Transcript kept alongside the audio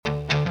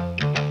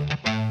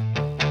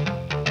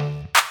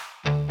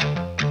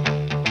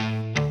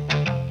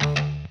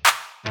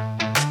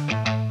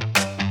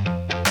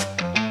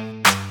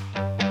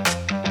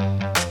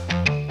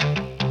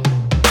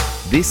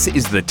This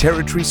is the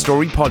Territory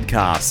Story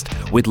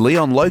Podcast with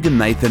Leon Logan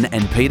Nathan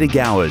and Peter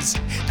Gowers.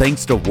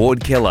 Thanks to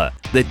Ward Keller,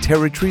 the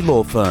Territory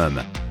Law Firm.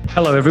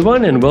 Hello,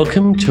 everyone, and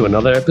welcome to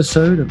another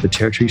episode of the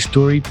Territory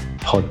Story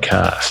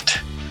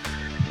Podcast.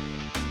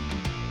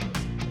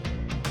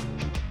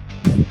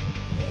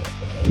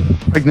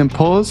 Pregnant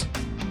pause?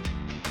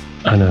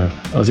 I know.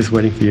 I was just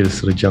waiting for you to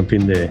sort of jump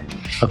in there.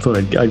 I thought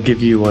I'd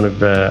give you one of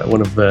the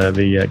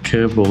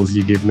curveballs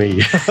you give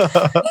me.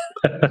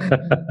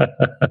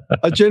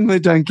 I generally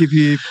don't give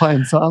you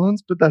plain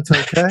silence, but that's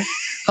okay.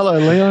 Hello,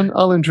 Leon.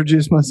 I'll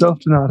introduce myself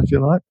tonight if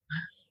you like.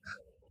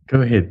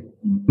 Go ahead.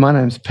 My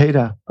name's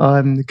Peter.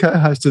 I'm the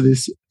co-host of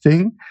this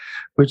thing,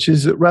 which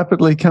is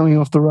rapidly coming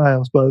off the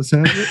rails by the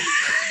sound of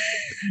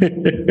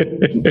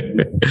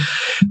it.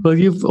 Well,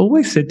 you've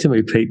always said to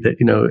me, Pete, that,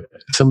 you know,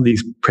 some of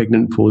these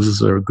pregnant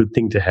pauses are a good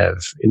thing to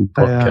have in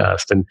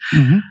podcast. And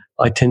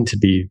I tend to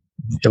be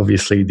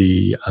obviously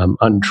the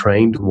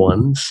untrained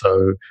one,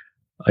 so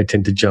I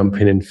tend to jump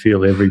in and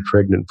feel every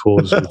pregnant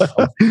pause.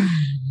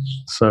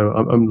 So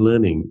I'm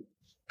learning.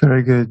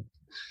 Very good.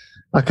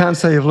 I can't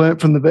say you've learnt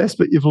from the best,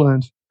 but you've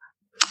learned.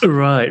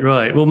 Right.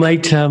 Well,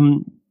 mate,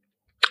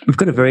 we've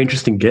got a very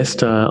interesting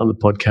guest on the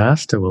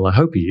podcast. Well, I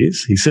hope he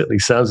is. He certainly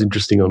sounds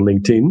interesting on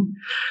LinkedIn.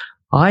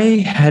 I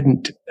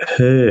hadn't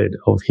heard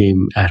of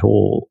him at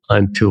all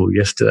until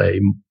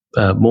yesterday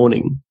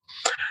morning.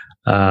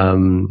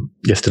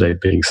 Yesterday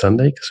being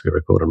Sunday, because we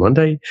record on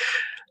Monday.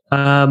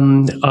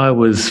 I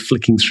was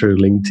flicking through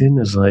LinkedIn,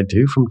 as I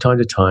do from time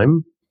to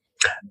time,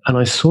 and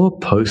I saw a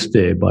post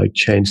there by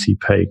Chancey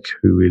Paik,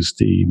 who is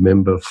the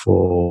member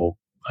for,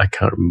 I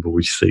can't remember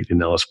which seat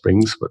in Alice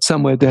Springs, but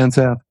somewhere down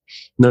south.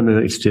 No,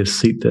 it's just a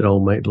seat that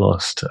old mate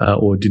lost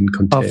or didn't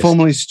contest. Oh,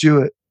 formerly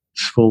Stewart.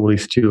 It's formerly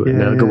Stewart. Yeah,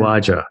 now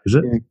Gawaja, is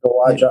it? Yeah,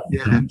 Gawaja.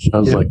 Yeah.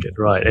 Sounds like it.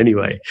 Right.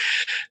 Anyway,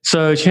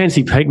 so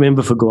Chancey Paik,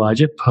 member for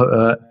Gawaja,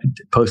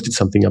 posted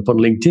something up on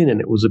LinkedIn,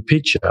 and it was a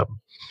picture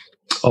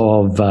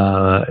of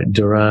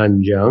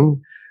Duran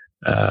Young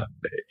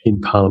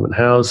in Parliament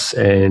House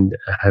and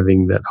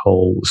having that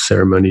whole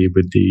ceremony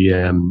with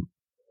the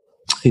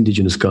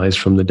Indigenous guys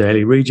from the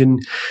Daly region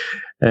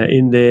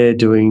in there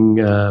doing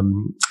a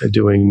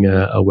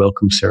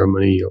welcome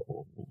ceremony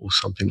or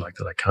something like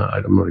that.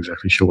 I'm not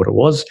exactly sure what it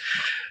was.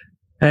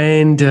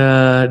 And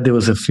there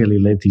was a fairly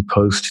lengthy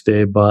post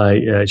there by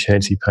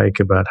Chancey Paik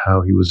about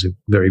how he was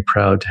very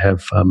proud to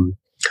have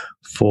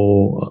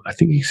four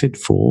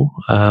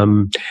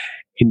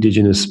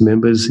Indigenous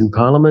members in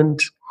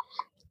Parliament.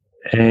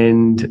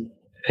 And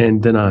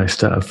then I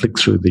flicked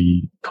through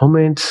the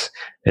comments,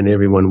 and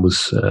everyone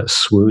was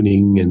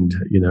swooning, and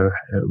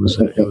it was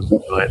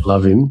right,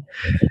 love him.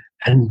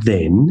 And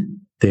then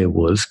there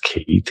was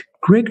Keith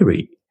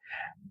Gregory,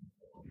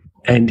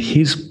 and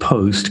his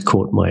post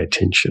caught my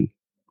attention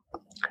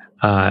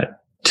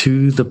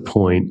to the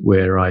point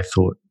where I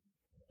thought,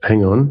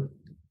 hang on,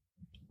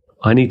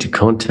 I need to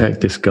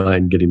contact this guy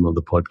and get him on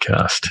the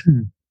podcast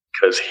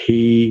because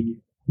he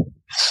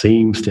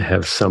seems to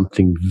have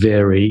something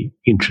very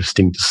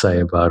interesting to say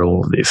about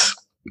all of this.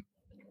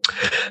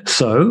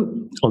 So,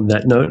 on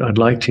that note, I'd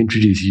like to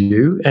introduce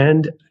you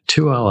and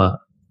to our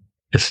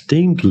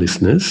esteemed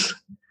listeners,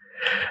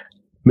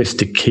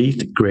 Mr.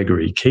 Keith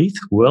Gregory. Keith,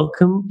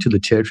 welcome to the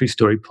Territory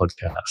Story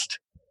Podcast.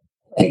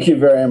 Thank you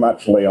very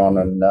much, Leon,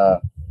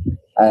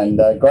 and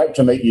great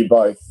to meet you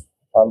both.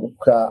 I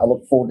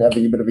look forward to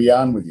having a bit of a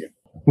yarn with you.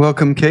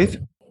 Welcome, Keith.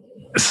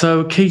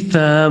 So, Keith,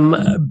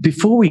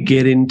 before we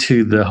get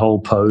into the whole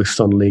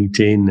post on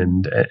LinkedIn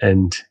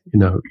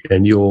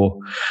and your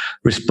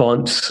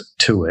response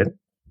to it,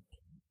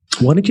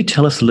 why don't you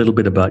tell us a little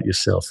bit about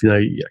yourself? You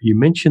know, you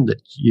mentioned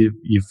that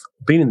you've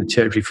been in the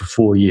Territory for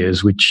 4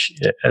 years, which,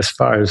 as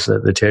far as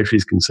the Territory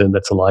is concerned,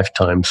 that's a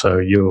lifetime. So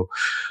you're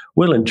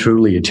well and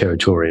truly a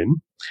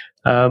Territorian.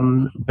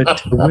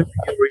 But where are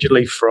you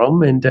originally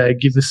from? And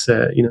give us,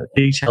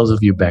 details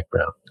of your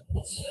background.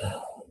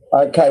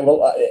 Okay,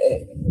 well,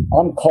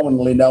 I'm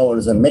commonly known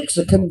as a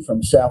Mexican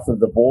from south of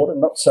the border,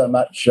 not so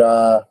much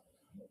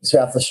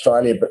South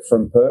Australia, but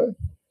from Perth.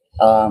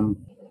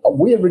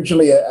 We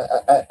originally,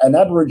 an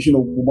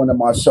Aboriginal woman and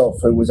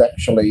myself, who was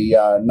actually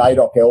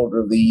NAIDOC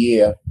Elder of the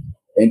Year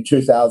in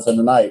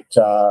 2008,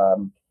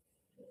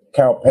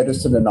 Carol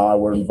Pedersen and I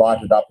were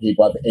invited up here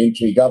by the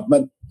NT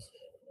government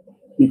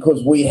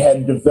because we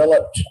had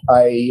developed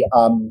a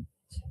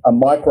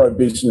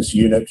micro-business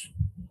unit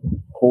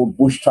called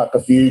Bush Tucker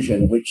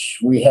Fusion, which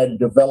we had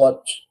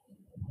developed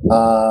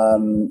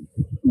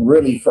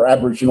really for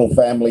Aboriginal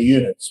family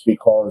units,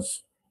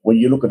 because when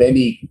you look at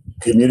any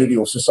community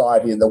or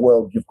society in the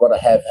world, you've got to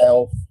have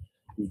health,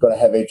 you've got to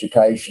have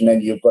education,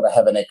 and you've got to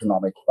have an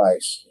economic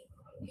base.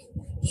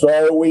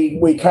 So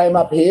we came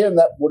up here, and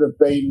that would have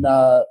been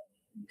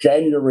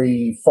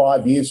January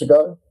 5 years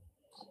ago.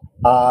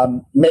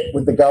 Met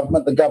with the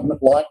government. The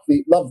government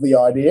loved the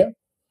idea.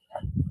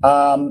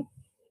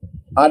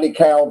 Auntie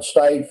Carol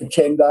stayed for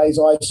 10 days.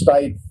 I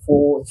stayed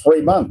for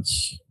 3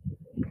 months.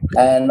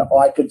 And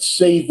I could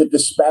see the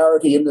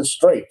disparity in the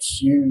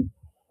streets.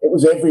 It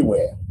was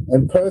everywhere.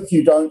 In Perth,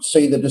 you don't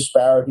see the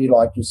disparity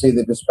like you see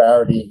the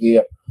disparity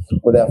here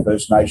with our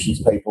First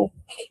Nations people.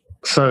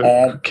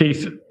 So,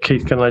 Keith,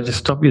 can I just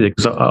stop you there?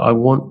 Because I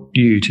want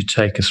you to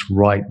take us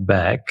right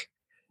back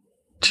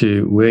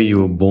to where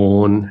you were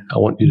born. I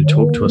want you to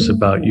talk to us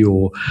about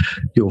your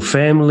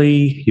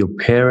family, your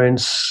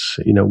parents.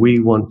 We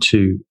want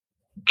to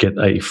get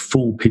a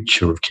full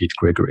picture of Keith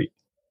Gregory.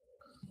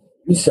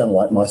 You sound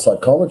like my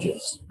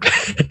psychologist.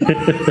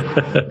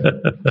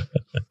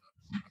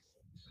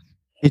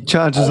 He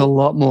charges a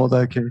lot more,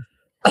 though, Keith.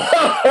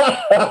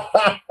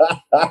 I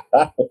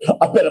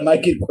better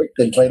make it quick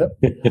then, Peter.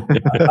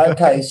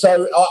 Okay,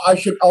 so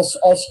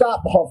I'll start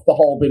off the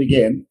whole bit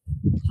again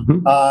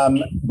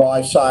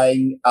by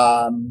saying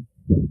to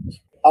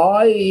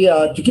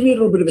give you a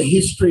little bit of a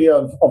history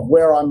of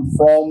where I'm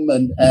from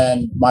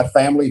and my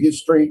family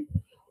history.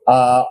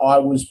 I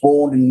was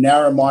born in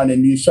Narromine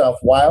in New South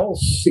Wales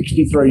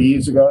 63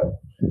 years ago.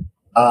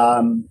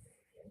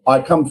 I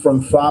come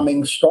from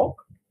farming stock.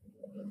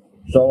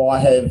 So I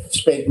have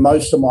spent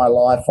most of my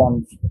life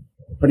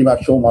pretty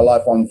much all my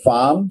life on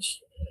farms.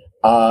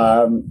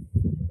 And,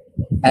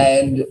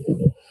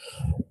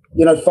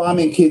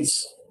 farming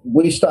kids,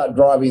 we start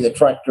driving the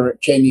tractor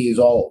at 10 years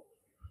old.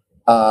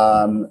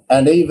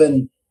 And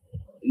even,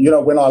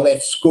 when I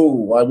left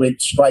school, I went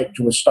straight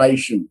to a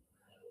station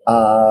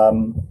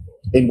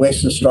in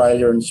Western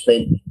Australia and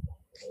spent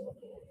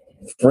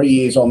 3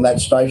 years on that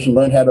station,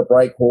 learned how to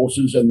break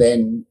horses, and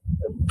then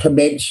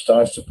commenced,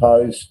 I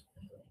suppose,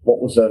 what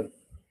was a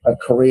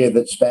career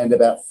that spanned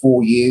about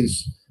 4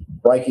 years,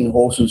 breaking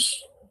horses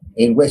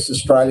in West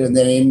Australia and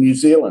then in New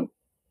Zealand.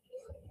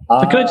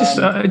 Can I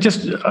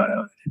just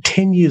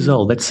 10 years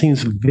old, that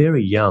seems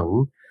very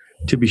young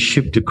to be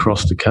shipped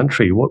across the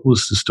country. What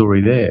was the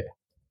story there?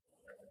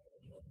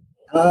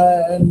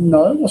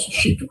 No, I wasn't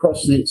shipped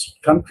across the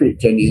country at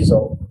 10 years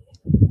old.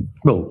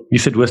 Well, you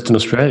said Western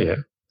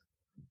Australia.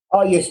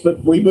 Oh yes,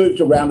 but we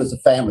moved around as a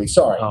family.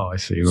 Sorry. Oh, I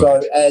see.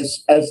 Right. So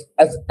as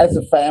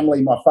a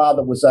family, my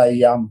father was a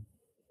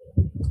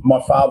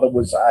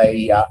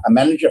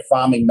manager,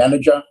 farming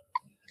manager,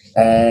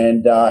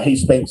 and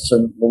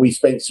we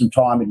spent some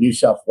time in New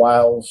South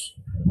Wales,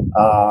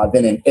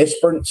 then in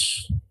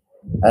Esperance,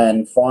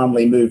 and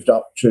finally moved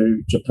up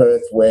to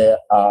Perth, where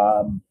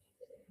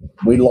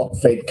we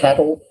fed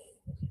cattle.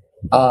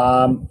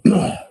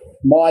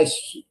 My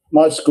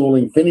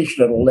schooling finished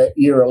at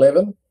year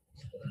 11.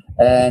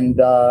 And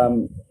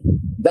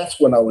that's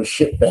when I was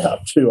shipped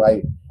out to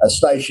a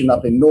station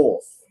up in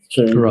North.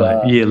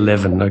 Right, year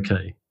 11,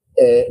 okay.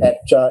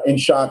 In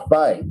Shark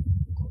Bay,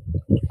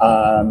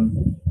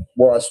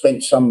 where I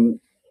spent some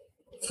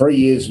 3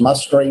 years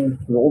mustering.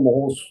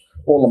 All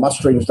the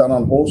mustering was done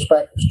on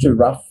horseback. It was too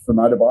rough for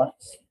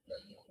motorbikes.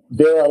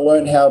 There I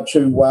learned how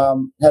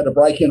to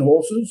break in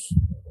horses,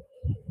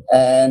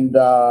 and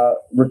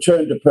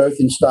returned to Perth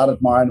and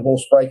started my own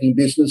horse breaking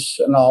business.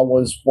 And I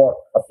was,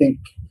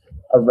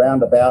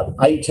 around about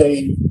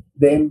 18,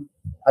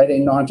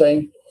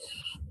 19.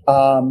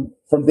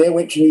 From there,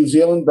 went to New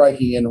Zealand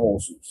breaking in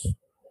horses.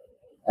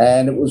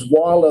 And it was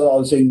while I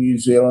was in New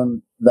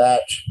Zealand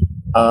that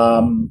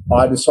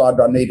I decided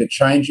I needed a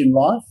change in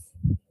life,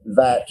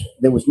 that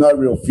there was no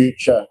real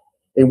future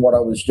in what I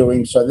was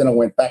doing. So then I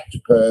went back to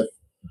Perth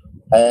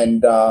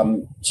and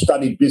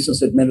studied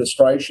business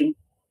administration.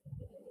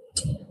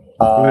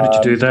 Where did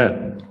you do that?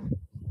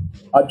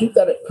 I did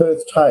that at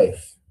Perth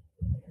TAFE.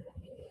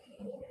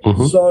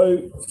 Mm-hmm.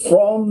 So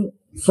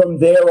from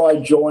there, I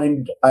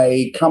joined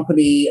a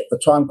company at the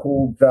time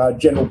called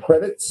General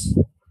Credits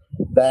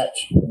that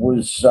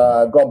was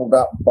gobbled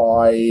up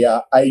by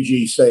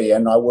AGC,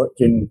 and I worked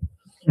in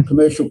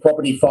commercial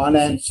property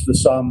finance for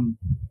some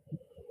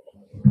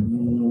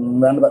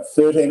around about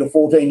 13 or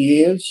 14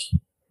 years.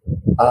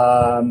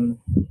 And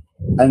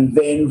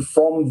then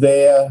from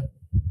there,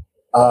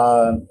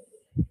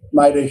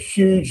 made a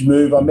huge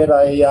move. I met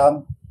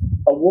a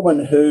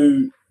woman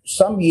who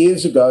some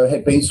years ago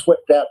had been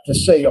swept out to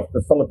sea off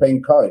the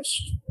Philippine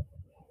coast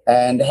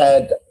and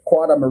had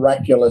quite a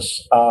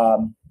miraculous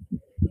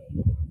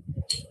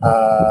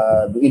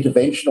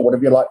intervention, or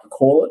whatever you like to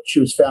call it. She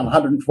was found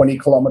 120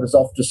 kilometres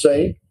off to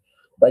sea.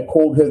 They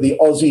called her the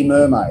Aussie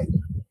Mermaid.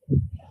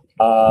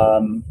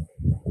 And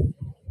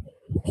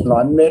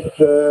I met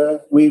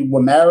her. We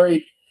were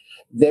married.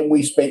 Then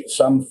we spent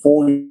some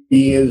 4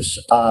 years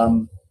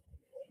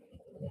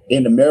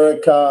in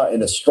America,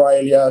 in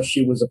Australia.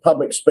 She was a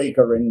public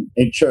speaker in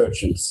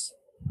churches.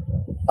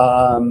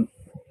 At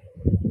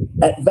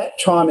that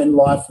time in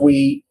life,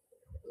 we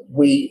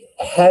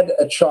had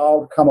a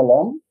child come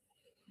along,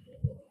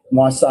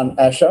 my son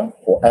Asher,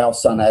 or our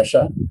son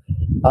Asher.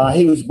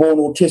 He was born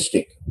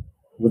autistic,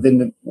 within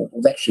the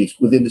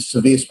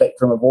severe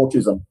spectrum of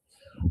autism.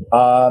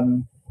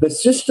 The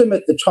system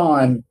at the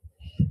time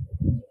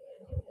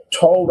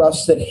told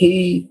us that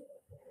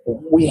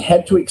we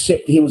had to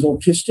accept he was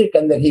autistic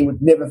and that he would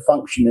never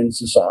function in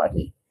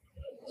society.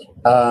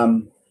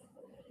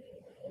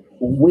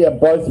 We are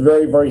both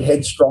very, very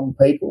headstrong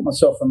people,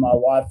 myself and my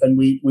wife, and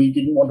we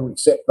didn't want to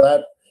accept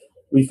that.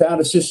 We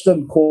found a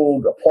system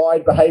called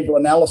Applied Behavioural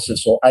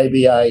Analysis, or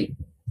ABA.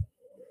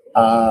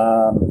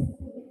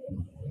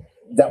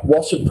 that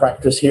wasn't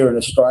practiced here in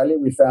Australia.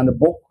 We found a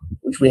book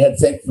which we had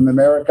sent from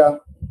America.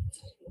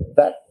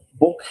 That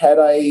book had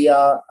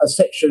a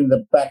section in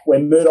the back where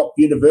Murdoch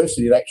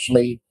University had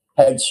actually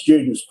had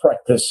students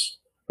practice,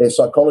 their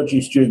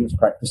psychology students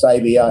practice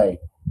ABA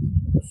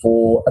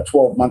for a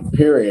 12-month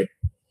period.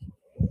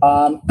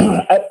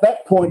 At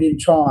that point in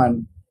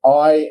time,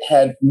 I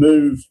had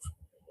moved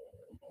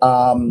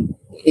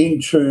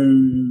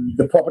into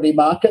the property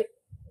market,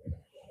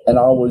 and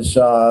I was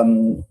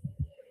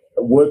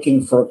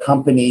working for a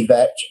company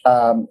that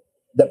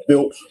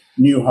built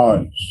new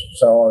homes.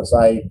 So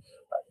I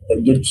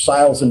did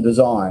sales and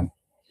design.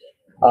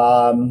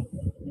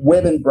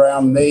 Webb and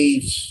Brown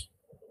Neves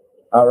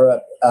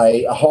are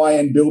a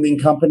high-end building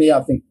company.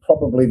 I think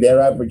probably their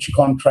average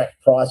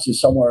contract price is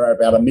somewhere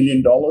about $1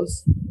 million.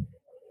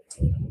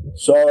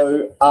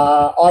 So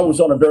I was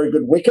on a very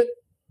good wicket,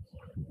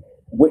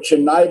 which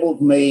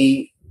enabled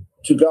me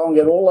to go and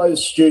get all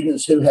those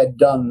students who had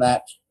done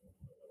that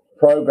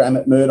program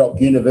at Murdoch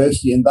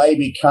University, and they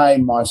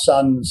became my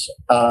son's,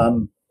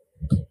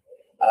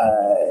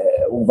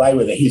 they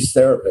were his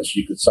therapists,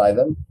 you could say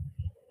them.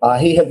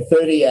 He had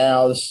 30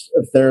 hours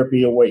of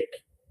therapy a week.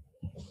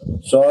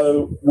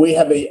 So we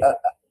have a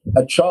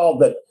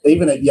child that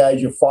even at the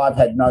age of 5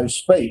 had no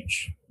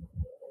speech.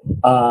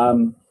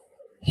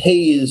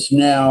 He is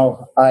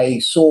now a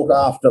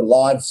sought-after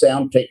live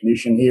sound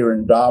technician here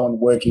in Darwin,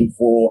 working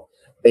for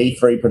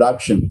E3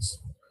 Productions.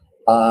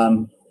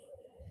 I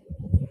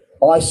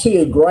see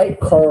a great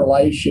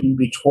correlation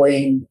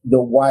between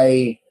the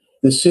way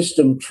the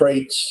system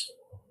treats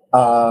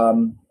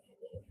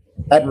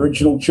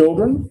Aboriginal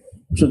children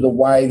to the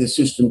way the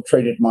system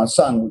treated my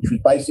son, which was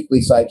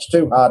basically say it's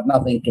too hard,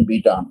 nothing can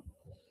be done.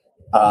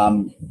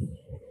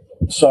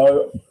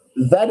 So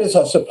that is,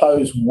 I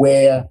suppose,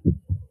 where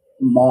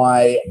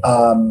my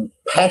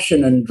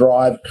passion and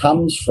drive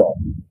comes from,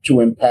 to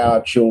empower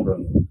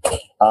children.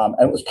 And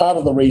it was part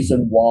of the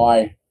reason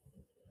why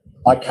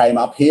I came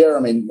up here.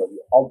 I mean,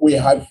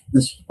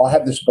 I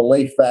have this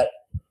belief that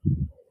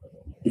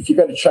if you're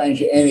going to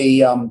change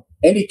any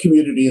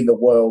community in the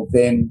world,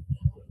 then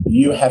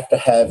you have to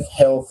have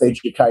health,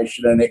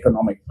 education, and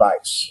economic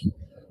base.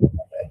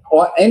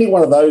 Any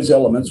one of those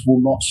elements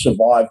will not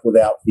survive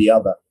without the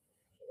other.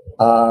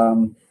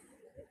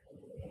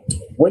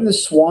 When the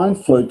swine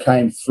flu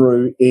came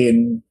through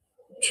in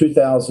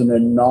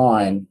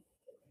 2009,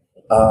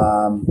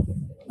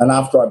 and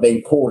after I'd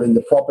been caught in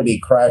the property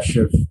crash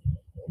of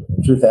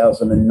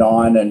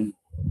 2009, and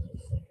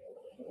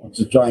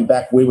just going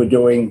back, we were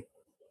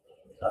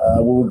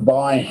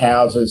buying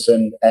houses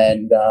and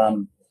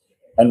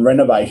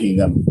renovating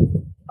them.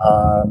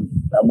 And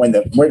when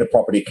the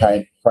property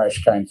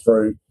crash came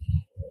through,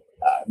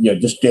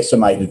 just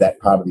decimated that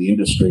part of the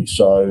industry.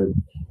 So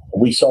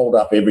we sold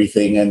up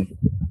everything, and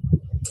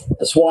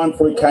the swine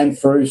flu came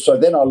through. So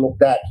then I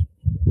looked at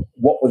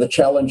what were the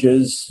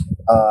challenges.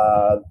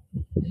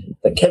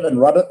 That Kevin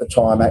Rudd at the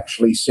time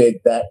actually said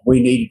that we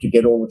needed to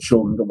get all the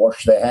children to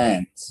wash their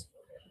hands.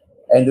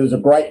 And there was a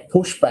great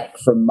pushback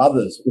from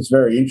mothers. It was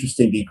very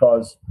interesting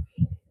because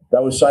they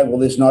were saying, well,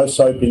 there's no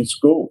soap in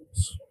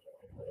schools.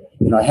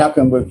 How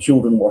can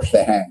children wash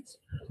their hands?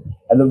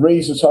 And the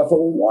reason, so I thought,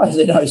 well, why is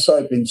there no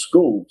soap in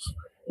schools?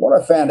 What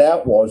I found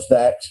out was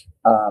that,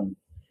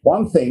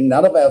 one thing,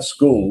 none of our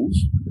schools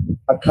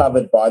are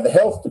covered by the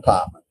health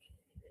department.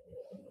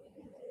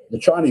 The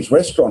Chinese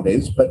restaurant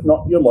is, but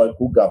not your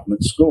local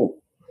government school.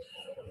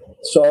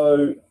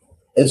 So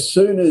as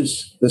soon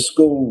as the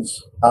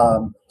school's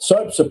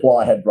soap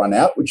supply had run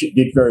out, which it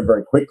did very,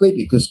 very quickly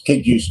because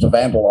kids used to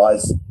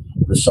vandalise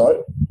the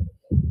soap,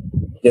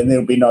 then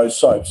there'll be no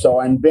soap. So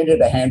I invented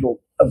a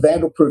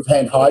vandal-proof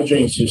hand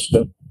hygiene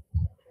system,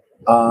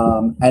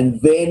 and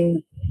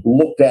then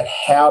looked at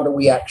how do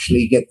we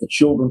actually get the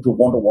children to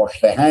want to wash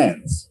their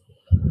hands.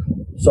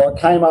 So I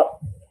came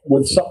up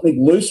with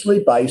something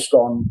loosely based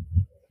on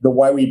the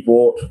way we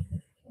brought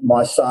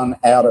my son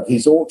out of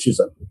his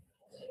autism.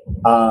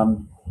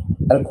 And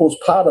of course,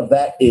 part of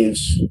that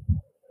is,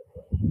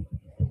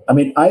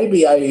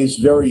 ABA is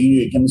very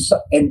unique, and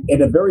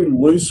in a very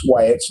loose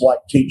way, it's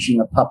like teaching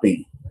a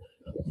puppy.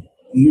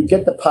 You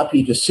get the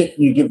puppy to sit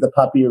and you give the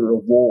puppy a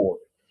reward,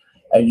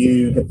 and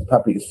you get the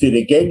puppy to sit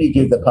again, you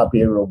give the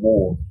puppy a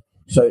reward.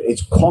 So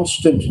it's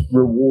constant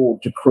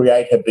reward to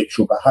create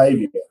habitual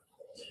behaviour.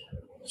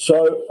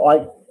 So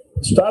I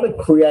started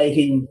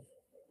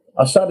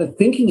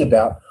thinking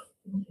about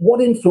what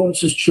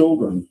influences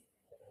children.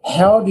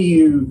 How do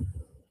you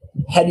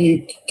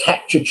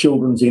capture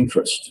children's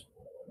interest?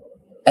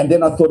 And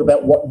then I thought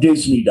about what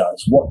Disney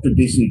does. What do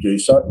Disney do?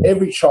 So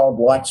every child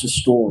likes a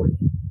story.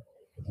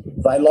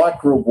 They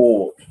like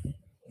reward.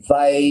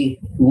 They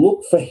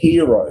look for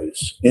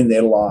heroes in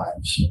their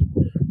lives.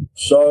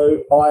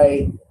 So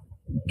I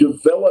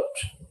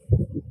developed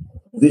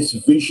this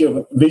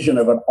vision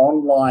of an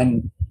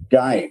online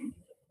game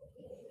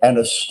and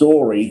a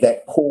story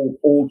that called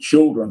all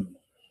children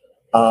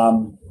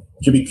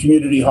to be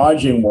community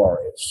hygiene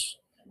warriors,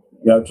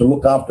 to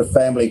look after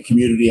family,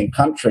 community and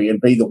country and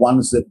be the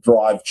ones that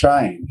drive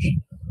change.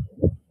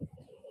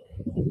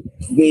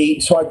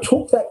 So I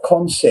took that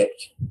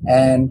concept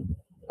and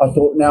I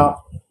thought,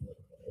 now,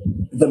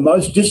 the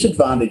most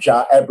disadvantaged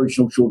are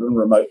Aboriginal children in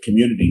remote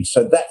communities.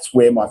 So that's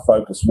where my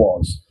focus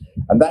was.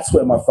 And that's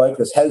where my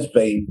focus has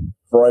been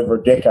for over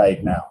a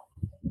decade now.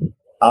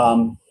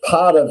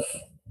 Part of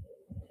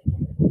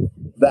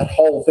that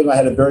whole thing, I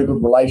had a very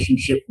good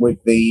relationship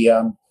with the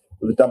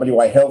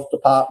WA Health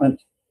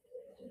Department.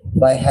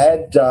 They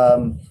had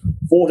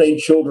 14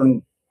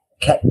 children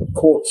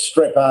caught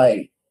strep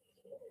A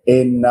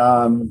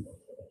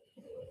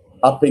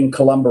up in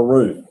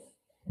Columbaroo.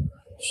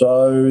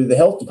 So the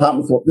health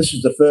department thought this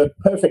is the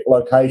perfect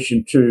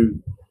location to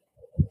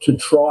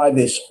try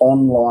this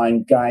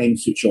online game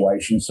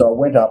situation. So I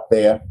went up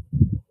there,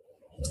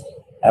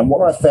 and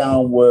what I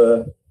found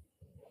were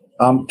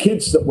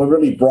kids that were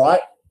really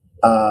bright,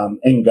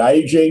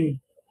 engaging.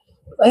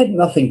 They had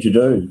nothing to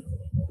do.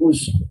 It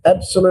was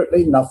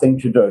absolutely nothing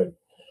to do.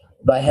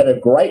 They had a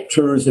great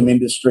tourism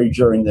industry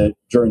during the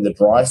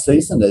dry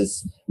season,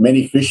 as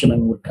many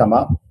fishermen would come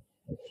up.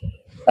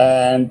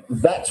 And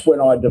that's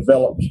when I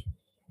developed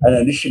an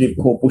initiative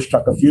called Bush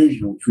Tucker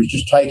Fusion, which was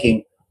just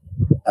taking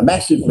a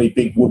massively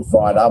big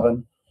wood-fired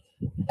oven,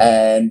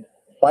 and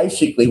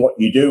basically what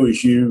you do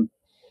is you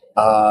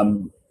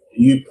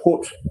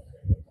put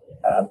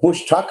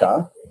bush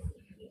tucker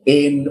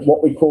in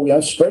what we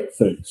call street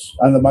foods,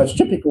 and the most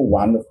typical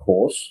one, of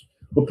course,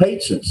 were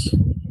pizzas.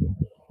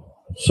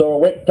 So I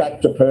went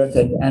back to Perth,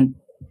 and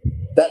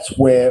that's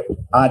where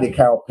Auntie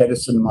Carol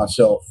Pedersen and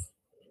myself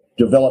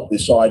developed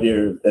this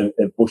idea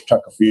of Bush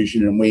Tucker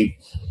Fusion, and we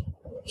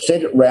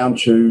sent it round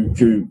to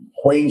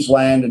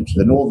Queensland and to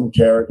the Northern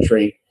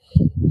Territory.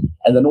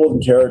 And the Northern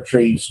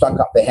Territory stuck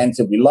up their hands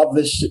and said, we love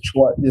this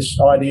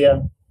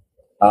idea.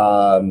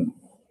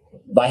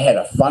 They had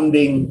a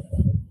funding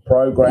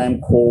program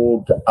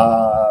called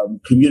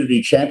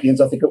Community Champions,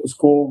 I think it was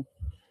called,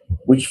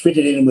 which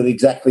fitted in with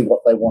exactly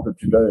what they wanted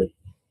to do.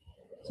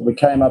 So we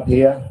came up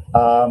here,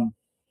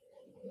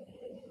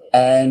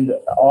 and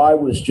I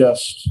was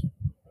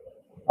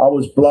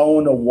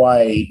blown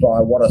away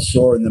by what I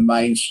saw in the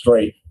main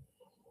street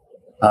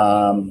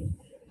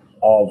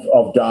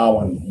of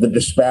Darwin, the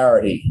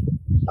disparity.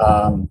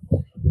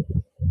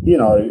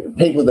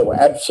 People that were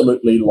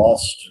absolutely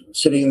lost,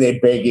 sitting there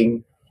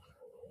begging.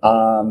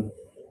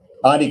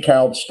 Auntie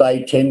Carol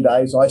stayed 10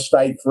 days. I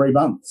stayed 3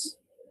 months.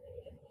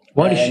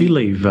 Why did she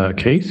leave,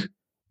 Keith?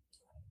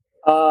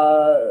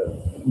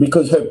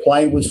 Because her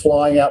plane was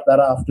flying out that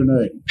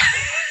afternoon.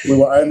 We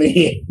were only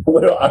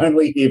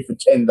here for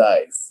 10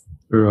 days.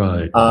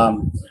 Right.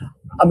 I'll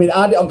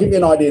give you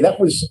an idea. That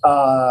was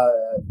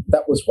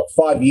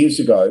 5 years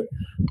ago.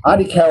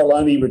 Auntie Carol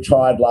only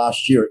retired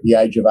last year at the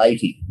age of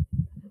 80.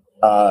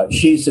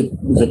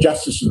 Was a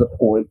justice of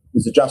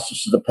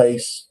the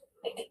peace.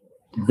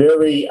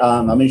 Very.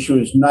 She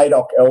was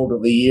NAIDOC Elder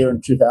of the Year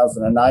in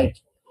 2008.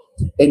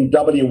 In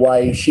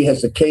WA, she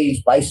has the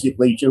keys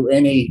basically to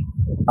any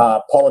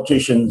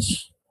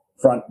politician's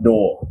front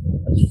door.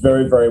 It's a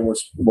very, very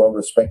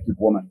well-respected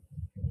woman.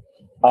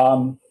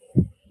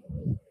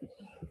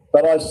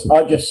 But I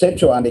just said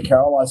to Auntie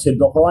Carol, I said,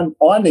 look,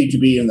 I need to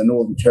be in the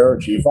Northern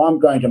Territory. If I'm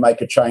going to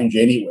make a change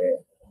anywhere,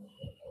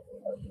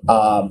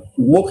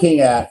 looking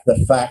at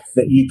the fact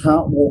that you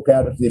can't walk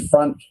out of the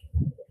front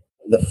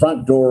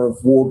door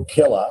of Ward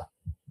Killer,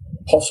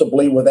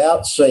 possibly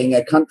without seeing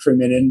a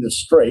countryman in the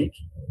street,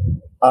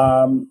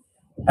 and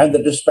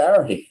the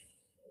disparity.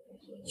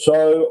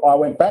 So I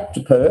went back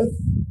to Perth,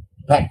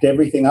 packed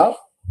everything up.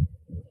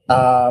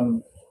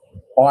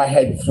 I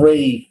had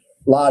 3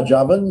 large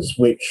ovens,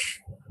 which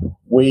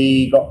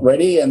we got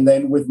ready, and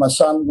then with my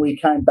son, we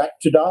came back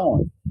to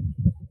Darwin.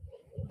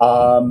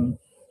 And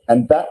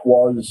that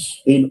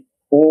was in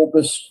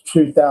August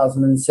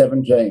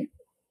 2017.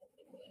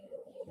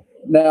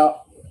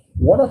 Now,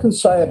 what I can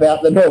say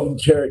about the Northern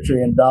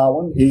Territory and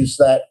Darwin is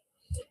that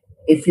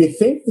if you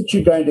think that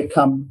you're going to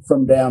come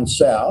from down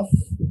south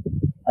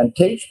and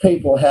teach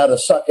people how to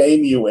suck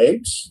emu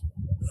eggs,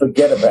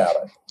 forget about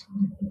it.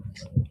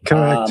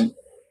 Correct.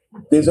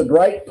 There's a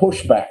great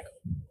pushback,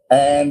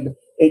 and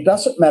it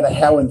doesn't matter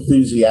how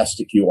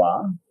enthusiastic you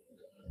are.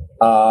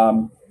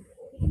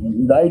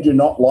 They do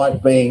not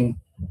like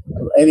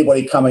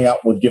anybody coming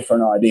up with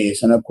different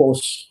ideas. And, of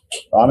course,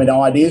 I'm an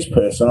ideas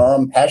person.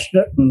 I'm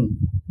passionate. And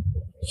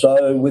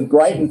so with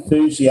great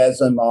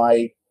enthusiasm,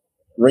 I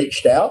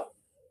reached out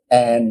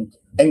and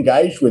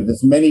engaged with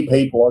as many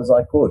people as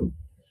I could.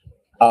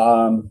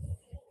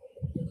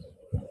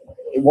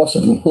 It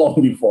wasn't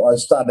long before I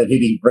started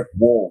hitting brick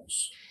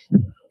walls,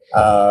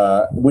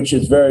 which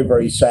is very,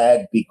 very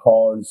sad,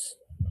 because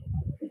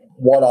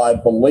what I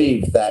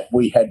believe that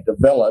we had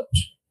developed,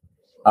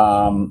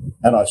 and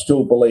I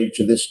still believe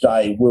to this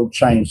day, will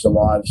change the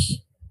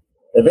lives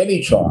of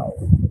any child,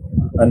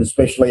 and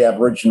especially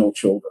Aboriginal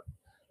children.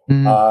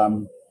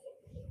 Mm.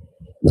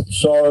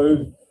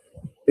 So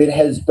it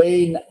has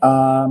been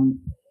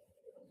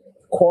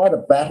quite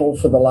a battle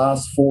for the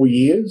last 4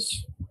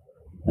 years,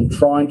 and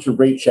trying to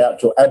reach out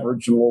to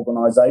Aboriginal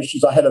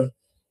organisations.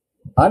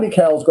 Auntie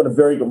Carol's got a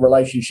very good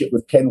relationship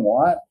with Ken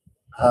Wyatt,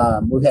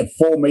 we've had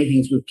 4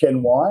 meetings with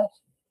Ken Wyatt,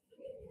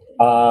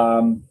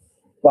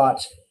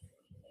 but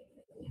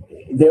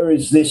there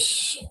is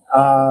this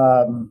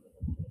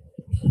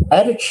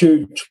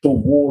attitude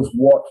towards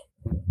what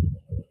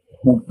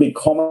would be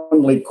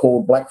commonly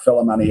called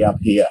blackfella money up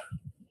here,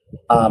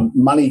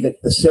 money that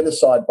is set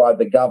aside by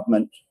the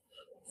government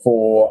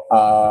for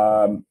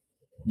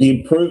the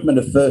improvement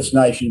of First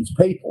Nations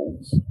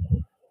peoples.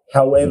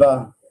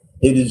 However,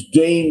 it is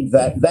deemed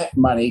that that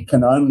money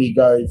can only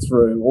go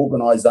through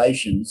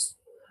organisations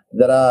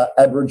that are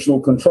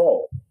Aboriginal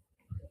controlled.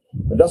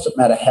 It doesn't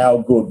matter how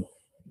good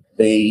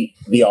the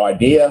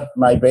idea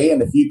may be,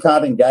 and if you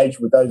can't engage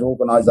with those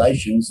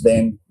organisations,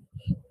 then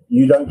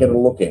you don't get a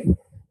look in.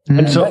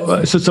 And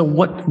so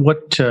what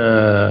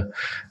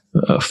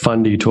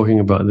fund are you talking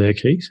about there,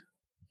 Keith?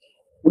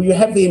 Well, you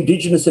have the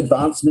Indigenous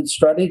Advancement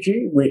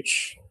Strategy,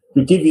 which,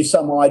 to give you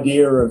some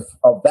idea of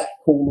that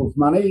pool of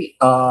money,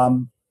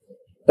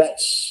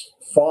 that's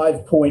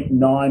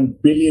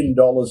 $5.9 billion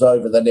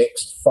over the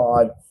next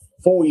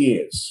 4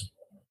 years.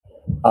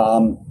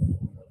 And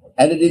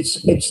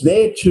it's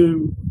there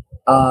to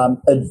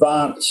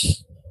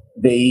advance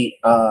the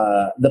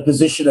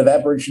position of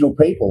Aboriginal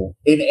people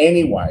in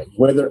any way,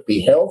 whether it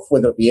be health,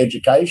 whether it be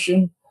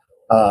education,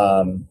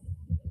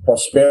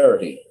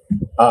 prosperity.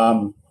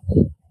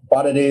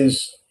 But it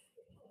is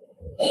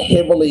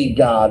heavily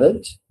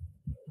guarded.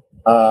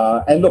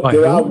 And look,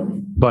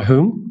 By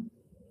whom?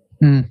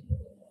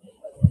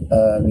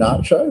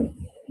 Nacho,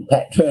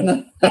 Pat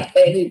Turner,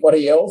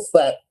 anybody else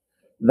that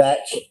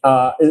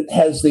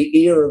has the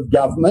ear of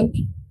government,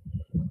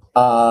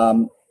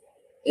 and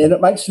it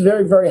makes it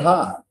very, very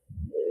hard.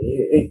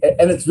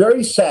 And it's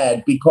very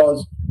sad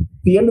because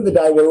at the end of the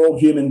day, we're all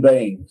human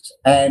beings,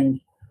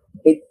 and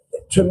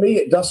to me,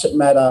 it doesn't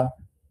matter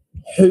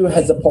who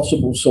has a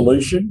possible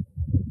solution.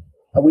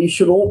 We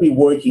should all be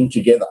working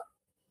together.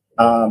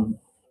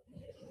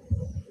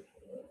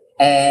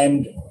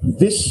 And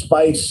this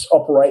space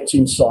operates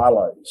in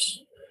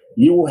silos.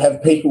 You will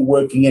have people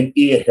working in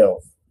ear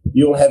health.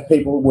 You'll have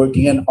people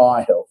working in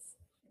eye health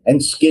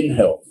and skin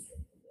health.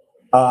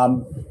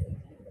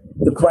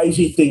 The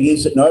crazy thing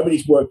is that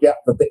nobody's worked out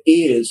that the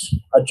ears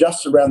are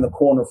just around the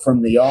corner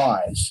from the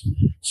eyes.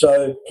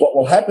 So what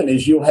will happen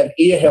is you'll have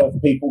ear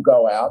health people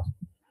go out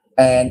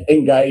and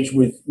engage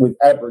with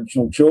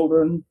Aboriginal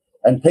children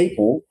and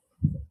people,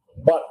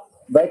 but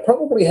they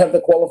probably have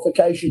the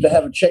qualification to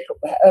have a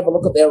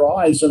look at their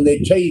eyes and their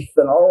teeth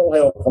and oral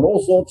health and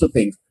all sorts of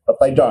things, but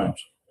they don't.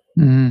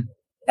 Mm-hmm.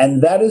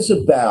 And that is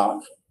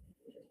about,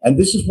 and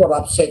this is what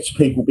upsets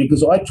people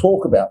because I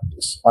talk about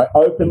this. I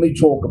openly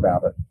talk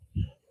about it.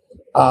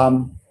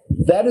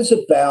 That is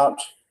about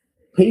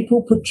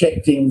people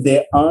protecting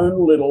their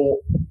own little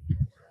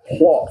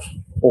plot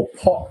or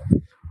pot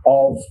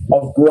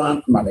of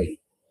grant money.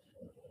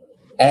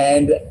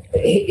 And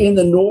in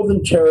the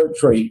Northern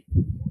Territory,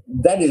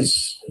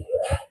 this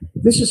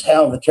is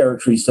how the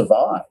Territory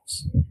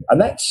survives.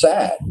 And that's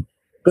sad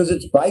because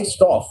it's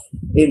based off,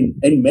 in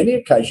many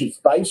occasions,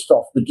 based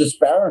off the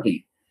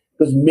disparity,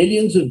 because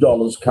millions of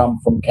dollars come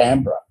from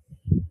Canberra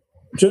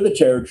to the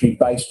Territory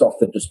based off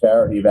the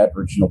disparity of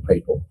Aboriginal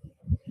people.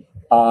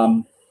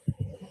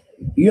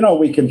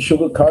 We can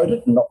sugarcoat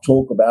it and not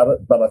talk about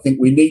it, but I think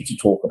we need to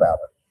talk about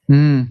it.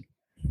 Mm.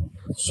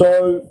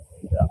 So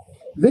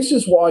this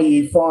is why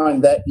you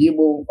find that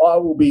I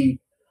will be,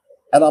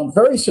 and I'm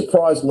very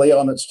surprised,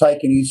 Leon, it's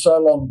taken you so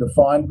long to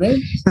find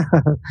me.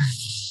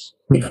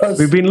 Because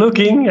we've been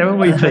looking, haven't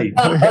we, Pete?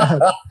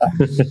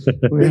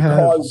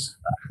 Because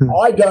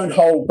I don't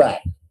hold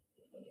back.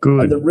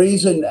 Good. And the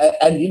reason,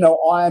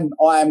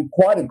 I am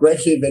quite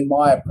aggressive in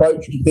my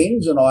approach to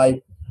things, and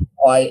I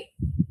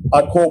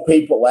call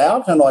people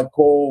out, and I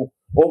call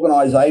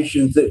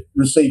organisations that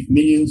receive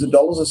millions of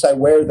dollars and say,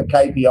 where are the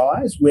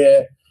KPIs?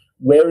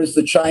 Where is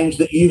the change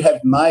that you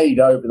have made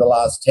over the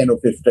last 10 or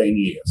 15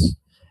 years?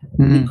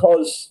 Mm-hmm.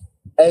 Because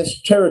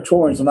as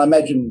Territorians, and I'm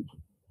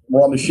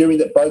assuming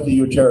that both of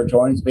you are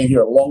Territorians, been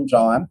here a long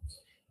time,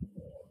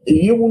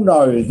 you will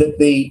know that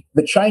the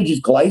change is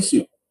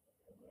glacial.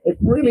 It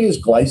really is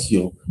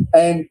glacial.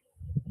 And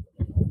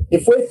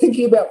if we're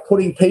thinking about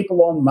putting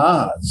people on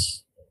Mars,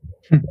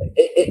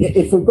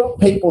 if we've got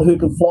people who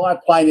can fly a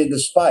plane into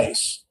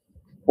space,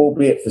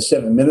 albeit for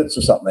 7 minutes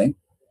or something,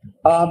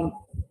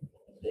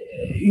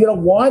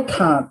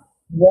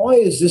 why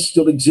is this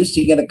still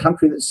existing in a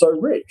country that's so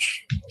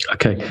rich?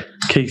 Okay,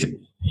 Keith,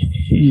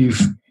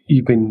 you've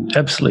been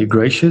absolutely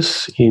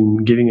gracious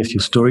in giving us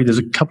your story. There's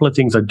a couple of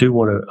things I do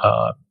want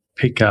to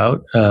pick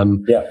out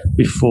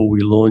before we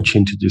launch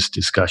into this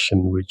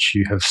discussion, which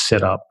you have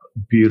set up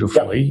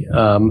beautifully.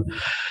 Yeah.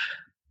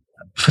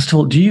 First of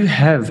all, do you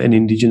have an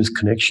Indigenous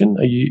connection?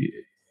 Are you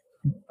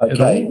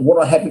okay?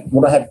 What I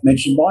have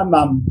mentioned, my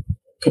mum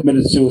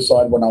committed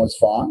suicide when I was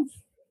 5.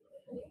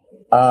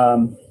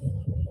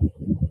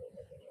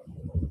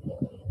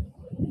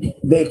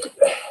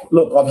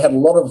 Look, I've had a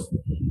lot of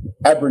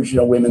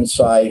Aboriginal women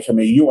say to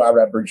me, "You are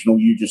Aboriginal,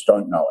 you just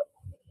don't know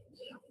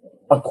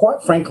it."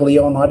 Quite frankly,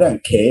 I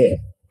don't care.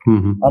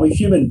 Mm-hmm. I'm a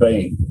human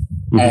being,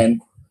 mm-hmm.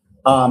 and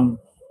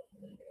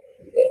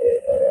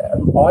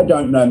I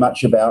don't know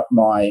much about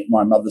my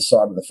mother's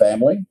side of the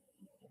family.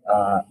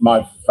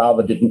 My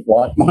father didn't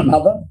like my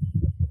mother.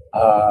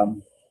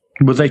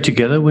 Were they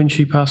together when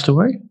she passed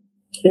away?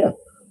 Yeah.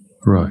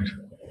 Right.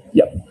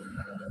 Yep.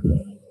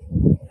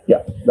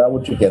 They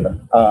were together.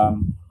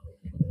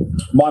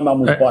 My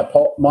mum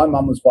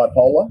was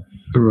bipolar.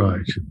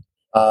 Right.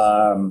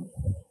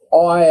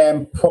 I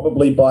am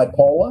probably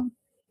bipolar.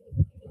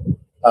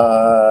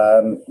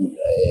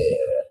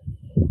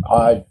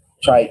 I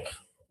take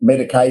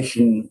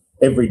medication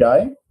every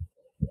day,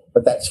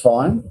 but that's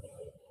fine.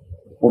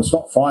 Well, it's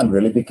not fine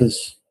really,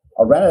 because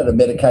I ran out of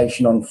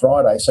medication on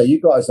Friday. So you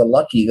guys are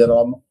lucky that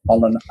I'm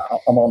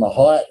on a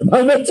high at the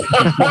moment.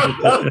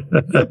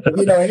 If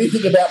you know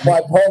anything about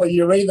bipolar,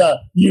 you're either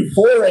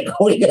euphoric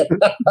or you.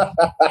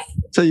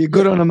 So you're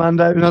good on a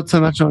Monday, but not so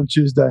much on a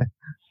Tuesday.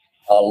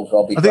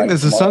 I'll be I think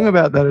there's a song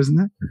about that, isn't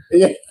there?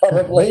 Yeah,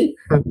 probably.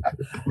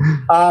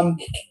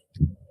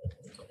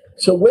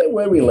 So where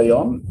were we,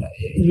 Leon?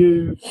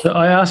 So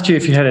I asked you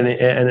if you had an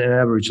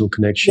Aboriginal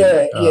connection.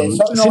 Yeah.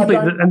 Simply,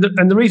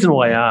 and the reason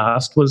why I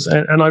asked was,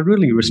 and I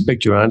really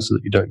respect your answer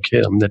that you don't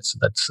care. I mean, that's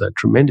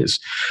tremendous.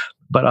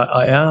 But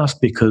I asked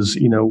because,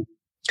 you know,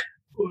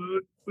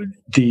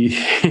 the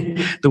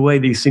way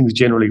these things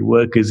generally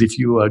work is if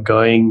you are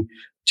going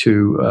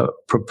to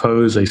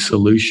propose a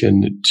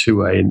solution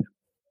to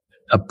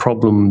a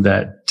problem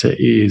that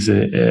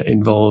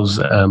involves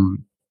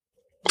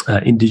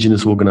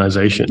Indigenous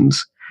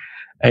organisations,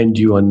 and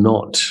you are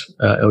not,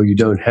 or you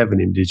don't have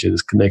an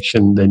Indigenous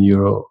connection, then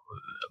you're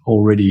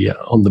already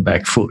on the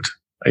back foot,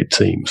 it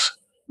seems.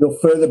 You're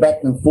further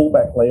back than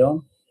fullback,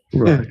 Leon.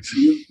 Right.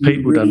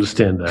 Pete would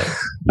understand that.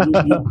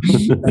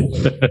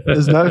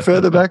 There's no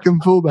further back than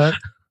fullback.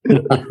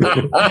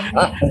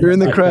 You're in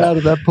the crowd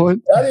at that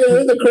point. You're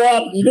in the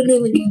crowd. You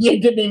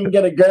didn't even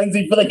get a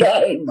Guernsey for the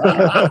game.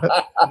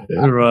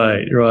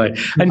 Right.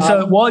 And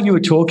so while you were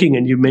talking,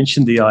 and you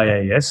mentioned the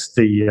IAS,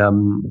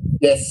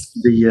 yes,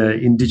 the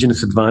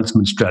Indigenous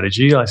Advancement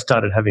Strategy, I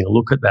started having a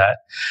look at that.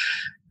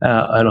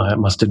 And I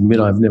must admit,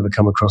 I've never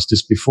come across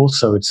this before,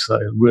 so it's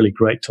really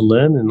great to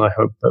learn. And I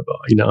hope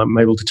I'm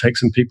able to take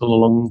some people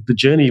along the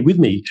journey with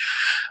me.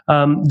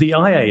 The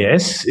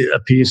IAS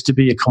appears to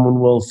be a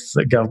Commonwealth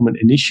government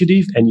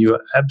initiative, and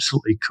you're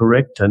absolutely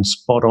correct and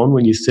spot on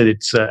when you said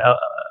it's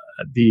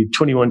the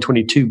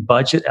 21-22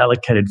 budget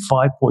allocated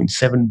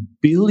 $5.7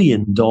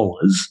 billion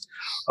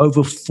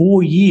over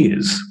 4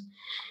 years.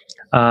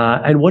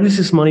 And what is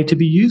this money to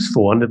be used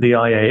for? Under the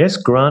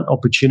IAS, grant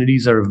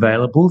opportunities are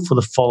available for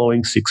the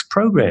following 6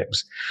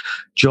 programs: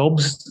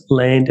 jobs,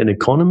 land and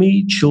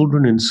economy,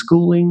 children and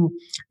schooling,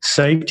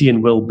 safety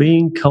and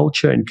well-being,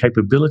 culture and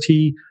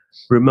capability,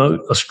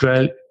 remote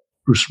Australia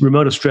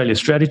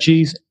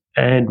strategies,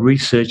 and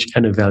research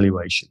and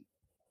evaluation.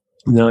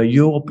 Now,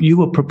 you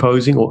were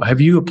proposing, or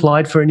have you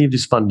applied for any of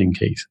this funding,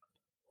 Keith?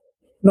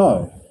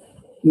 No.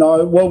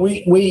 Well,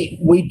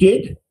 we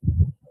did.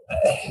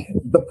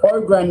 The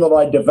program that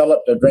I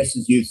developed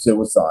addresses youth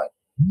suicide.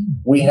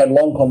 We had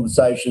long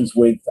conversations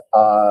with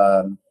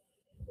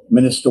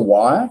Minister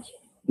Wyatt.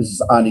 This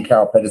is Auntie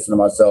Carol Pedersen and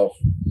myself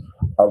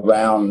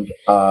around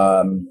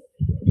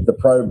the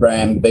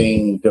program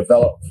being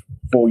developed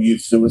for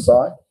youth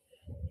suicide.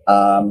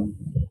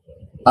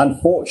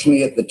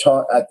 Unfortunately, at the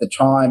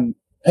time,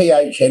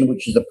 PHN,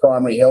 which is a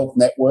primary health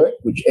network,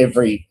 which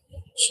every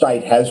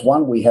state has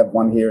one. We have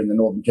one here in the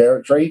Northern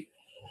Territory.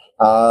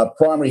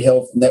 Primary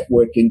Health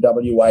Network in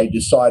WA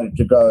decided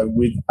to go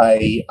with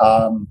a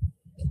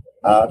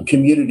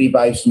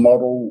community-based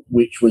model,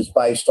 which was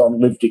based on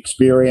lived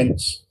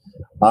experience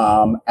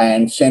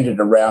and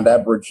centred around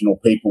Aboriginal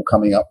people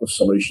coming up with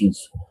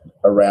solutions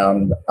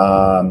around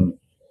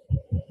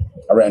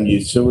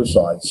youth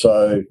suicide.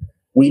 So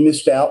we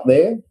missed out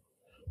there.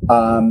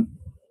 A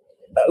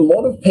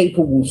lot of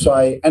people will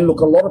say, and look,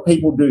 a lot of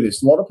people do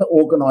this. A lot of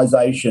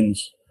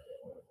organisations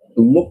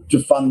look to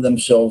fund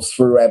themselves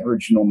through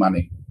Aboriginal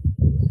money,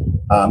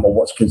 or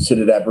what's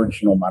considered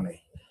Aboriginal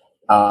money.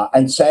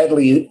 And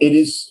sadly, it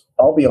is,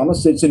 I'll be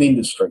honest, it's an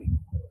industry.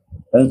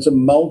 And it's a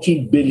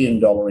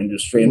multi-billion-dollar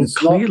industry. And it's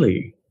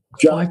clearly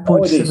not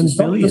 $5.7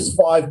 billion. Not just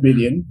 $5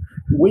 billion.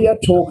 We are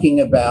talking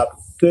about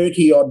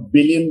 $30-odd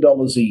billion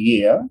a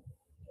year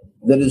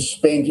that is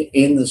spent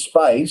in the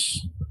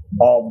space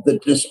of the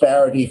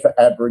disparity for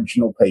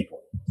Aboriginal people.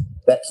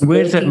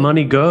 Where does that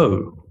money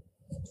go?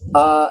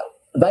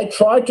 They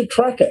tried to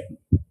track it.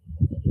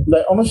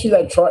 They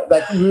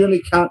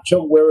really can't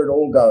tell where it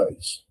all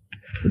goes.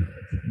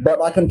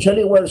 But I can tell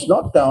you where it's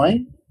not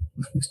going.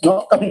 It's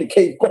not going to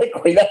Keith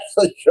Gregory, that's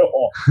for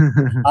sure.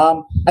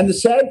 And the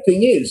sad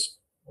thing is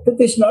that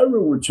there's no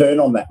real return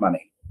on that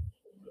money.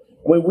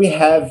 We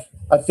have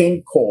a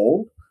thing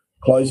called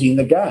closing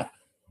the gap.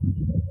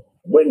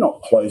 We're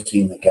not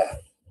closing the gap.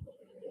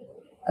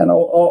 And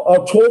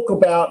I'll talk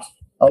about,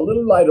 a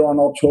little later on,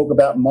 I'll talk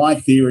about my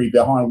theory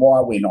behind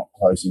why we're not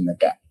closing the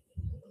gap.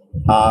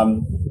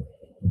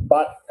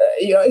 But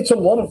it's a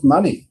lot of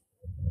money.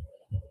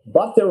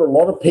 But there are a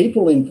lot of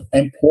people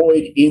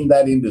employed in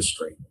that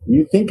industry.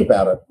 You think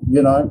about it,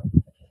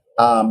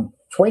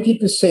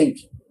 20%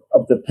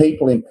 of the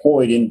people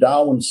employed in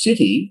Darwin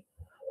City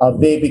are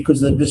there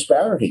because of the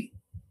disparity.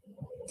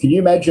 Can you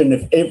imagine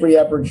if every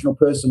Aboriginal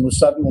person was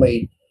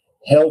suddenly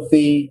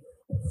healthy,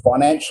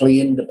 financially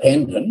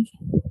independent,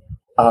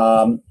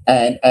 and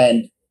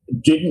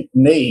didn't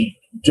need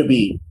to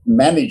be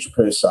managed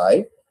per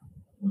se?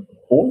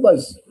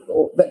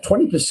 That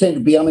 20%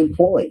 would be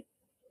unemployed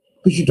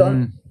because you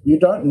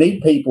don't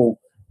need people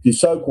to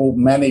so-called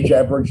manage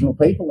Aboriginal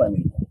people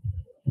anymore.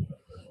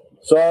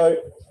 So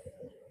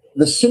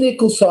the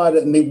cynical side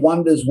of me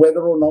wonders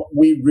whether or not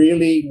we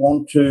really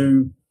want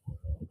to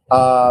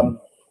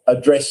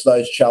address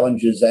those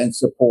challenges and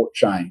support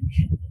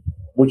change,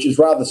 which is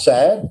rather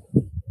sad.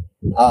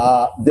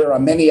 There are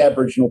many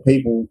Aboriginal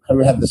people who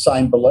have the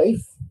same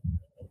belief.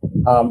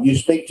 You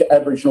speak to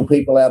Aboriginal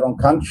people out on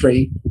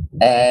country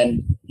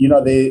and,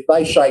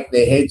 they shake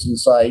their heads and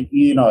say,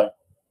 the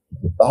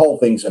whole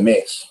thing's a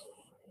mess.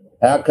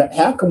 How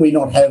can we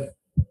not have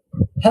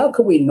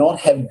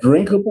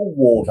drinkable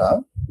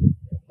water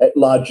at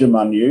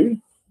Lajamanyu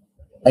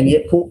and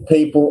yet put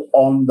people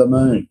on the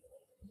moon?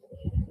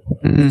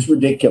 It's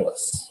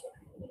ridiculous.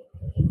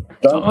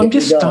 I'm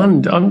just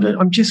stunned.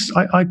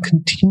 I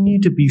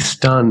continue to be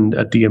stunned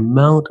at the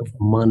amount of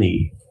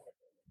money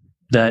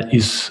that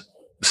is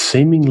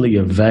seemingly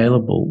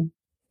available.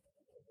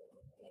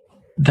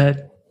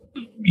 That,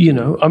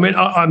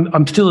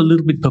 I'm still a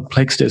little bit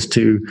perplexed as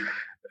to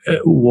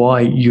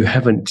why you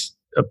haven't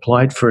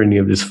applied for any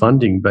of this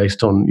funding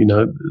based on,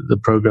 the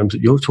programs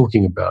that you're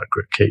talking about,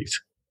 Keith.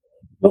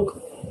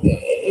 Look,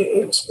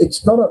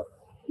 it's not a.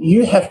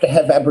 You have to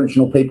have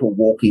Aboriginal people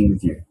walking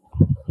with you.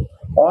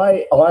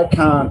 I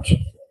can't.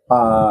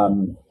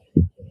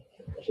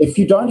 If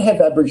you don't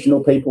have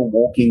Aboriginal people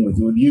walking with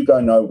you, you go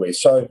nowhere.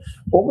 So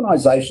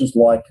organisations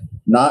like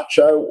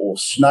Nacho or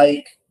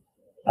Snake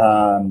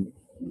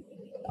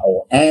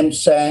or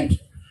AMSANT,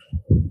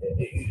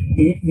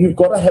 you've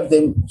got to have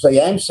them. So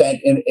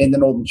AMSANT in the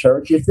Northern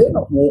Territory, if they're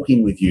not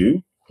walking with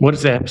you. What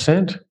is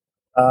AMSANT?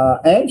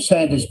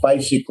 AMSANT is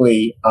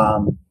basically, I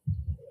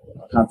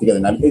can't think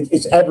of the name.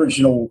 It's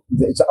Aboriginal.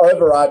 It's an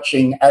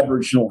overarching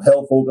Aboriginal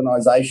health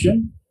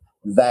organisation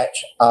that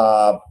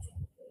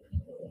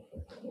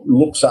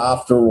looks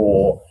after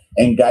or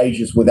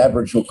engages with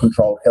Aboriginal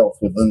controlled health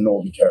within the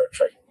Northern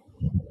Territory.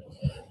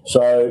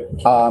 So,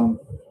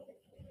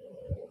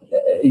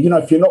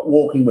 if you're not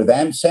walking with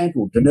AMSANT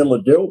or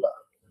Danila Dilba,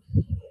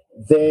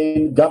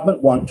 then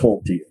government won't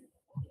talk to you.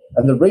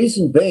 And the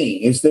reason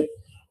being is that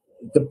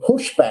the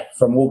pushback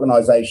from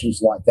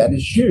organisations like that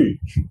is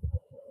huge.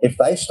 If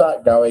they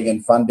start going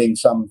and funding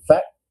some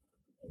fat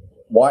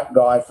white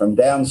guy from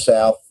down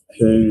south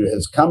who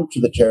has come to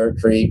the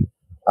Territory,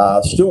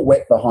 still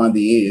wet behind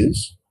the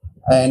ears,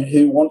 and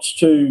who wants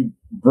to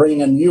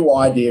bring a new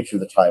idea to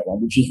the table,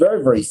 which is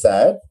very, very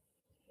sad,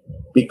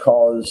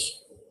 because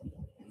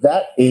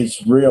that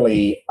is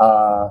really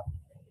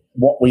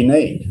what we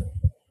need.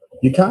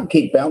 You can't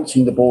keep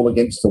bouncing the ball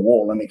against the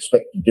wall and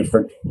expect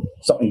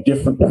something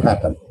different to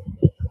happen.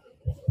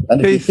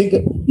 And if you think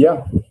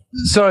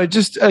Sorry,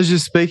 just as you're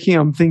speaking,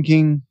 I'm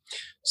thinking,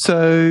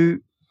 so,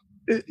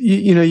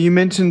 you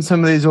mentioned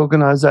some of these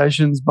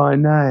organisations by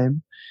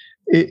name.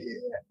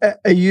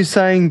 Are you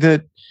saying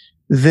that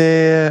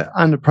they're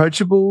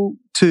unapproachable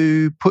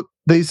to put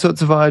these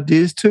sorts of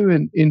ideas to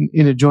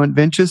in a joint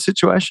venture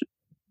situation?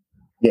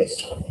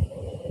 Yes.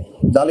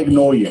 They'll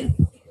ignore you.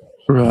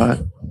 Right.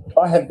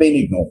 I have been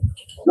ignored.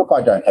 Look,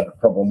 I don't have a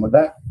problem with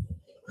that.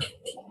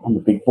 I'm a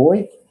big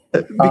boy.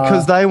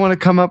 Because they want to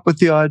come up with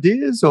the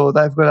ideas, or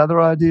they've got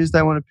other ideas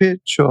they want to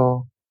pitch,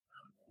 or?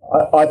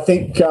 I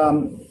think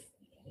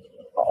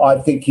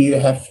you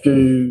have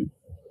to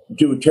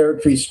do a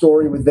Territory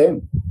story with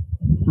them.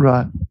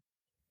 Right.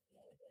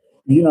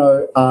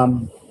 There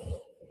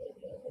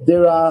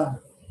are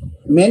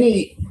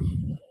many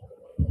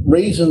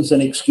reasons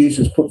and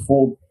excuses put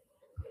forward,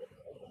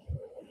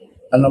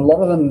 and a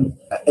lot of them,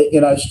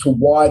 as to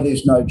why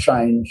there's no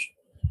change.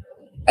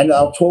 And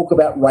they'll talk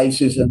about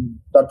racism,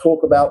 they'll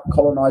talk about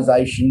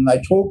colonisation, they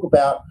talk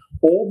about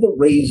all the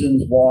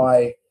reasons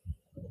why.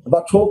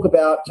 They'll talk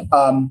about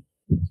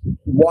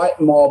white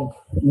mob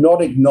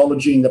not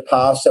acknowledging the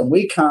past, and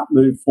we can't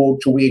move forward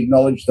till we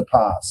acknowledge the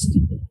past,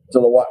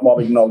 till the white mob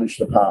acknowledge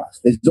the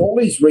past. There's all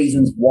these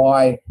reasons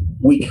why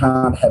we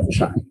can't have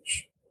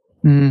change.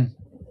 Mm.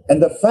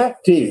 And the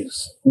fact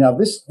is,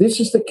 this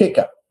is the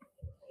kicker.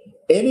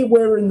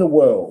 Anywhere in the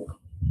world,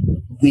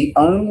 the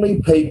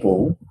only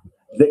people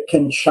that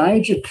can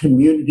change a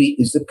community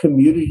is the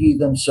community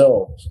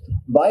themselves.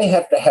 They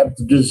have to have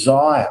the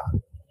desire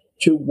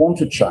to want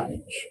to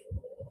change.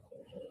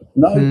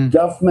 No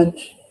government,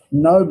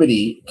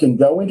 nobody can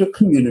go into a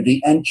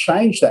community and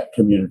change that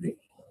community.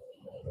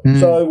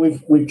 So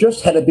we've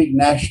just had a big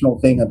national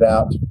thing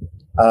about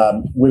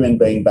women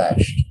being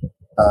bashed.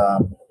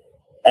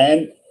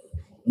 And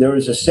there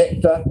is a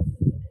sector,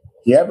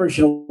 the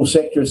Aboriginal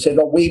sector has said,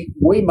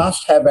 we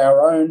must have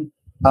our own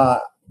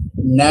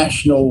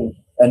national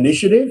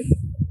initiative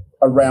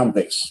around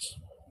this.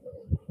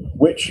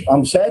 which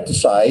I'm sad to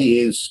say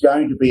is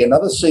going to be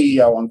another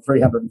CEO on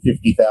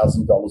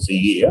 $350,000 a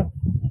year,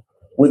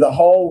 with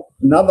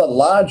another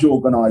large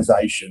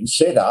organisation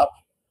set up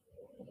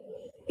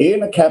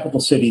in a capital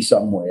city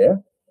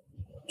somewhere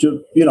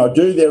to,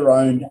 do their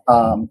own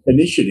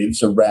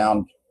initiatives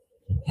around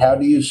how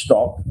do you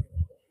stop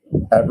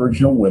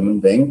Aboriginal women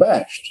being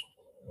bashed.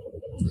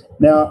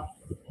 Now,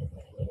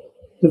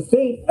 the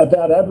thing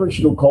about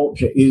Aboriginal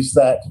culture is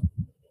that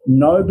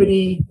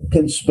nobody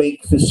can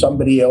speak for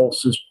somebody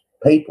else's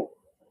people.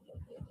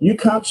 You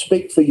can't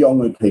speak for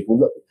Yolngu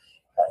people.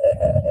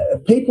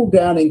 People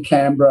down in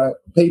Canberra,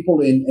 people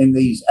in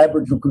these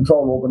Aboriginal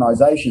controlled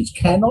organisations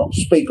cannot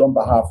speak on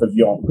behalf of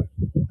Yolngu.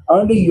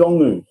 Only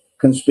Yolngu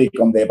can speak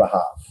on their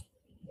behalf.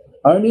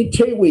 Only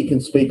Tiwi can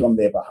speak on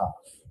their behalf.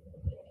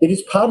 It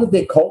is part of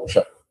their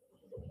culture.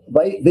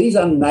 These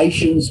are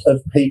nations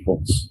of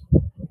peoples.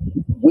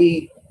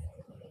 We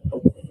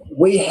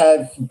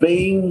have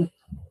been,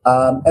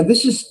 and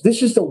this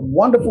is the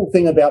wonderful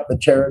thing about the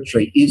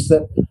Territory, is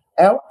that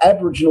our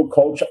Aboriginal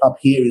culture up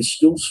here is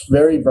still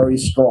very, very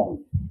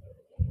strong.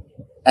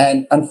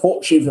 And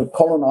unfortunately, the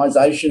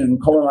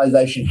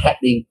colonisation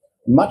happening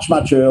much,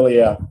 much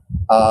earlier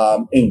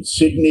in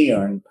Sydney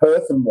or in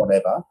Perth and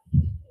whatever,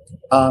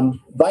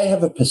 they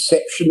have a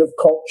perception of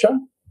culture,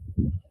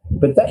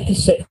 but that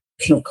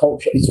perception of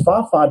culture is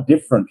far, far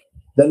different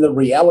than the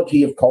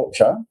reality of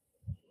culture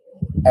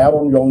out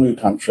on Yolngu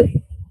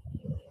country.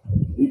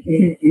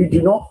 You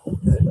do not...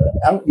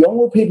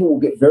 Yolngu people will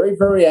get very,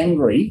 very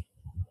angry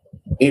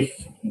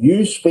if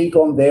you speak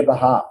on their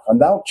behalf,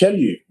 and they'll tell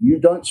you, you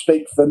don't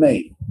speak for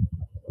me.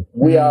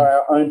 We are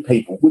our own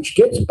people, which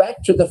gets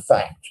back to the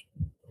fact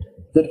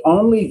that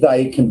only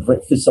they can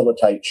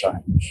facilitate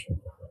change.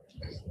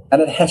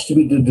 And it has to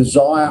be the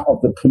desire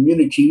of the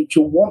community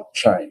to want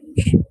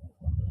change.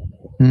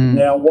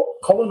 Now, what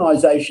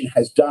colonisation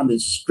has done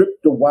is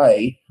stripped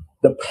away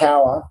the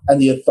power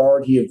and the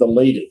authority of the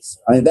leaders.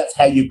 I mean, that's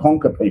how you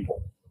conquer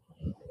people.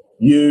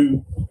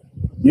 You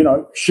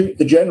shoot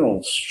the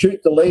generals,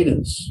 shoot the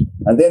leaders,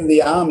 and then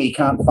the army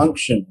can't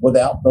function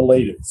without the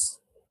leaders.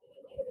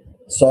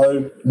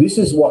 So this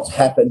is what's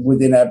happened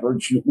within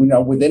Aboriginal,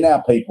 within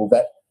our people,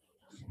 that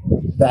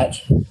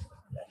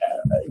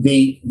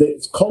the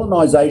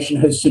colonisation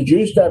has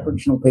seduced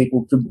Aboriginal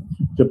people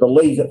to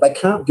believe that they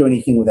can't do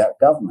anything without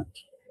government.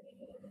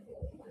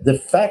 The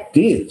fact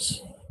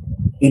is,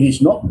 it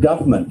is not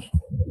government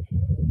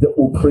that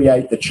will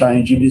create the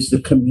change. It is the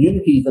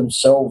community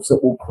themselves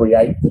that will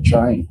create the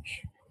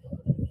change.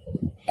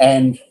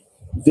 And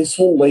this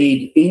will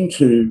lead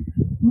into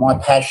my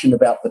passion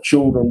about the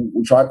children,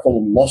 which I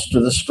call them lost to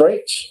the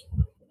streets.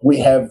 We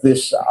have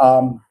this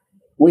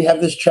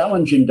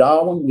challenge in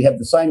Darwin. We have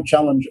the same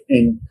challenge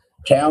in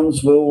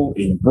Townsville,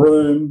 in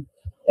Broome,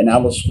 in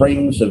Alice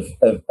Springs of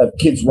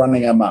kids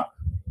running amok.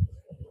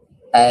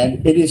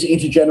 And it is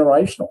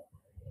intergenerational.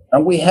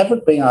 And we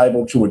haven't been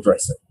able to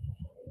address it.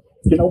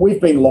 We've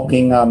been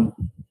locking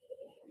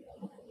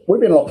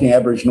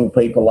Aboriginal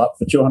people up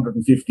for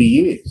 250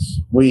 years.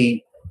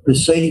 We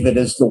perceive it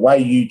as the way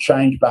you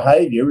change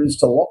behaviour is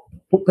to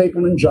put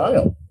people in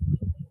jail.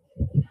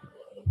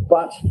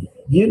 But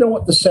you know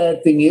what the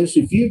sad thing is?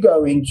 If you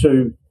go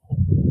into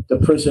the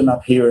prison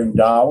up here in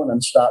Darwin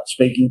and start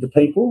speaking to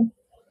people,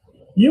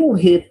 you will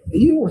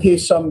hear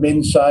some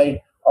men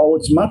say, "Oh,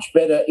 it's much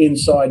better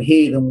inside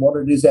here than what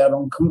it is out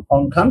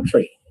on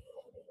country."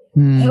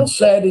 How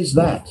sad is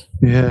that?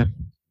 Yeah.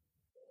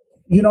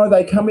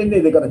 They come in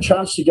there, they've got a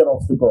chance to get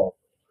off the grog.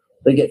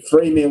 They get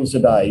 3 meals a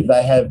day.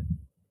 They have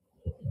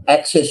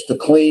access to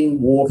clean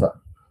water,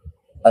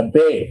 a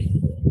bed.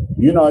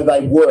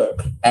 They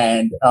work,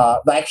 and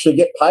they actually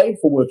get paid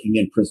for working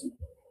in prison.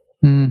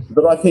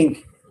 But I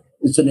think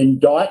it's an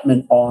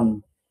indictment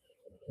on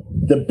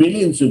the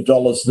billions of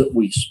dollars that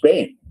we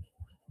spend,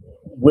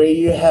 where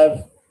you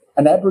have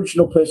an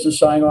Aboriginal person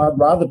saying, "I'd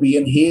rather be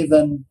in here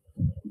than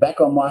back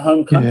on my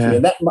home country." Yeah.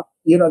 And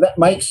that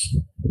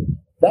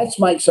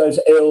makes those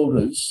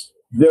elders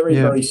very,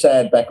 very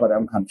sad back on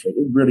our country.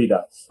 It really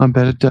does. I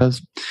bet it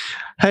does.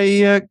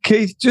 Hey,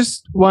 Keith,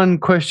 just one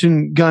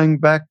question going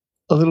back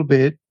a little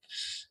bit.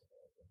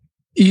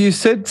 You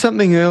said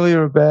something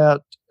earlier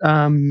about,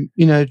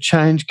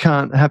 change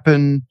can't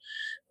happen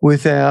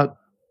without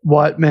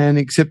white man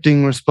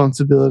accepting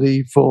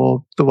responsibility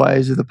for the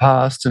ways of the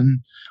past and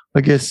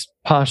I guess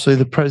partially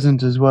the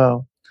present as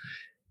well.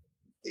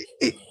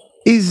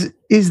 Is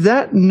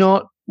that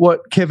not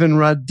what Kevin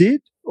Rudd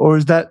did, or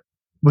was that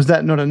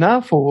not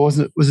enough, or was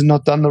it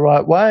not done the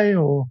right way?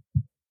 Or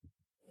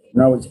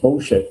no, it's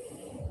bullshit.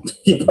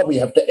 You probably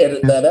have to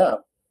edit that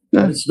out.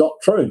 No. But it's not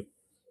true,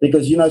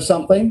 because you know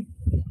something.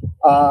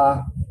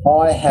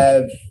 I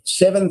have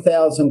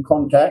 7,000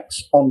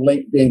 contacts on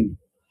LinkedIn.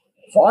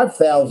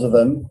 5,000 of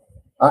them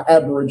are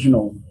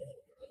Aboriginal.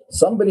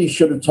 Somebody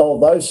should have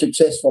told those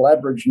successful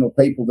Aboriginal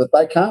people that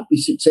they can't be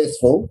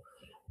successful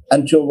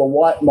until the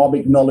white mob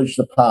acknowledge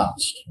the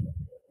past.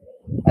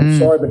 I'm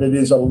sorry, but it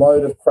is a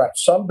load of crap.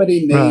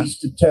 Somebody needs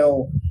to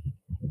tell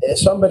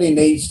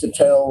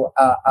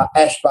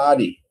Ash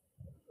Barty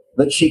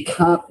that she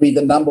can't be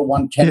the number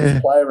one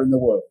tennis player in the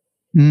world.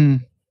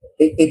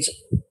 It's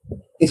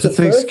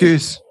an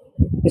excuse.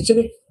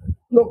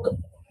 Look,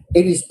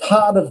 it is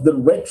part of the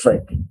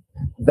rhetoric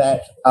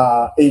that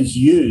is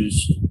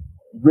used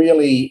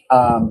really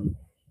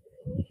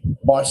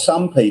by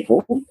some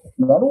people,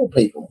 not all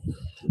people.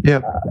 Yeah.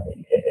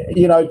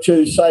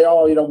 To say,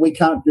 we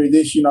can't do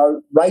this.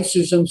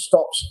 Racism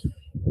stops.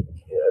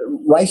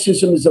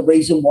 Racism is the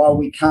reason why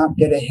we can't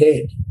get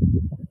ahead.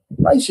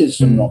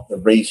 Racism not the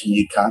reason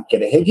you can't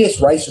get ahead. Yes,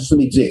 racism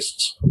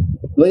exists.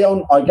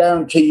 Leon, I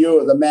guarantee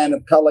you, are the man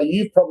of colour,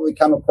 you've probably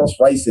come across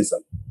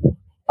racism.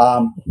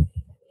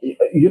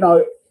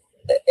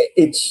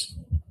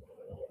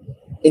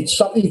 It's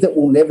something that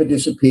will never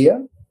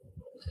disappear,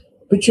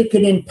 but you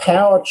can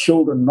empower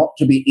children not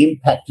to be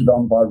impacted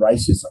on by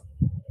racism.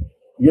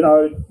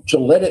 To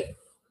let it,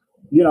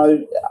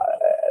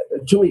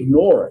 to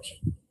ignore it.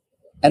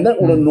 And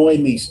that will annoy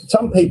me.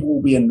 Some people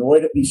will be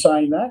annoyed at me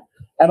saying that.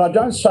 And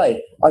I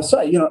say,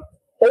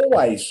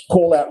 always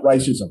call out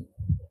racism,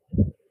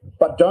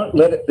 but don't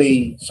let it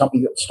be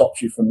something that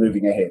stops you from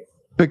moving ahead.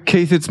 But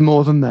Keith, it's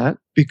more than that,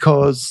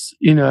 because,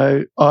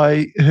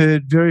 I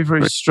heard very,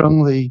 very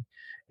strongly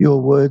your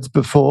words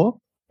before.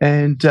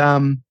 And I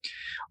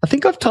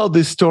think I've told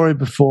this story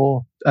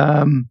before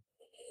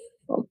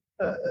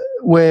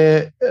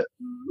where,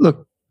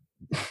 look,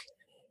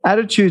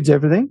 attitude's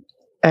everything.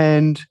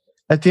 And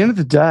at the end of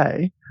the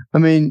day, I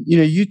mean,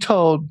 you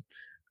told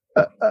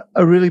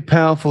a really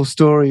powerful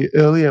story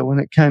earlier when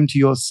it came to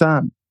your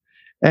son.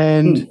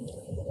 And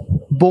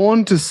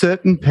born to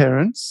certain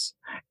parents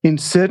in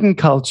certain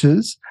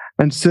cultures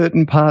and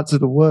certain parts of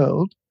the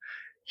world,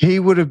 he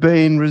would have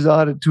been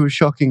resided to a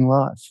shocking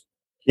life.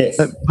 Yes.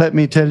 Let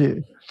me tell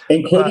you.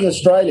 Including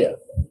Australia.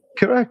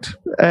 Correct.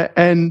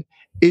 And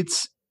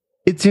it's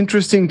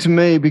interesting to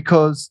me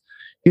because,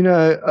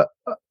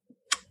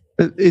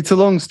 it's a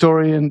long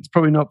story and it's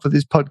probably not for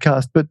this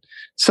podcast, but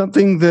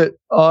something that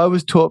I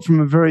was taught from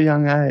a very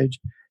young age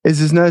is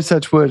there's no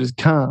such word as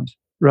can't,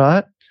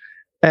 right?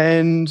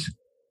 And,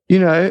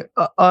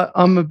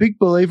 I'm a big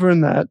believer in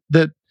that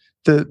the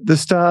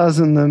stars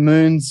and the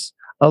moons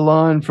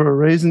align for a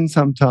reason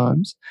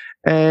sometimes.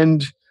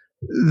 And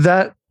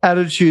that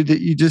attitude that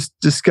you just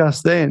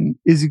discussed then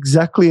is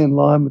exactly in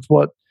line with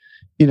what,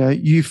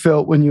 you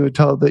felt when you were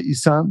told that your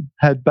son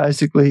had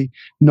basically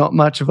not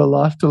much of a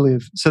life to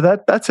live. So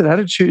that's an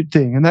attitude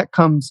thing, and that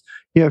comes,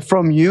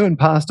 from you and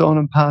passed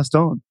on.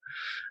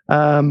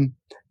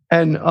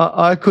 And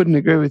I couldn't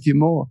agree with you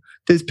more.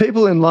 There's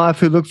people in life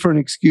who look for an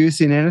excuse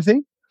in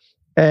anything,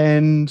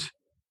 and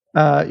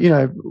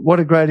what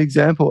a great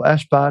example,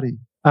 Ash Barty.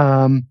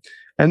 And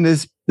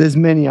there's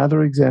many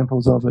other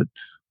examples of it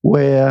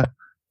where,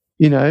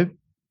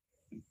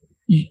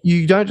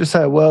 you don't just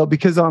say, well,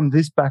 because I'm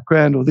this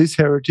background or this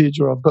heritage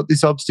or I've got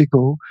this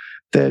obstacle,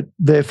 that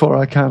therefore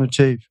I can't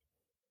achieve.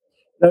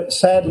 No,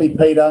 sadly,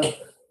 Peter,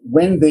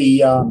 when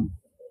and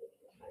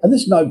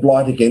there's no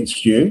blight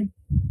against you,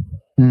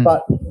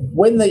 but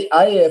when the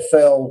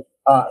AFL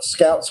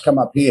scouts come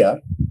up here,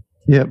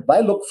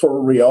 they look for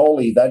a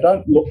Rioli. They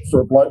don't look for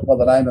a bloke by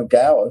the name of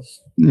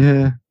Gowers.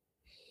 Yeah.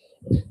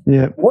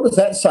 What does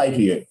that say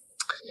to you?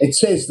 It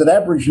says that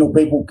Aboriginal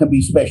people can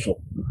be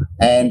special,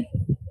 and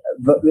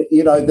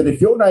that if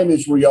your name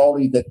is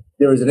Rioli, that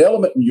there is an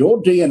element in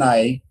your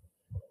DNA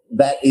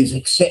that is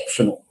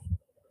exceptional.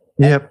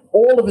 Yep.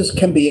 All of us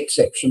can be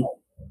exceptional.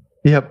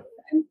 Yep.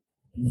 And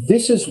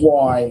this is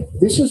what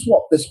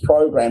this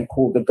program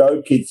called the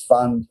Go Kids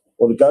Fund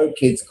or the Go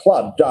Kids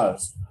Club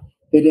does.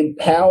 It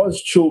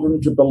empowers children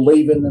to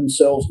believe in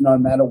themselves no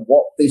matter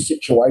what their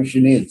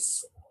situation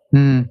is.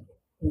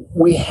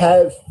 We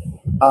have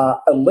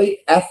elite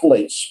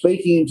athletes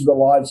speaking into the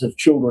lives of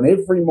children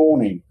every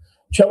morning,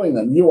 telling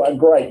them, you are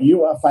great,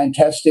 you are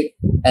fantastic,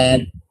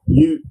 and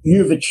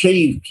you've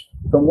achieved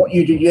from what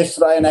you did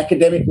yesterday, and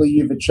academically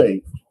you've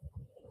achieved.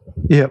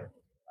 Yep.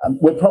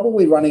 We're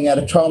probably running out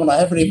of time, and I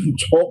haven't even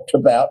talked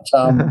about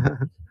I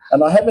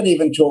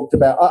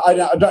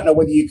don't know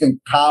whether you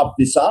can carve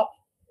this up.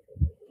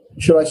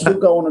 Should I still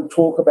go on and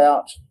talk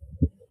about?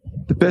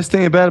 The best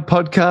thing about a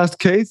podcast,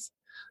 Keith,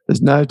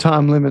 there's no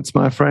time limits,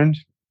 my friend.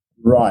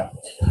 Right.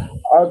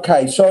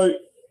 Okay, so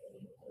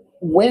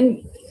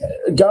when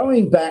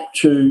going back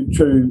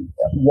to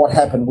what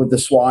happened with the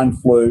swine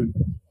flu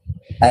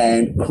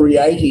and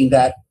creating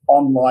that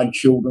online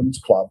children's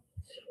club,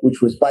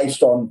 which was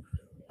based on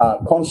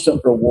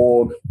constant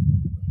reward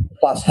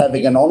plus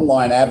having an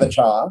online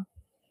avatar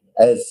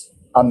as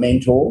a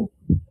mentor,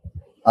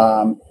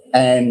 and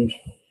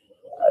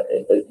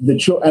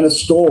a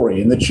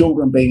story, and the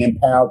children being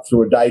empowered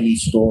through a daily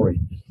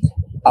story.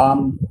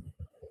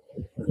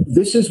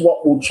 This is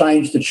what will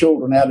change the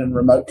children out in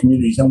remote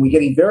communities, and we're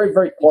getting very,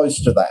 very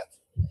close to that.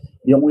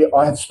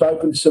 I have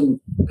spoken to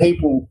some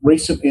people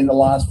recently in the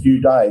last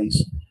few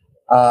days.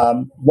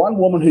 One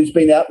woman who's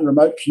been out in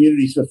remote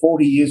communities for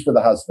 40 years with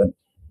her husband,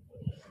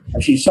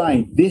 and she's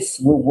saying this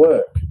will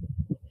work.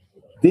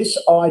 This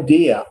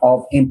idea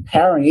of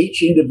empowering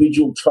each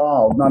individual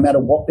child, no matter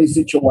what their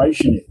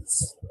situation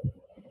is,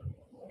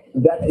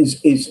 that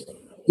is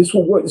this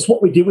will work. This is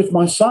what we did with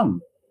my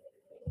son.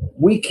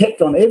 We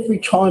kept on every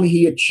time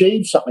he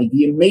achieved something,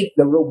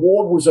 the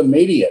reward was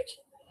immediate.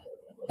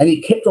 And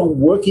he kept on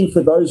working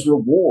for those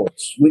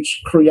rewards,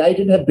 which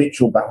created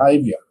habitual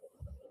behaviour.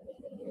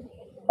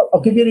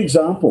 I'll give you an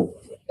example.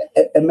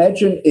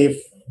 Imagine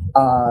if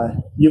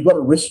you've got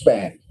a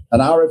wristband, an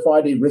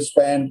RFID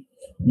wristband.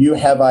 You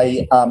have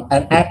an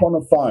app on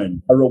a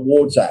phone, a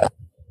rewards app.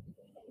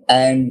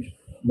 And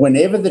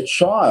whenever the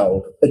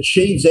child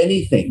achieves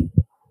anything,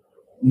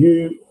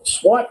 you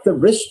swipe the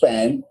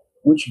wristband,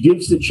 which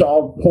gives the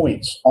child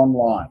points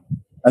online.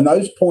 And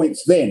those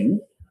points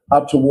then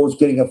are towards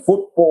getting a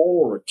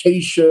football or a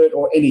T-shirt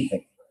or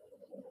anything.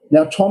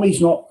 Now,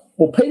 Peter's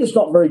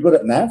not very good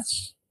at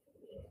maths.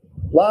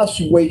 Last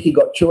week he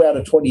got 2 out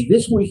of 20.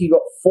 This week he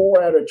got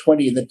 4 out of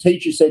 20. And the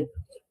teacher said,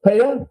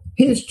 Peter,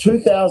 here's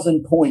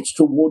 2,000 points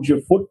towards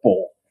your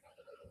football.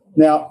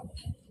 Now,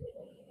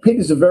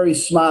 Peter's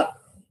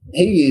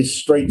he is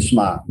street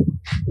smart.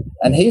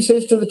 And he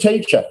says to the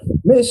teacher,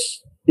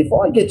 Miss, if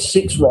I get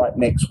 6 right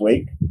next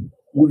week,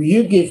 will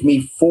you give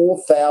me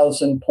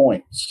 4,000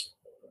 points?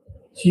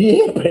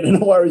 Yeah, Peter,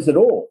 no worries at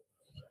all.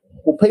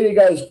 Well, Peter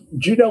goes,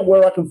 do you know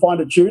where I can find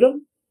a tutor?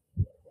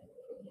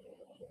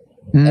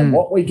 And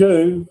what we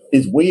do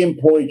is we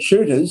employ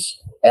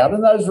tutors out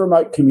in those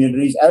remote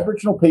communities,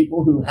 Aboriginal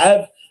people who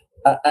have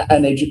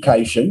an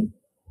education,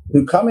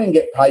 who come in and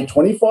get paid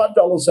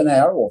 $25 an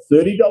hour or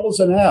 $30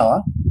 an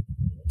hour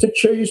to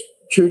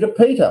tutor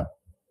Peter.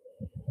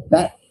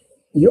 Now,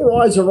 your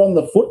eyes are on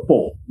the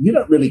football. You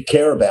don't really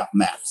care about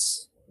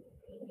maths.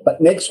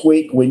 But next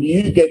week, when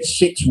you get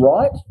 6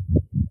 right,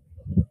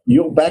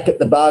 you're back at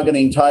the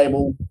bargaining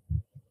table.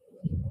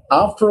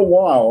 After a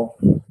while,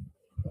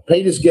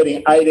 Peter's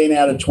getting 18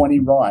 out of 20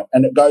 right,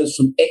 and it goes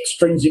from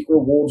extrinsic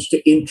rewards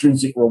to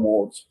intrinsic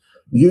rewards.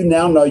 You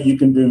now know you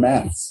can do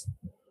maths.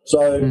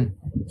 So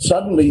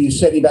suddenly you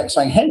set him back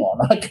saying, hang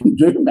on, I can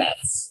do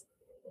maths.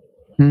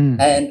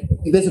 And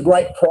there's a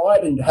great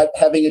pride in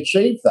having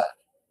achieved that.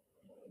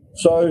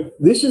 So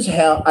this is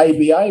how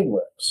ABA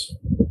works.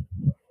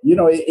 You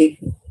know, it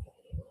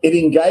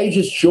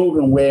engages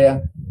children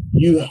where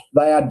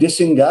they are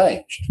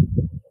disengaged.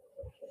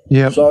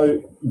 Yeah.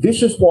 So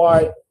this is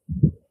why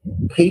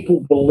people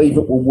believe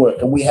it will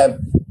work, and we have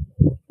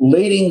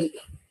leading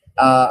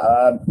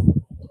behavioural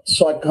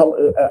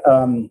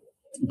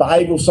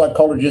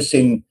psychologists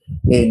in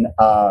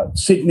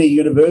Sydney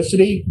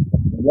University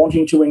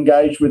wanting to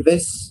engage with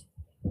this.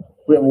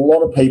 We have a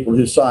lot of people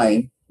who are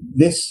saying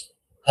this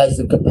has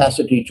the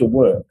capacity to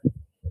work.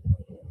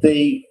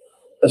 The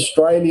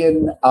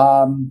Australian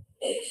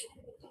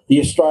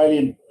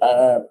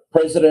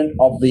president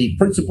of the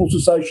Principals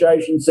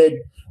Association said,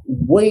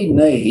 we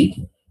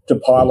need to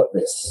pilot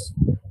this.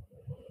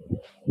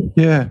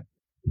 Yeah.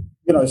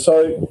 You know,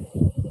 so,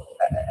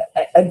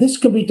 and this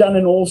can be done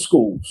in all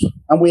schools.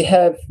 And we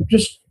have,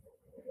 just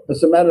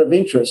as a matter of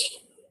interest,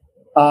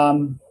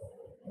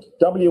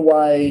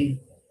 WA,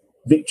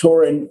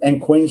 Victoria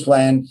and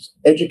Queensland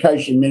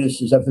education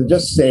ministers have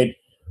just said,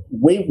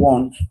 we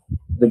want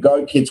the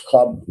Go Kids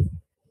Club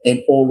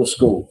in all the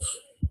schools.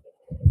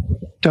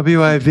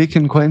 WA, Vic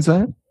and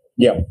Queensland?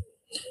 Yeah.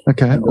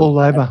 Okay, all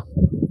Labor.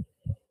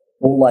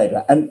 All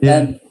Labor.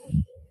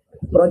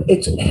 But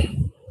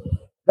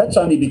that's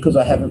only because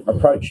I haven't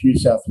approached New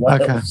South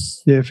Wales. Okay,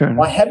 yeah, fair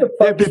enough. I have approached...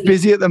 They're a bit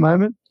busy at the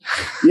moment.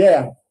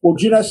 Yeah. Well,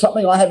 do you know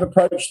something? I have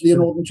approached the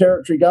Northern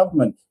Territory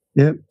government.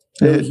 Yep.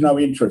 There was no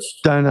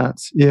interest.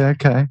 Donuts. Yeah,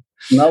 okay.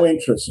 No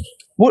interest.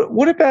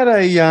 What about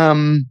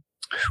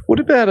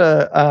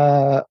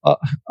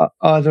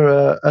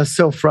either a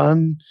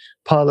self-run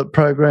pilot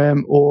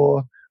program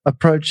or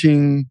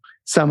approaching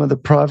some of the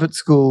private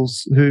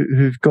schools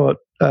who've got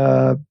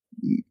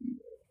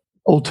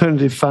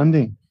alternative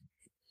funding?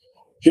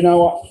 Do you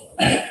know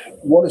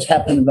what has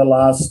happened in the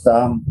last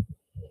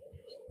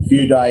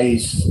few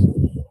days,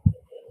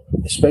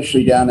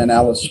 especially down in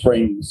Alice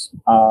Springs,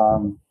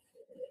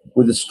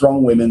 with the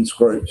strong women's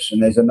groups?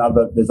 And there's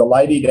a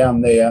lady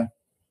down there,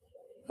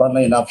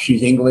 funnily enough,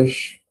 she's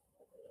English.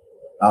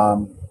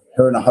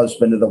 Her and her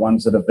husband are the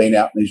ones that have been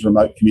out in these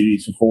remote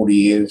communities for 40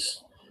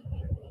 years.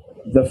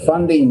 The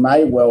funding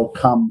may well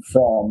come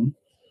from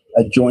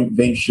a joint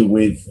venture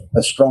with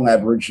a strong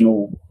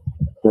Aboriginal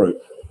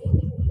group,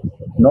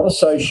 not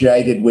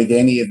associated with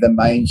any of the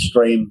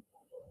mainstream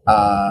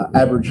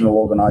Aboriginal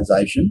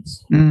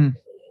organisations,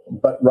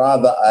 but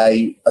rather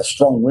a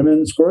strong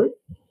women's group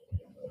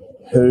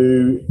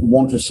who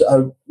want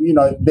to,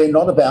 they're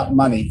not about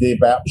money, they're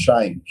about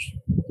change.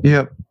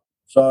 Yep.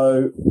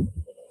 So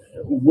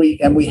we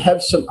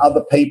have some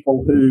other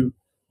people who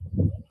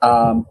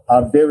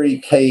are very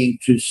keen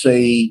to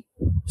see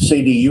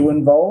CDU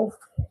involved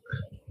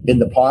in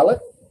the pilot.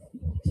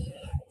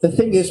 The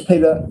thing is,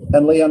 Peter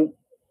and Leon,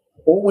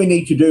 all we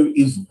need to do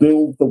is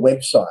build the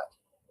website.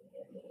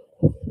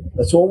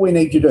 That's all we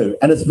need to do.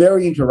 And it's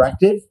very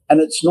interactive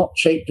and it's not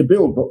cheap to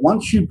build. But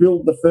once you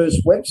build the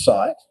first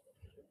website,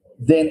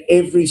 then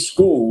every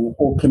school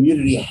or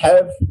community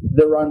have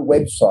their own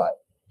website.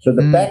 So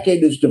the back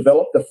end is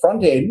developed, the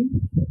front end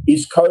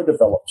is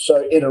co-developed.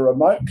 So in a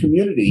remote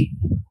community,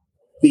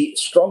 the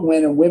strong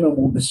men and women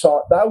will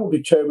decide, they will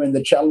determine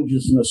the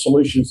challenges and the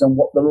solutions and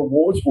what the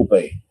rewards will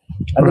be.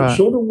 And the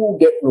children will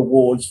get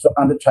rewards for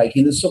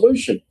undertaking the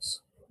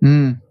solutions.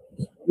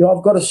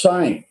 I've got a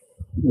saying,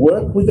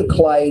 work with the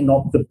clay,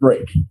 not the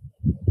brick.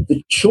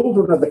 The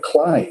children are the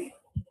clay.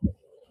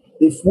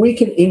 If we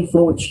can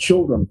influence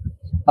children,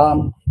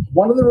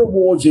 one of the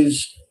rewards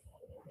is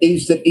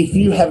that if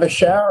you have a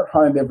shower at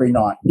home every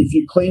night, if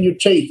you clean your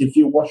teeth, if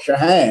you wash your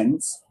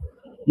hands,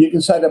 you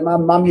can say to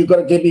Mum, you've got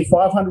to give me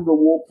 500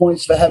 reward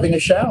points for having a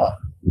shower.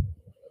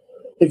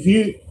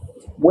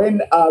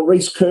 When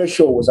Reece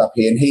Kershaw was up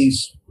here, and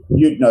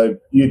you'd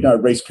know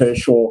Reece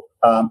Kershaw,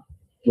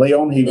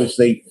 Leon, he was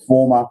the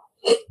former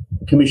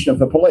Commissioner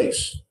for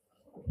Police.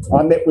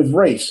 I met with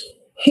Reece.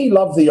 He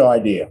loved the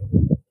idea.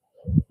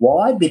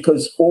 Why?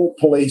 Because all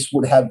police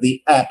would have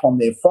the app on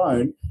their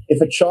phone.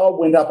 If a child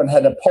went up and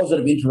had a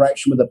positive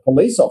interaction with a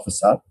police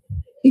officer,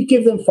 he'd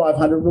give them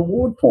 500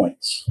 reward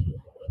points.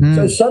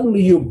 So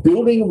suddenly you're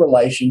building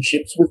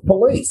relationships with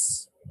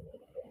police.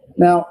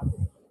 Now,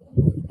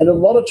 and a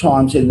lot of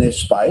times in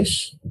this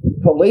space,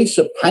 police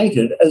are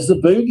painted as the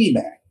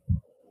boogeyman.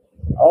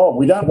 Oh,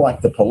 we don't like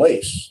the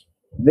police.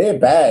 They're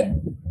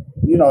bad.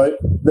 You know,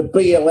 the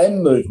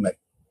BLM movement,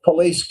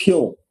 police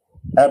kill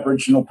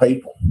Aboriginal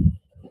people.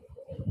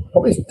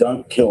 Police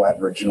don't kill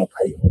Aboriginal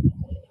people.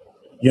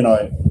 You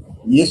know,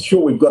 yes,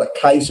 sure, we've got a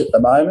case at the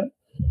moment,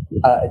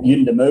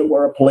 Yuendamu,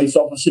 where a police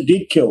officer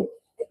did kill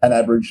an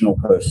Aboriginal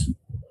person.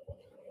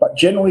 But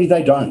generally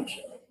they don't.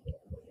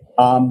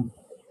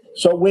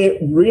 So we're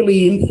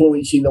really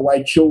influencing the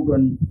way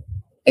children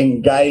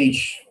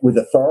engage with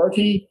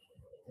authority,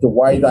 the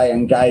way they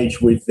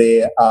engage with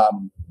their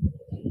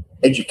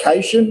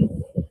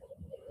education.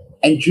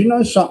 And do you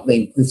know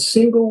something?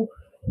 The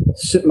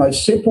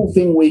most simple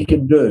thing we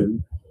can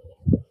do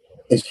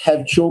is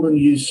have children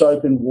use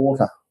soap and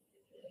water.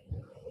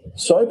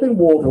 Soap and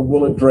water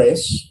will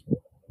address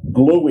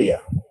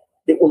gluea.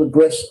 It will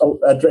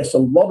address a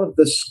lot of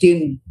the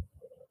skin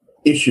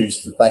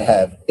issues that they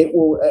have. It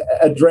will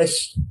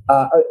address,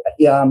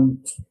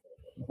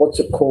 what's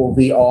it called,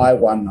 the eye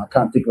one? I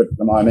can't think of it at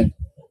the moment.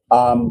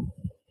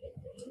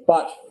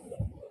 But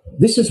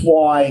this is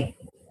why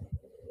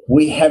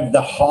we have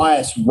the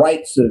highest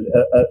rates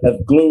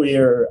of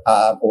gluea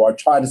or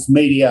otitis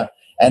media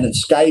and of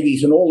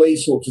scabies and all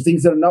these sorts of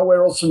things that are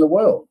nowhere else in the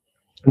world.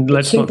 And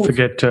let's not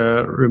forget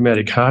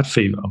rheumatic heart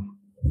fever.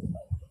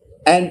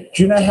 And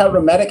do you know how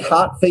rheumatic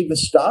heart fever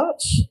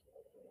starts?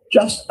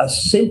 Just a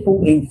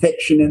simple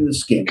infection in the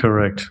skin.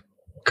 Correct.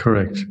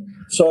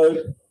 So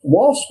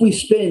whilst we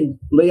spend,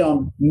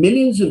 Leon,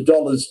 millions of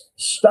dollars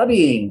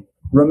studying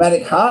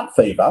rheumatic heart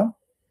fever,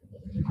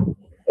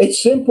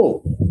 it's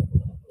simple.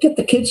 Get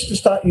the kids to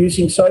start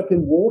using soap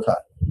and water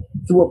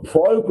through a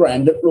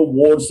program that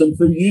rewards them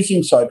for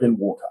using soap and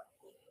water.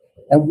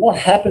 And what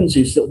happens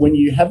is that when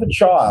you have a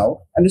child,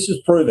 and this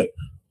is proven,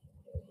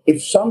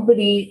 if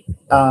somebody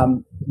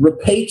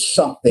repeats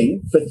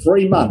something for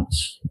 3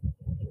 months,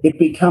 it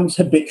becomes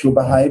habitual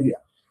behaviour.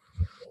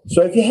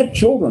 So if you have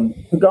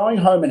children who are going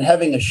home and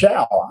having a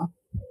shower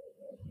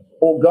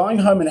or going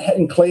home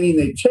and cleaning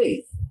their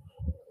teeth,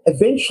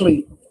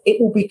 eventually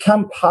it will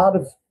become part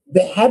of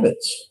their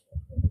habits.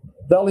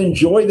 They'll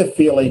enjoy the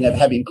feeling of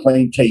having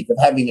clean teeth, of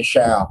having a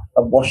shower,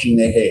 of washing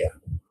their hair.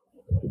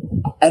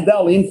 And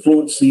they'll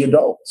influence the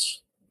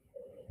adults.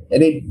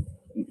 And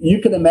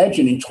you can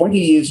imagine in 20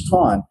 years'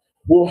 time,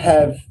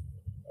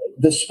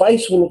 the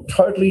space will look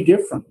totally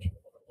different.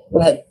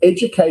 We'll have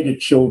educated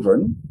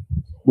children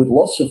with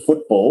lots of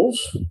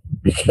footballs,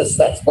 because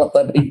that's what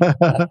they need.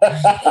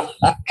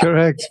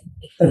 Correct.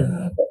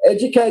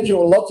 Educated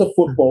children with lots of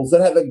footballs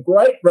that have a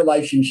great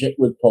relationship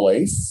with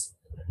police,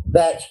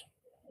 that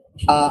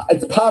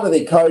it's part of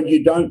their code,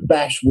 you don't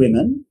bash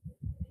women,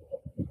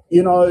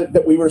 you know,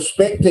 that we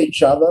respect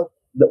each other,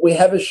 that we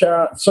have a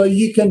shower, so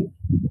you can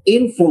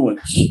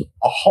influence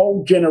a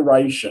whole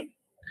generation.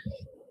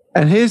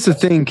 And here's the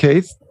thing,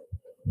 Keith.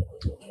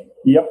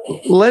 Yep.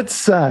 Let's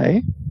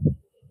say,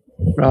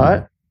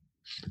 right,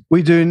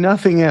 we do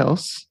nothing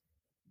else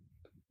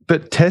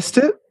but test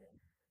it.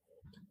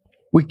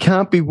 We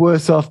can't be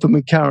worse off than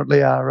we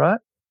currently are, right?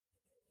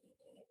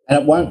 And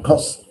it won't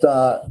cost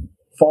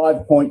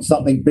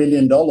 $5-point-something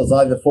billion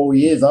over 4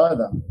 years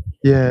either.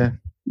 Yeah.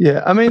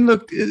 I mean,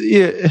 look,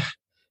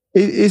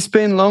 it's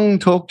been long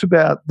talked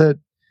about that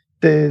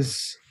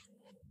there's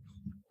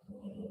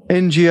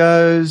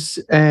NGOs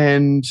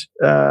and,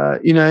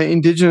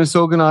 Indigenous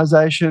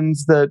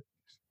organisations that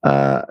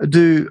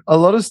do a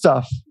lot of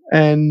stuff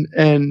and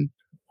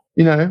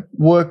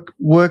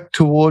work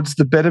towards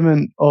the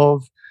betterment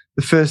of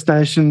the First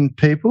Nation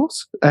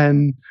peoples,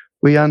 and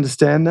we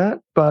understand that.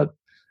 But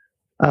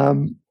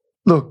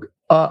look,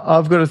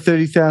 I've got a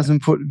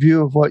 30,000-foot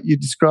view of what you're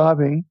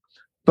describing,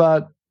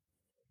 but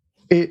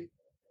it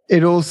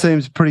all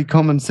seems pretty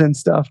common sense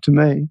stuff to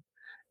me.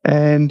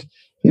 And,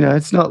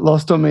 it's not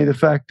lost on me the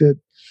fact that it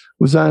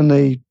was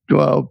only,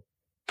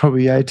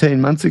 probably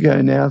 18 months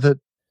ago now that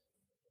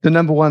the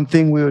number one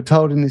thing we were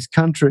told in this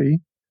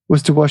country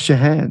was to wash your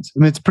hands. I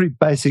mean, it's a pretty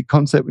basic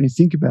concept when you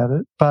think about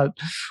it, but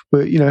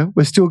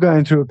we're still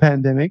going through a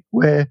pandemic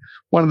where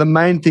one of the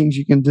main things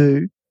you can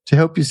do to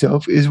help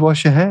yourself is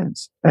wash your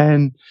hands.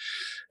 And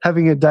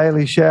having a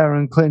daily shower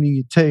and cleaning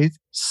your teeth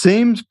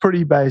seems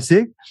pretty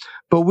basic,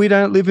 but we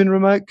don't live in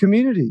remote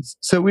communities,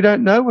 so we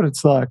don't know what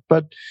it's like.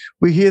 But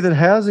we hear that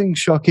housing's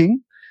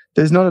shocking.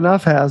 There's not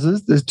enough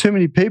houses. There's too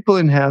many people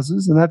in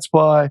houses, and that's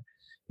why,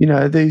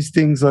 these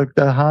things like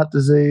the heart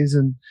disease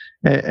and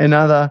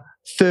other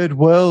third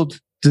world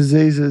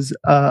diseases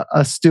are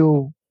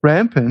still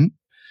rampant.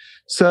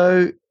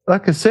 So,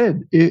 like I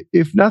said,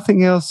 if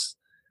nothing else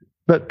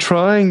but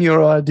trying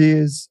your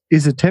ideas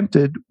is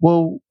attempted,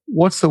 well,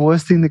 what's the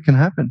worst thing that can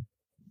happen?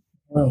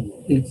 Well,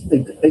 it's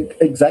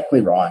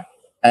exactly right.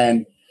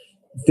 And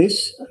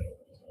this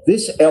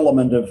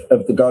element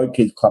of the Go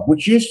Kids Club,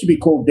 which used to be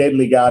called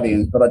Deadly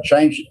Guardians, but I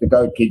changed it to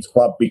Go Kids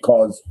Club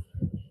because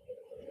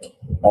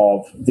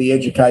of the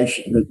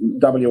education, the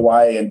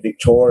WA and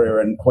Victoria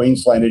and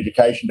Queensland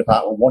Education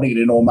Department wanting it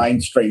in all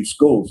mainstream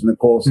schools. And, of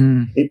course,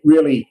 it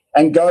really –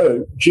 and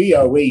GOE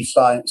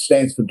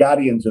stands for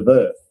Guardians of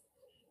Earth.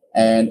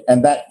 And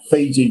that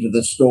feeds into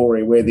the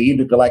story where the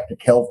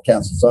Intergalactic Health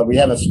Council – so we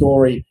have a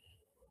story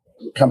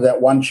that comes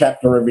out one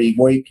chapter every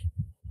week.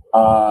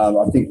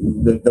 I think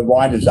the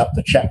writer's up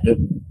to chapter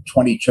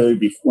 22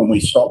 when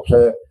we stopped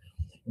her.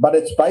 But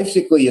it's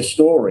basically a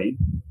story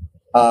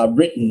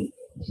written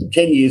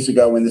 10 years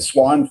ago when the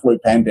swine flu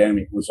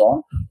pandemic was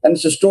on. And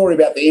it's a story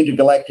about the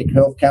Intergalactic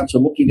Health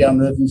Council looking down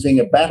on Earth and seeing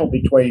a battle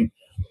between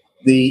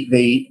the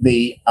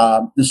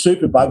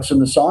superbugs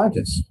and the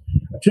scientists.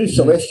 Two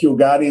celestial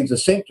guardians are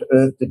sent to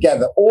Earth to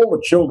gather all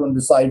the children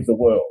to save the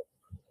world.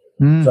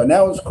 So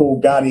now it's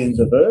called Guardians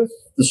of Earth.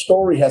 The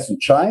story hasn't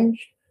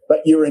changed,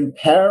 but you're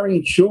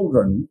empowering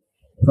children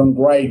from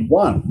grade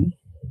 1.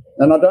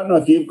 And I don't know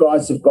if you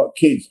guys have got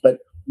kids, but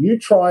you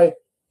try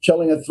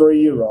telling a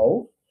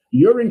 3-year-old,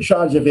 you're in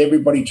charge of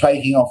everybody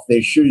taking off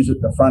their shoes at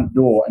the front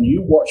door, and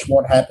you watch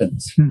what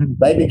happens.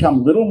 They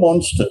become little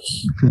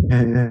monsters.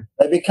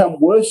 They become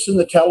worse than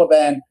the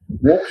Taliban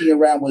walking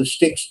around with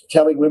sticks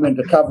telling women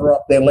to cover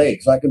up their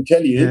legs. I can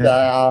tell you they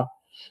are.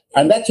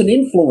 And that's an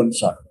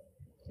influencer.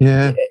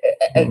 Yeah.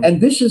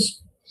 And this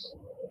is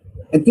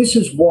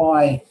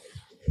why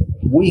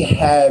we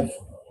have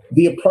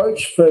the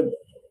approach for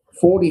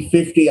 40,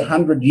 50,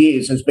 100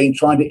 years has been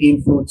trying to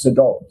influence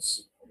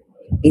adults.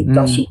 It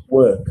doesn't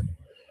work.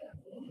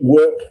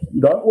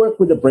 Don't work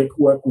with the brick,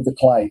 work with the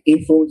clay.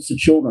 Influence the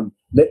children.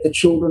 Let the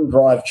children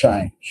drive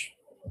change.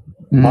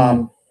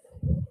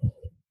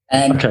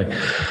 Okay.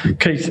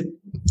 Keith.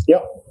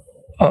 Yep.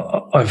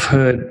 I've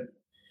heard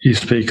you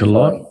speak a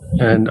lot,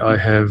 and I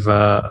have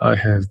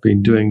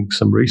been doing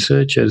some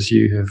research as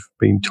you have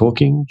been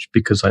talking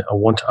because I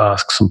want to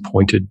ask some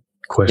pointed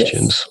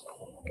questions.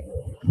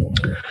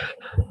 Yes.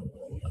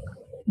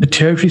 The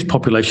Territory's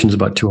population is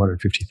about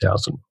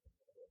 250,000.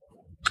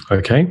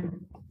 Okay.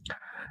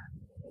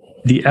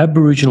 The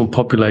Aboriginal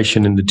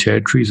population in the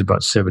Territory is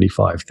about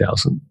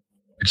 75,000.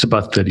 It's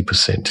about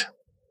 30%.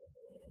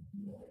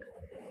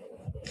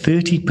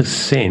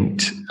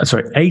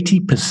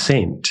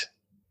 80%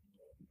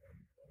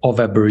 of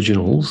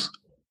Aboriginals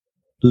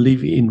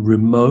live in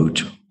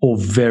remote or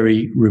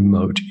very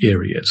remote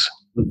areas.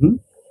 Mm-hmm.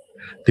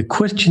 The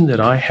question that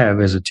I have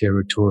as a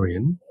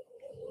Territorian,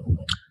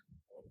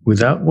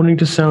 without wanting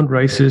to sound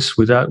racist,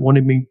 without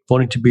wanting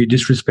to be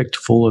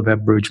disrespectful of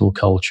Aboriginal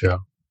culture,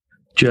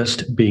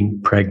 just being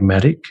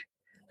pragmatic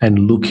and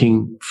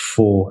looking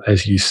for,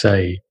 as you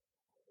say,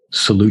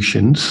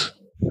 solutions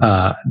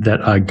that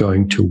are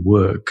going to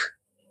work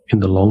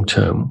in the long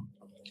term.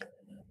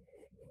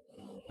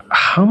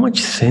 How much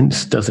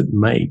sense does it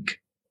make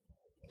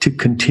to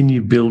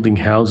continue building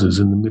houses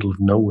in the middle of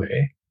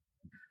nowhere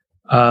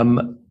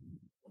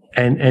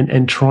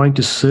and trying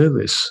to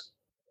service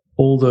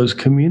all those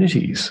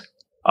communities?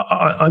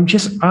 I'm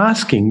just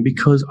asking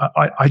because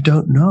I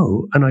don't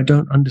know and I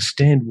don't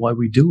understand why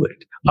we do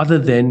it, other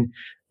than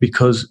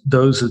because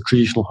those are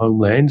traditional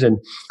homelands. And,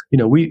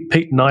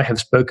 Pete and I have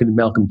spoken to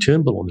Malcolm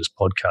Turnbull on this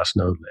podcast,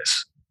 no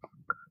less,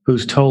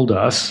 who's told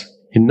us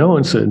in no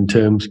uncertain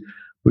terms,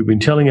 we've been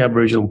telling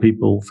Aboriginal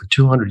people for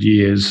 200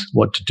 years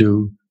what to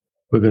do.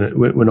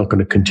 We're not going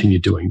to continue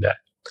doing that.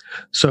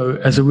 So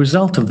as a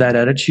result of that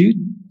attitude,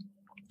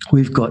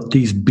 we've got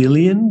these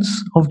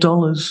billions of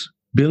dollars,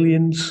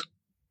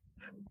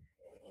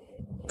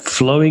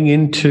 flowing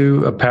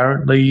into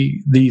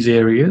apparently these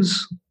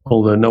areas,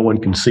 although no one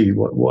can see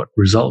what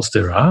results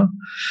there are,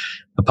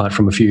 apart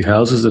from a few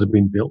houses that have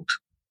been built,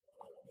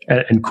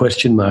 and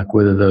question mark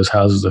whether those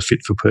houses are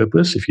fit for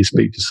purpose. If you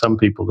speak to some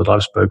people that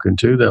I've spoken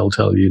to, they'll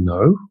tell you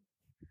no.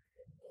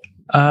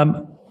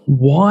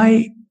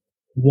 Why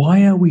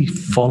are we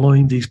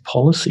following these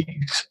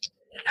policies?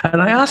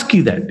 And I ask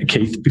you that,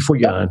 Keith, before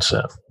you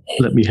answer.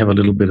 Let me have a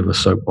little bit of a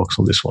soapbox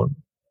on this one.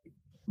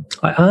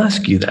 I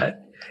ask you that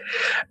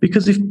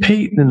because if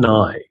Pete and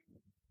I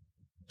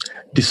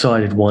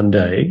decided one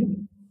day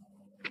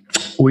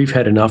we've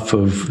had enough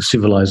of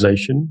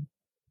civilization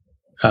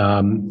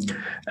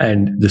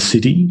and the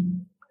city,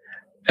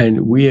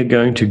 and we are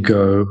going to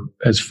go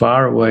as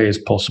far away as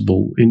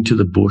possible into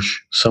the bush,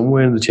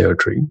 somewhere in the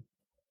territory,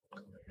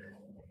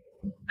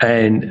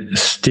 and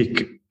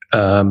stick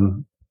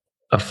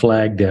a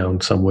flag down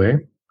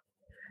somewhere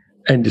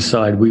and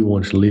decide we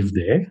want to live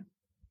there.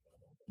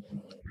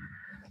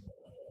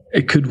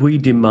 Could we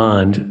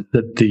demand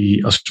that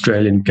the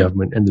Australian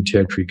government and the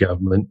territory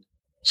government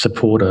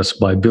support us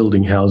by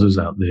building houses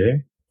out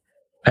there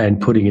and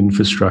putting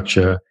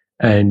infrastructure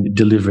and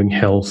delivering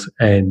health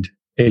and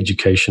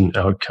education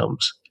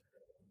outcomes?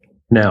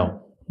 Now,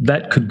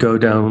 that could go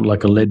down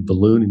like a lead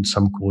balloon in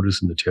some quarters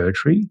in the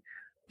territory,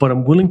 but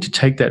I'm willing to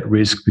take that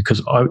risk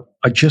because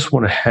I just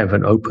want to have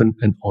an open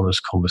and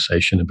honest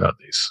conversation about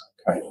this.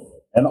 Okay.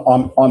 And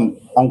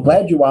I'm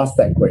glad you asked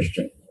that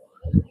question.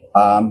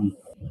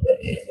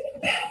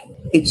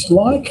 It's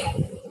like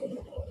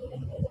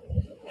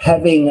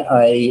having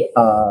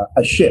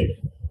a ship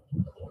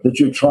that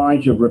you're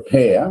trying to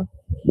repair,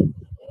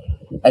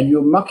 and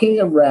you're mucking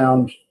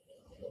around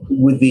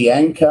with the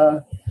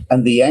anchor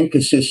and the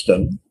anchor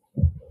system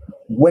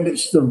when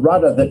it's the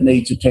rudder that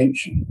needs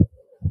attention.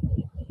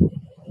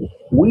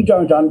 We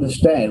don't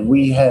understand.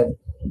 We have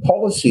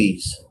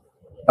policies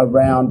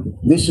around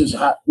this is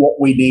what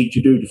we need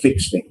to do to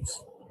fix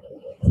things.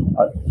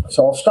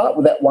 So I'll start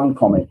with that one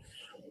comment.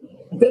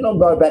 Then I'll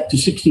go back to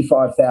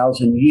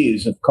 65,000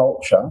 years of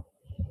culture,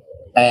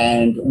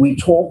 and we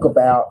talk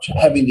about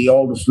having the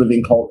oldest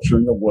living culture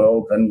in the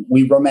world, and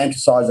we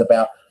romanticize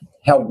about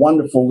how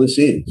wonderful this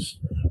is.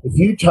 If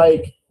you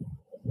take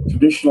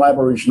traditional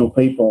Aboriginal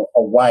people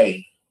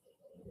away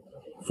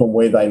from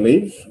where they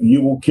live,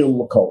 you will kill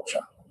the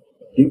culture.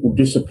 It will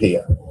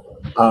disappear.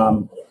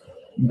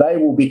 They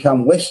will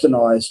become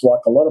westernised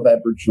like a lot of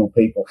Aboriginal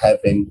people have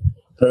in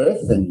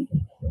Perth and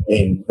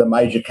in the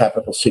major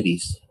capital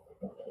cities.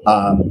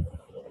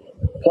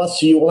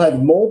 Plus, you will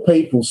have more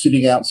people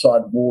sitting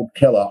outside Ward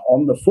Keller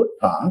on the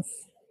footpath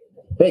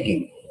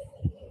begging.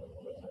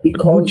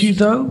 Because, would you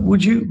though?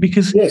 Would you?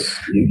 Because yes,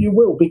 you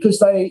will.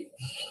 Because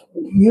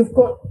you've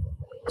got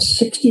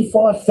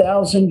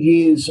 65,000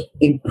 years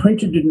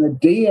imprinted in the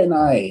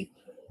DNA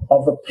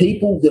of the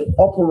people that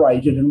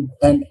operated and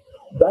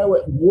they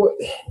were.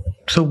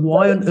 So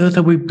why on earth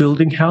are we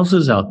building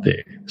houses out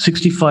there?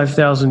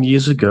 65,000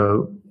 years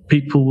ago,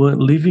 people weren't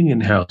living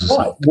in houses.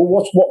 Right.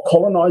 Well, what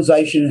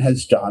colonisation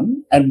has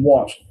done, and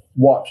what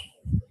white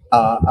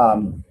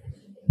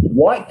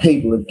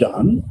people have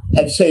done,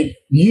 have said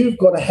you've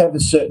got to have a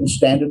certain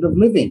standard of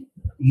living.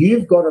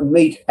 You've got to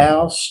meet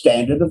our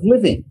standard of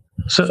living.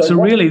 So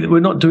really, we're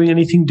not doing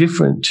anything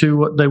different to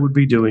what they would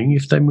be doing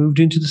if they moved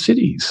into the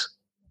cities.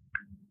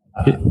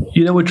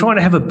 We're trying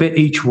to have a bet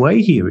each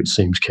way here, it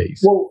seems, Keith.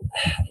 Well,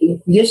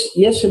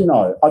 yes and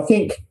no. I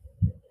think,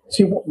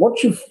 see,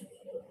 what you've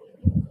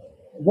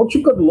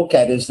got to look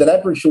at is that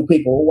Aboriginal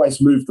people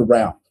always moved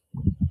around.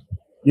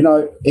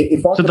 So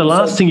the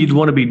last thing you'd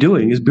want to be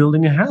doing is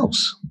building a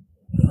house.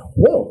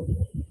 Well,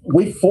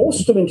 we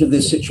forced them into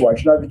this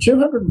situation. Over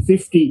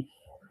 250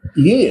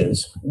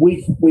 years,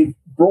 we've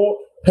brought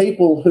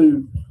people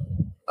who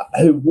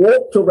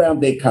walked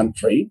around their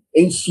country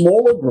in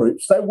smaller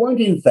groups. They weren't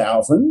in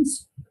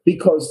thousands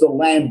because the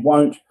land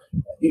won't.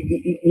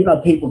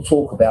 People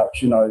talk about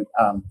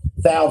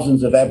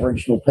thousands of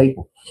Aboriginal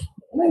people.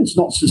 It's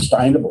not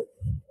sustainable.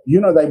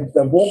 They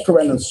walked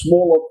around in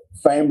smaller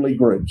family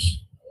groups.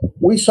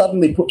 We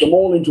suddenly put them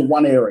all into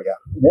one area.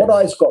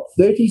 Wada's got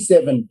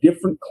 37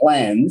 different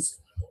clans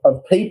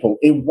of people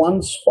in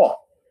one spot.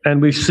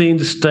 And we've seen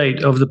the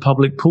state of the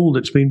public pool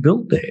that's been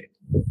built there.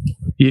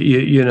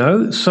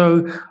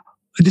 So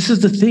this is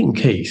the thing,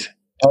 Keith.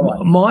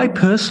 Right. My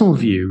personal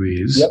view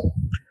is,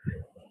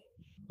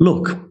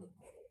 look,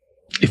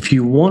 if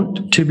you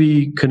want to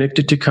be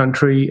connected to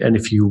country and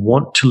if you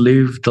want to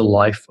live the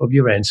life of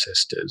your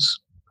ancestors,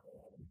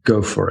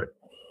 go for it,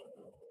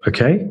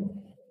 okay?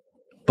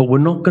 But we're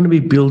not going to be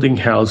building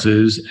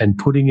houses and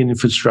putting in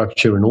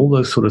infrastructure and all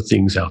those sort of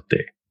things out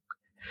there.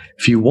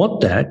 If you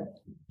want that,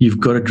 you've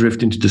got to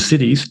drift into the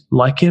cities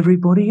like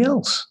everybody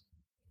else.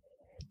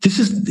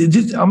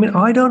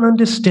 I don't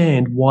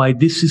understand why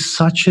this is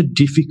such a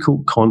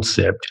difficult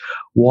concept,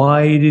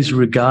 why it is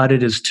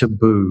regarded as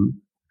taboo,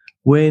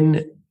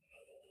 when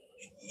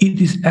it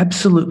is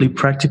absolutely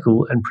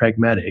practical and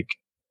pragmatic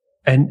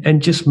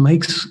and just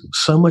makes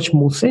so much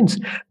more sense.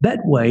 That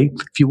way,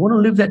 if you want to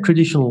live that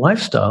traditional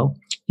lifestyle,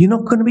 you're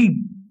not going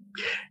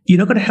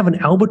to have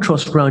an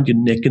albatross around your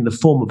neck in the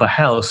form of a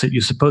house that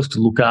you're supposed to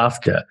look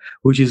after,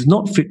 which is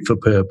not fit for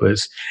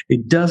purpose.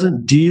 It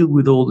doesn't deal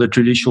with all the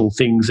traditional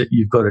things that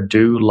you've got to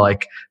do,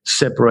 like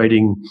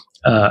separating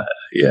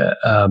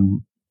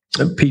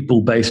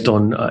people based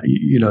on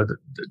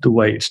the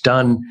way it's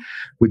done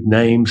with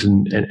names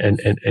and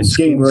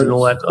skins and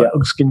all that,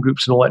 skin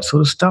groups and all that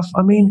sort of stuff.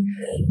 I mean,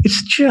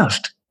 it's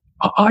just,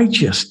 I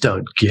just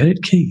don't get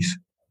it, Keith.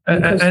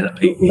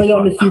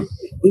 Leon,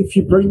 if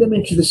you bring them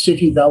into the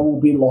city, they will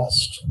be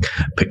lost.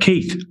 But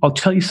Keith, I'll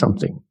tell you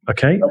something,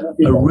 okay?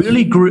 A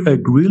really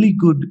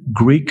good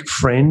Greek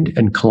friend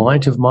and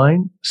client of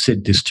mine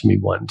said this to me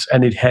once,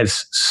 and it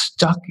has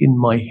stuck in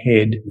my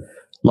head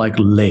like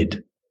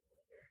lead.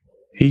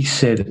 He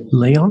said,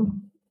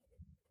 Leon,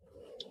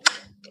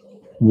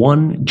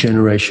 one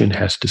generation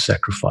has to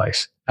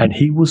sacrifice. And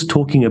he was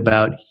talking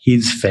about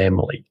his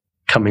family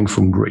coming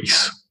from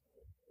Greece,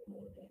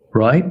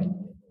 right?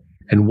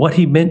 And what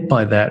he meant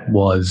by that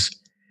was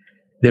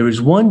there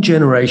is one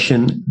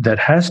generation that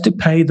has to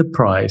pay the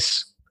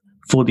price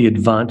for the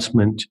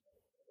advancement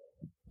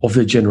of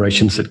the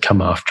generations that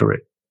come after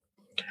it.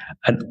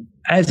 And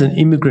as an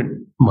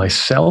immigrant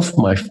myself,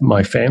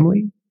 my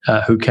family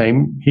who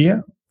came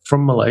here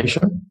from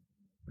Malaysia,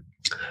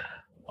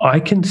 I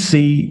can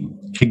see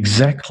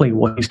exactly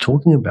what he's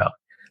talking about,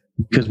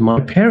 because my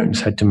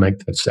parents had to make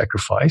that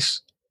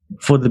sacrifice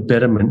for the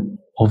betterment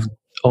of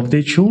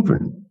their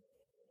children.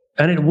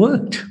 And it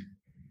worked,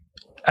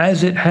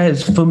 as it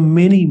has for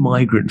many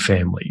migrant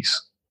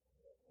families,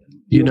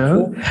 you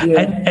know?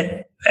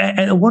 Yeah.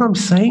 And what I'm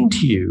saying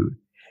to you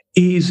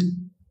is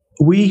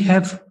we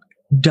have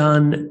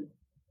done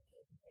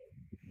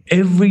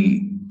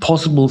every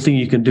possible thing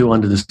you can do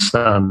under the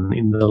sun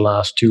in the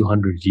last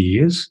 200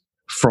 years,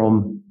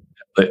 from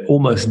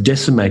almost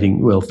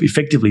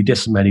effectively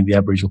decimating the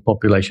Aboriginal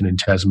population in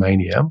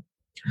Tasmania,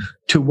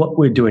 to what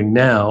we're doing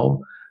now,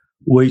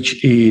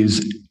 which is,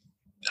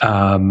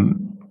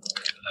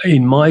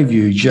 in my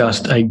view,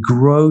 just a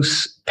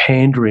gross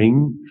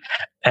pandering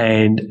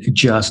and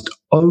just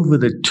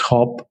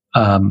over-the-top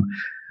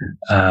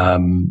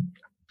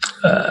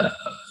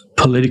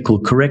political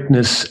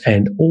correctness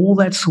and all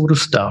that sort of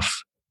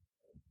stuff.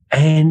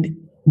 And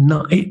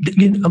look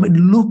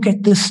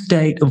at the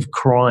state of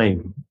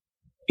crime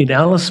in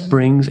Alice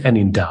Springs and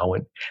in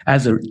Darwin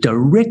as a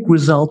direct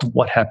result of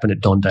what happened at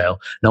Dondale.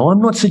 Now,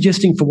 I'm not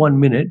suggesting for 1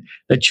 minute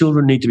that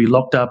children need to be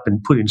locked up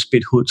and put in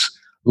spit hoods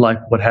like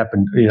what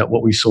happened,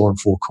 what we saw in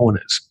Four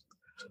Corners.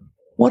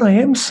 What I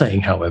am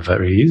saying,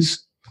 however,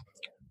 is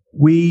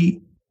what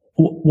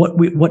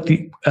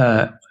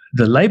the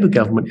Labor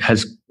government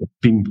has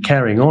been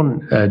carrying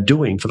on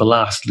doing for the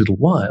last little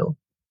while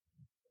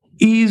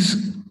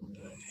is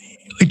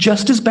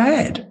just as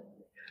bad,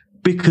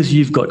 because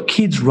you've got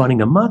kids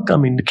running amok. I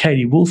mean,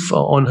 Katie Wolf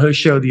on her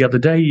show the other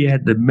day, you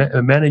had the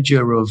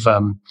manager of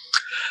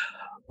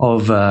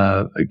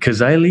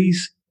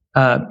Cazaly's,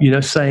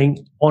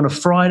 saying on a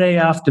Friday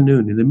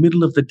afternoon in the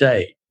middle of the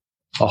day,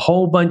 a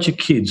whole bunch of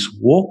kids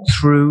walked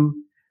through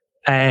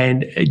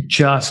and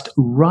just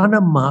run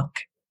amok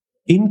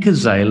in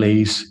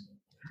Cazaly's,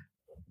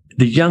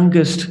 the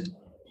youngest,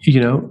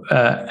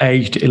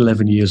 aged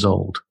 11 years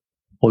old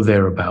or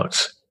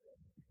thereabouts.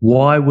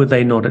 Why were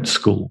they not at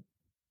school?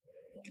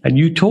 And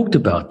you talked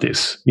about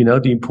this,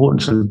 the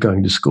importance of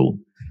going to school.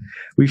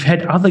 We've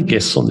had other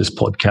guests on this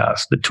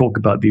podcast that talk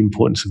about the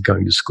importance of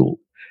going to school.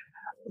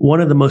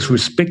 One of the most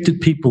respected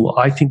people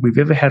I think we've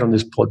ever had on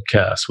this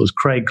podcast was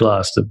Craig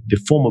Glass,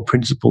 the former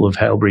principal of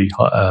Haileybury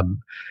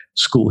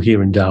School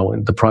here in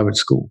Darwin, the private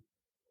school.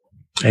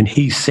 And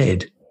he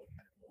said,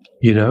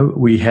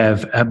 we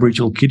have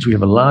Aboriginal kids, we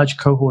have a large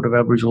cohort of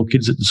Aboriginal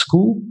kids at the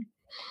school,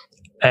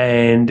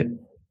 and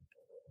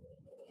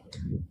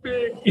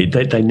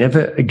they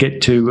never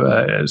get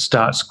to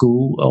start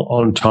school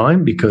on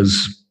time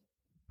because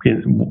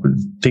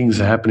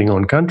things are happening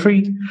on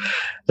country.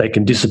 They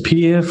can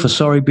disappear for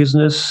sorry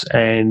business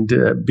and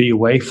be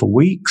away for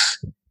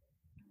weeks.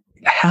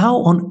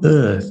 How on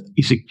earth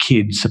is a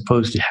kid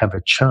supposed to have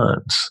a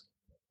chance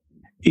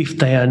if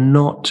they are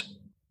not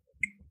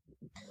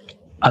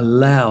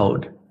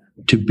allowed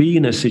to be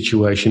in a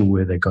situation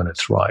where they're going to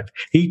thrive?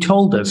 He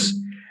told us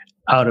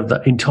out of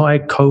the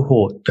entire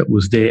cohort that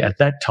was there at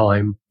that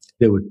time,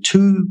 there were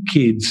 2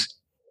 kids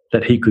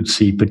that he could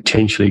see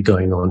potentially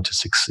going on to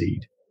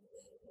succeed.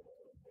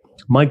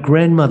 My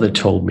grandmother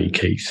told me,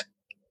 Keith,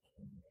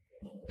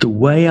 the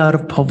way out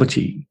of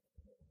poverty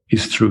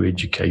is through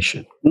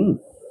education. 100%.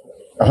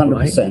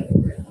 Right?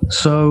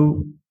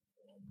 So,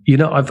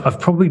 I've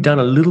probably done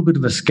a little bit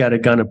of a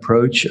scattergun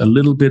approach, a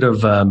little bit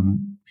of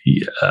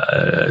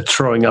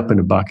throwing up in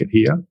a bucket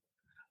here,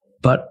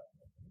 but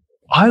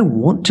I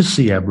want to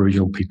see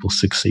Aboriginal people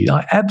succeed.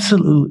 I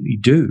absolutely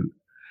do.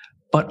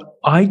 But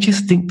I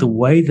just think the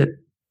way that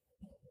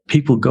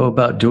people go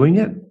about doing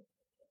it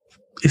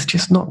is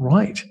just not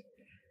right.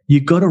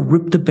 You've got to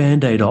rip the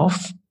Band-Aid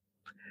off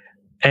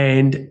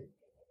and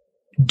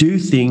do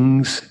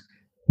things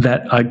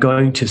that are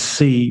going to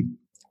see,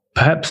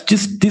 perhaps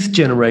just this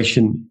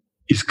generation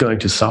is going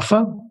to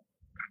suffer,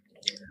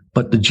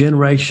 but the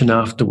generation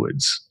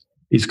afterwards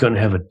is going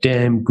to have a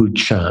damn good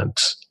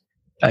chance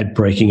at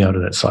breaking out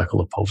of that cycle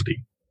of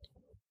poverty.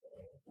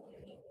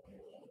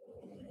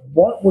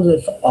 What was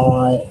if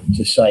I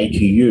to say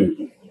to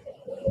you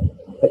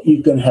that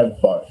you can have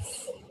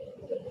both?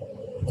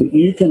 That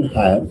you can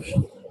have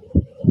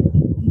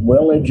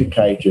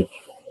well-educated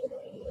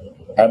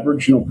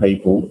Aboriginal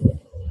people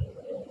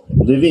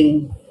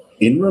living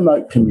in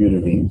remote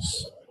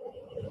communities,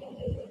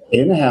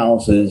 in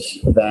houses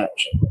that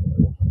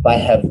they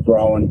have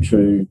grown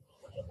to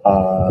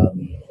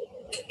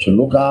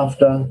look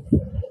after,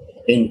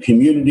 in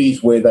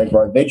communities where they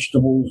grow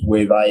vegetables,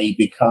 where they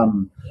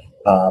become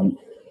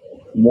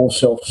more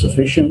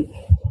self-sufficient,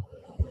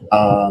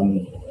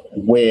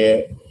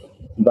 where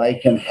they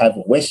can have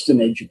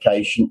Western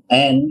education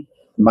and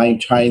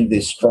maintain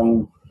their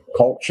strong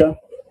culture,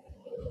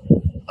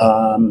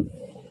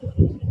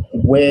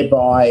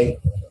 whereby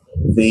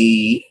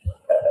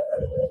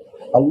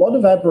a lot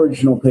of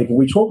Aboriginal people,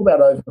 we talk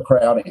about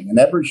overcrowding, and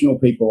Aboriginal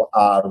people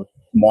are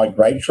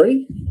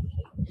migratory.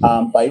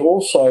 They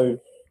also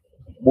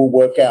will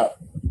work out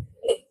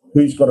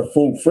who's got a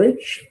full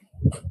fridge.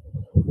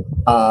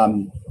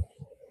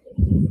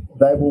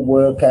 They will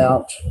work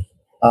out,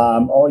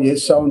 oh,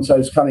 yes,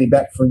 so-and-so's coming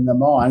back from the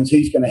mines.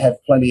 He's going to have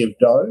plenty of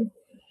dough.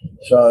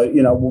 So,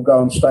 we'll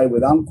go and stay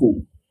with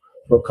Uncle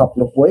for a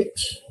couple of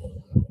weeks.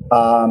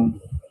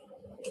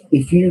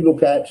 If you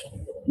look at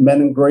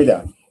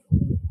Meningrida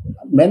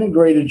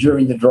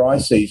during the dry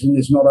season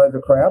is not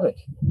overcrowded.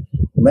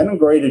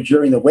 Meningrida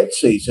during the wet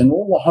season,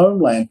 all the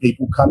homeland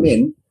people come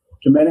in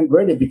to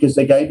Meningrida because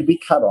they're going to be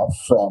cut off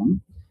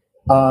from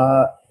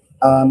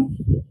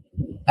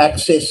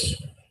access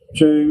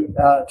to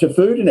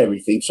food and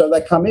everything. So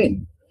they come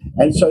in.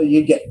 And so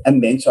you get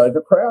immense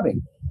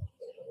overcrowding.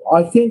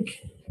 I think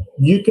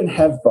you can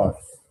have both.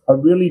 I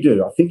really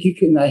do. I think you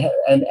can.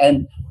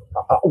 And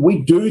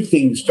we do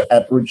things to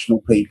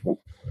Aboriginal people.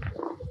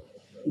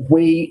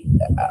 We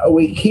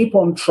keep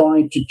on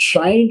trying to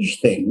change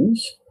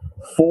things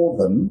for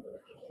them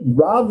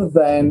rather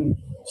than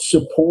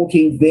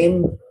supporting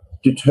them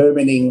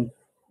determining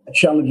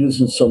challenges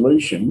and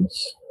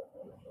solutions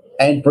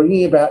and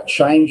bringing about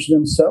change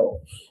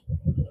themselves.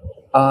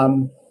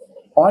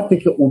 I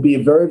think it will be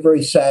a very,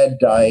 very sad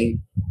day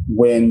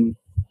when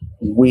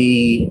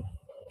we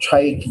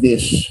take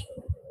this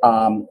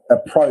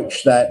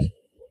approach that,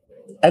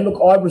 and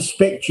look, I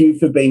respect you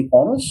for being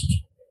honest.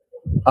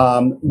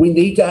 We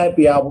need to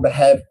be able to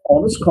have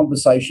honest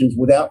conversations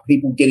without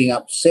people getting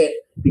upset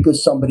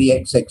because somebody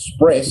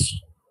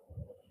expressed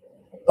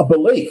a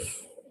belief.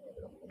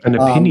 An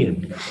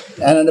opinion.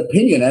 And an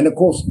opinion. And, of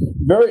course,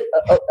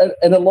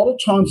 and a lot of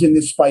times in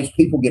this space,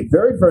 people get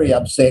very, very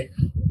upset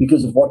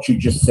because of what you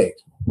just said.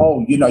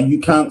 Oh, you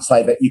can't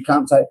say that. You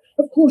can't say it.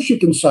 Of course you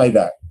can say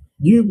that.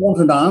 You want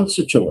an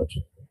answer to it.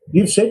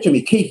 You've said to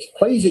me, Keith,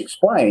 please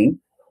explain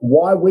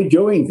why we're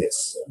doing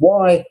this.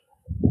 Why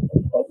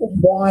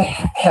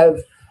have,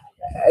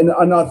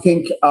 and I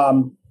think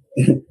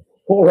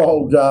poor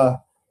old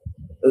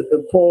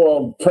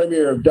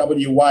Premier of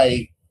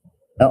WA,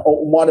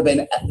 or might have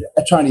been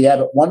Tony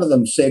Abbott, one of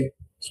them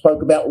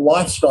spoke about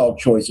lifestyle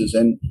choices,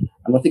 and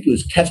I think he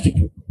was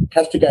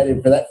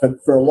castigated for that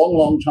for a long,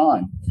 long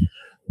time.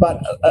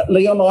 But,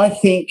 Leon, I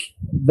think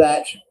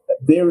that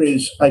there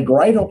is a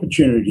great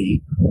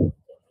opportunity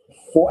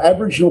for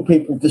Aboriginal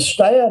people to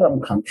stay out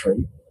on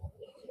country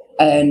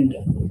and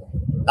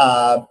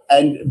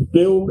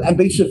build and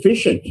be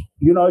sufficient,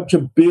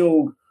 to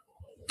build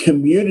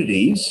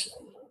communities,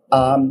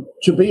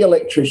 to be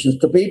electricians,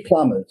 to be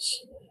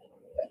plumbers,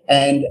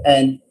 and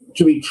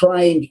to be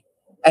trained.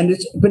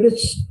 But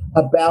it's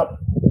about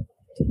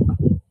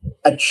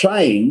a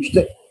change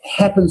that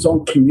happens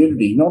on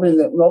community, not in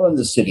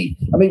the city.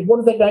 I mean,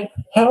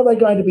 how are they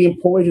going to be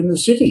employed in the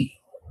city?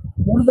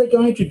 What are they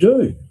going to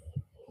do?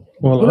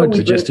 Well, I'd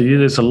suggest to you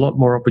there's a lot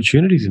more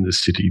opportunities in the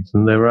city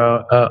than there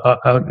are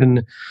out in,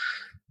 out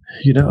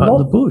in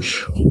the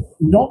bush.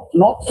 Not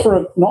for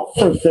a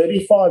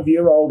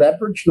 35-year-old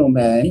Aboriginal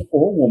man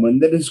or woman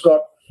that has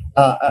got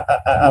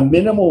a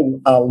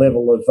minimal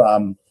level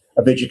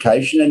of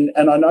education.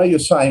 And I know you're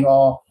saying,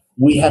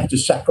 we have to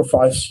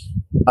sacrifice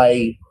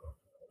a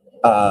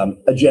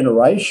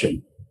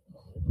generation.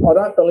 I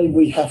don't believe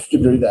we have to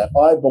do that.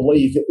 I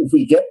believe that if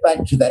we get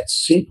back to that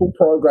simple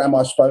program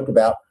I spoke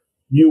about,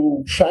 you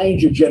will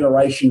change a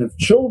generation of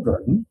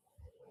children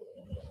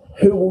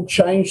who will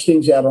change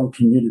things out on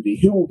community,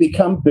 who will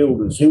become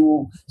builders, who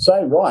will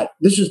say, right,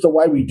 this is the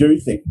way we do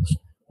things.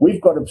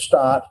 We've got to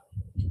start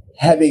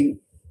having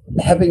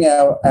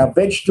our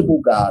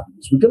vegetable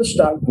gardens. We've got to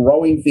start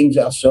growing things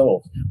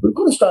ourselves. We've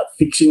got to start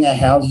fixing our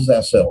houses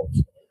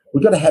ourselves.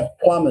 We've got to have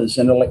plumbers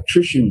and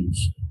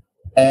electricians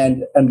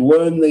and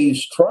learn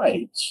these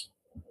trades.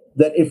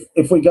 That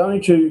if we're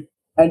going to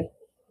and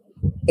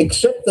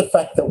accept the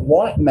fact that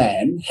white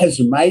man has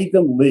made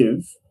them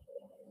live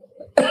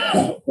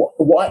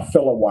white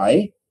fella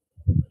way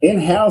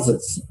in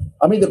houses.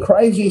 I mean, the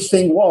craziest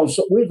thing was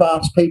that we've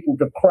asked people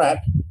to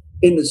crap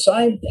in the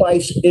same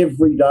place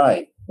every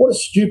day. What a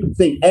stupid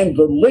thing. And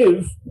to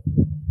live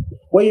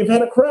where you've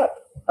had a crap.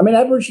 I mean,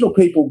 Aboriginal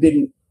people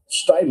didn't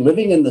stay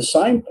living in the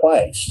same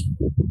place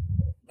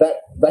that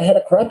they had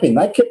a crap in.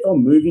 They kept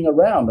on moving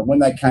around. And when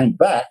they came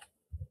back,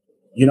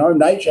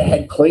 nature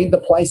had cleaned the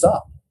place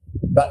up.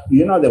 But,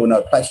 there were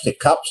no plastic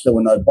cups, there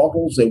were no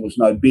bottles, there was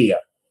no beer.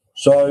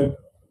 So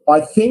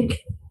I think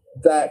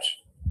that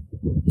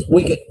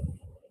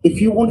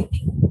if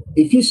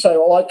you say,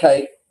 well,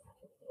 okay,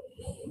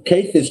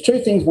 Keith, there's two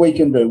things we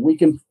can do. We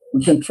can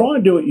try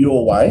and do it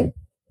your way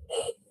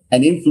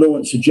and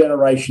influence a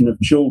generation of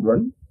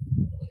children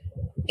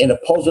in a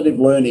positive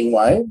learning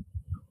way,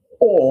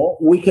 or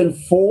we can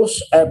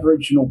force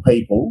Aboriginal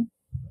people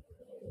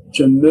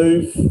to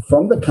move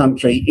from the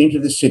country into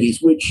the cities,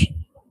 which...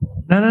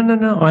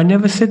 No. I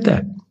never said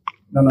that.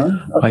 No.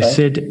 Okay. I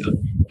said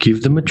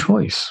give them a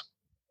choice.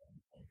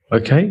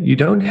 Okay? You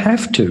don't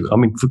have to. I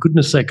mean, for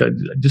goodness sake,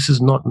 this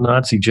is not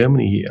Nazi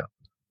Germany here.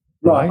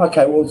 Right.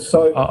 Okay. Well,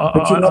 so...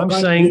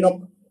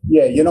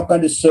 you're not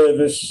going to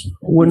service...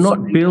 We're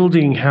not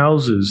building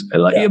houses.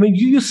 I mean,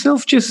 you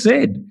yourself just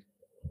said,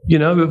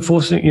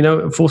 forcing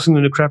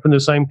them to crap in the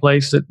same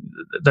place that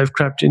they've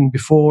crapped in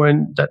before,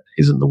 and that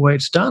isn't the way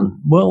it's done.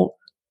 Well,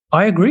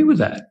 I agree with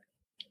that.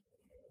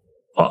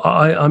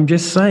 I'm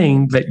just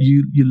saying that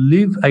you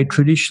live a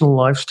traditional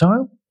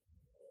lifestyle,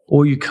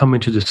 or you come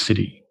into the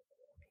city.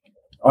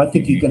 I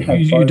think you can have.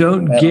 You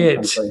don't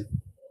get.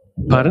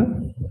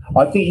 Pardon?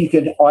 I think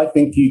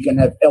you can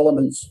have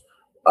elements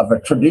of a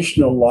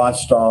traditional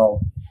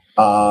lifestyle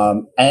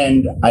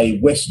and a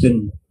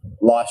Western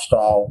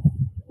lifestyle,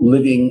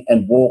 living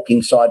and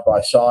walking side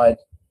by side,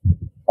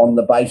 on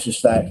the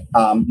basis that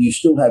you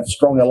still have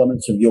strong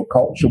elements of your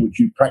culture which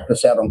you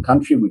practice out on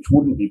country, which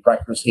wouldn't be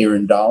practiced here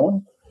in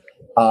Darwin,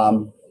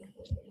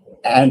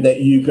 and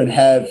that you can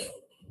have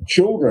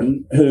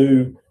children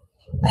who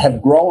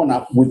have grown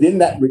up within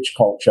that rich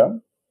culture,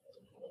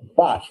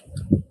 but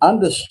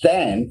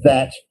understand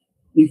that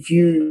if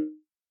you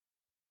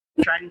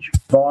change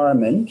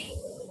environment,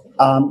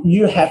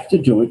 you have to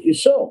do it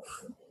yourself.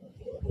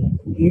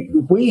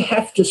 We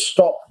have to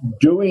stop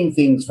doing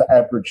things for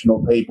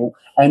Aboriginal people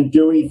and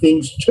doing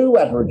things to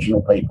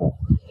Aboriginal people.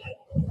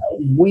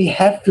 We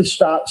have to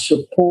start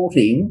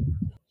supporting.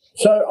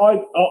 So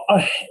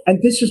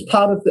and this is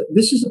part of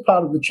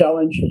the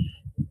challenge,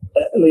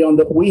 Leon,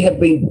 that we have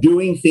been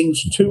doing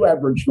things to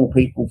Aboriginal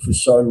people for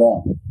so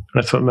long.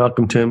 That's what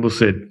Malcolm Turnbull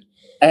said.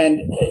 And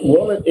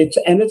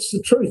it's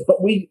the truth. But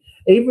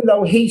even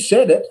though he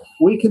said it,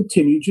 we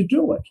continue to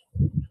do it.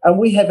 And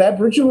we have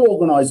Aboriginal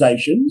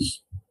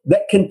organisations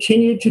that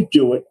continue to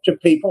do it to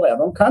people out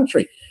on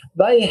country.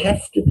 They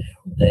have to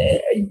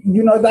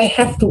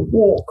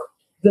walk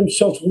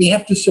themselves. We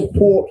have to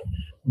support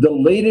the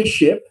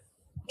leadership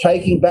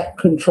taking back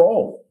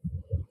control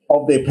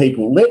of their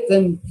people. Let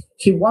them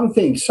see one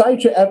thing. Say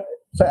to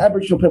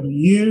Aboriginal people,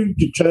 you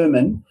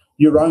determine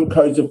your own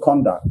codes of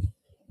conduct.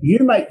 You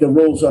make the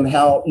rules on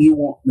how you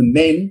want the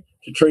men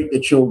to treat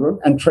their children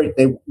and treat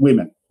their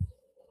women.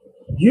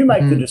 You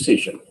make the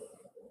decision,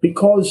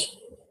 because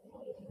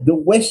the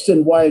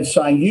Western way of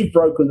saying you've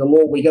broken the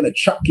law, we're going to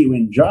chuck you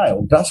in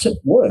jail, doesn't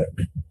work.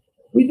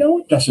 We know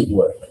it doesn't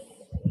work.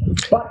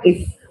 But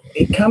if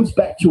it comes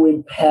back to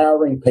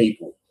empowering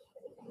people,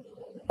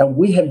 and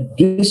we have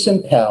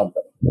disempowered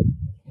them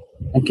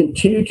and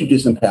continue to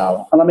disempower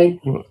them. And I mean...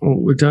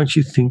 Well, don't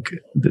you think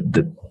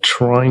that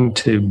trying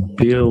to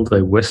build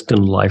a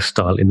Western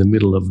lifestyle in the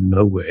middle of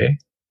nowhere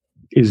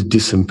is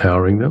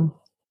disempowering them?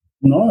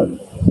 No.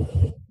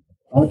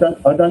 I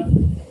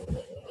don't.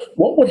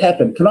 What would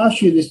happen? Can I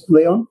ask you this,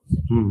 Leon?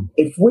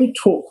 If we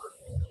took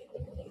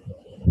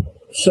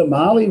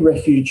Somali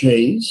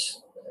refugees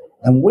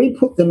and we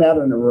put them out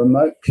in a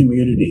remote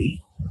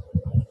community,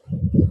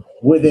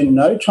 within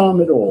no time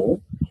at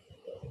all,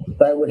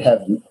 they would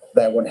have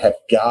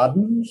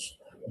gardens.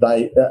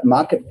 They'd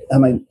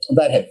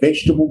have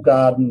vegetable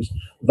gardens.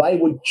 They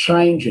would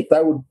change it.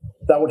 They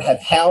would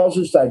have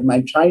houses. They'd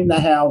maintain the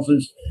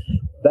houses.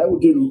 They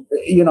would do,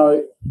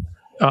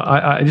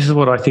 this is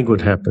what I think would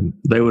happen.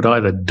 They would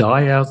either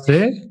die out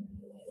there,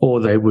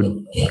 or they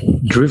would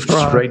drift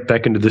straight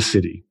back into the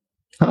city.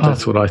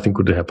 That's what I think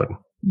would happen.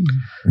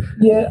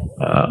 Yeah.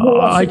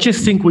 I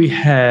just think we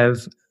have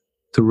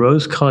the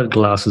rose-colored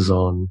glasses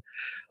on.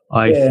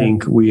 I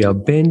think we are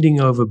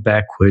bending over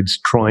backwards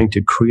trying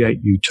to create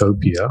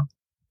utopia,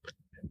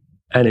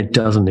 and it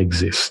doesn't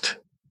exist.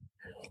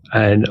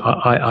 And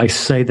I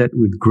say that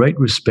with great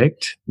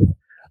respect.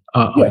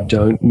 I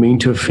don't mean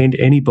to offend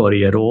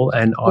anybody at all,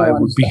 and I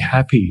would be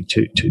happy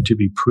to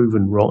be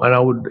proven wrong. And I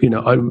would,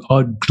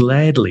 I'd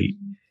gladly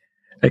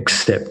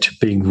accept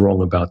being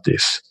wrong about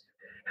this.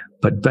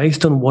 But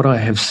based on what I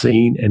have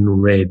seen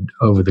and read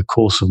over the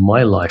course of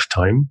my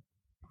lifetime,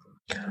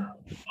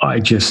 I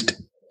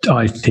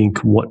think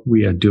what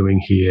we are doing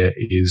here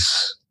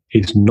is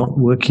not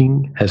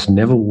working, has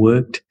never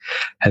worked,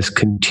 has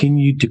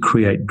continued to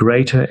create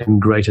greater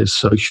and greater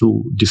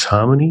social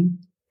disharmony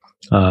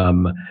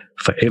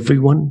for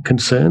everyone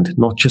concerned,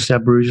 not just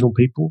Aboriginal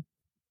people.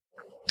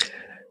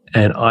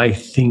 And I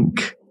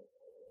think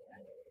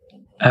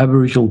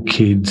Aboriginal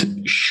kids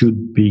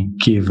should be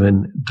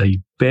given the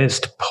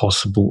best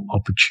possible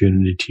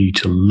opportunity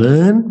to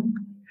learn,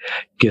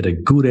 get a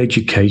good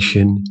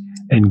education,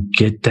 and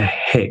get the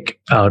heck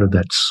out of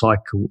that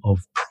cycle of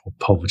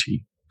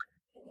poverty.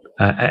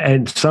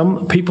 And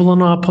some people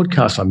on our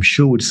podcast, I'm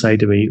sure, would say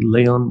to me,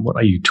 Leon, what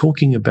are you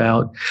talking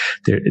about?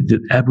 The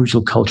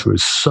Aboriginal culture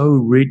is so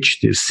rich.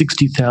 There's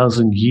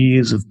 60,000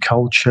 years of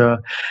culture.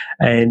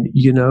 And,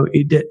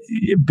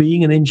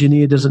 being an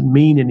engineer doesn't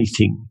mean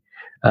anything.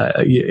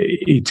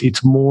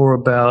 It's more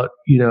about,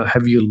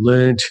 have you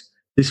learned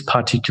this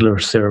particular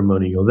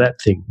ceremony or that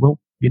thing? Well,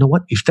 you know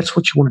what? If that's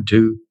what you want to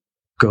do,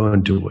 go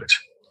and do it.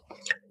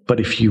 But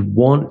if you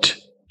want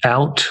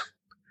out,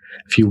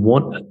 if you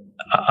want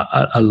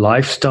a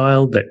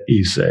lifestyle that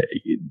is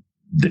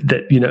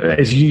that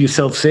as you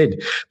yourself said,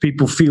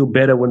 people feel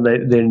better when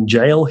they're in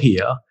jail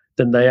here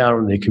than they are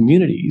in their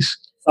communities.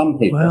 Some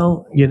people.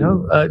 Well,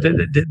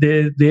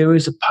 there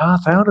is a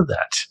path out of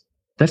that.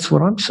 That's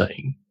what I'm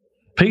saying.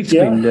 Pete's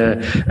been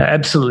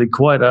absolutely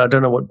quiet. I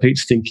don't know what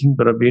Pete's thinking,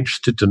 but I'd be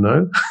interested to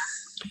know.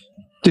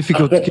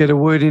 Difficult to get a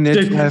word in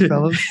edge,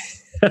 fellas.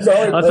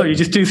 Sorry, I thought you were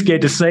just too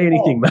scared to say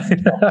anything, mate.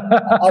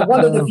 I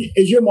wondered,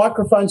 is your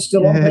microphone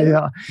still on?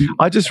 Yeah.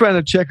 I just ran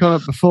a check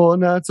on it before.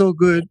 No, it's all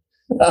good.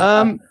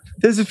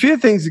 There's a few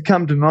things that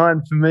come to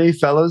mind for me,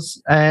 fellas.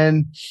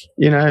 And,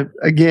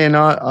 again,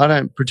 I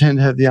don't pretend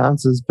to have the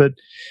answers, but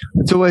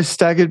it's always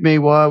staggered me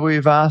why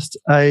we've asked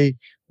a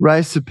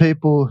race of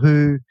people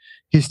who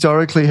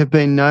historically have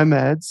been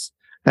nomads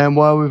and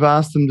why we've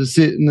asked them to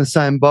sit in the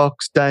same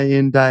box day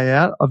in, day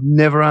out. I've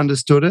never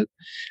understood it.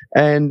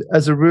 And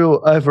as a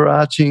real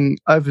overarching,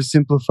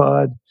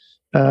 oversimplified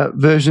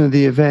version of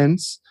the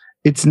events,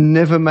 it's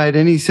never made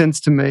any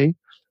sense to me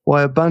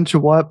why a bunch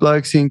of white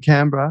blokes in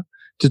Canberra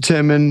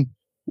determine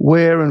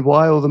where and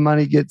why all the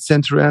money gets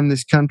sent around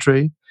this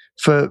country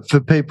for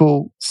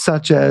people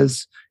such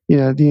as,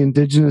 the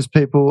Indigenous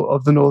people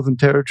of the Northern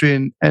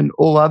Territory and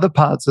all other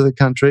parts of the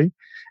country.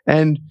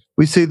 And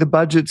we see the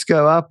budgets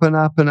go up and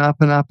up and up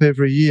and up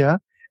every year,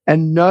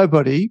 and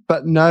nobody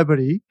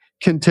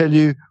can tell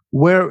you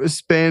where it was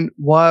spent,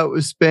 why it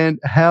was spent,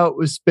 how it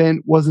was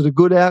spent. Was it a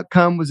good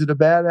outcome? Was it a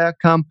bad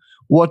outcome?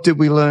 What did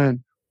we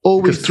learn?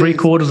 Because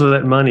 3/4 of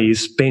that money is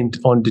spent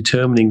on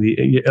determining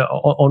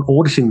on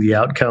auditing the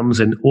outcomes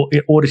and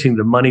auditing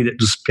the money that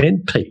was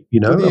spent, Pete.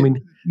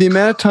 The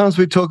amount of times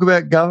we talk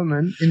about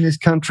government in this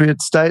country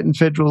at state and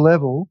federal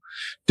level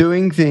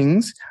doing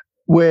things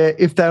where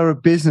if they were a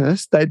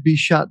business, they'd be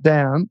shut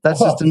down. That's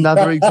just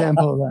another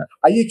example of that.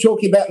 Are you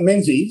talking about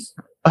Menzies?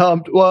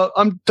 Well,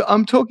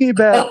 I'm talking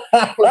about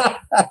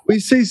we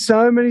see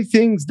so many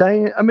things.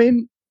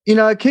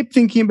 I keep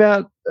thinking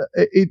about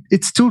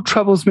it still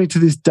troubles me to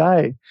this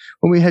day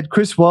when we had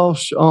Chris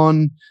Walsh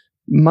on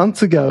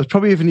months ago, it was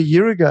probably even a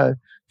year ago,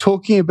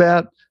 talking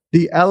about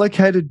the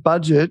allocated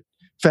budget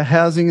for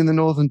housing in the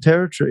Northern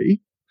Territory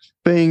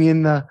being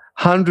in the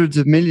hundreds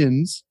of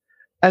millions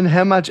and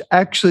how much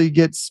actually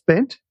gets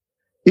spent.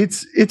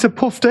 It's a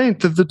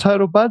 15th of the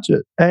total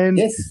budget. And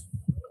yes.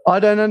 I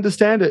don't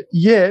understand it.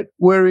 Yet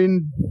we're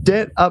in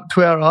debt up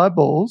to our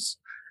eyeballs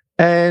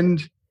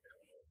and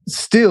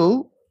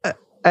still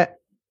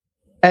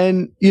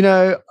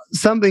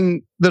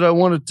something that I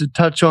wanted to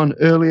touch on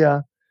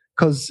earlier,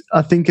 because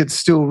I think it's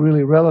still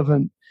really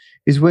relevant,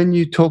 is when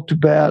you talked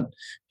about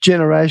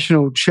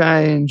generational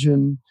change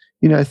and,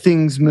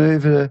 things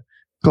move at a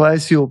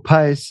glacial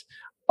pace.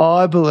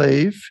 I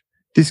believe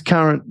this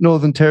current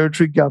Northern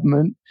Territory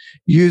government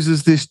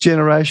uses this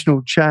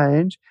generational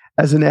change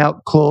as an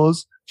out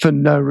clause for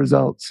no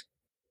results.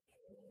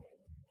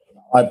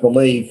 I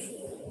believe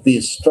the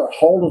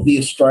whole of the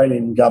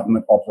Australian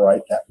government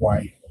operate that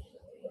way.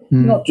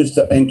 Not just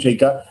the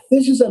NTGO.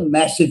 This is a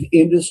massive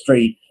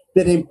industry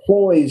that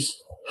employs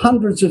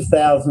hundreds of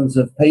thousands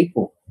of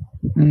people.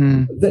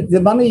 The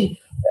money,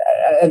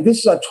 and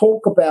this I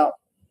talk about,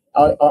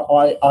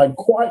 I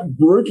quite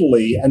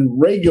brutally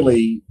and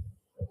regularly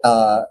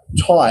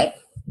type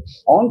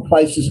on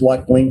places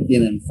like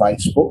LinkedIn and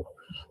Facebook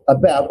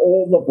about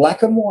all the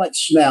black and white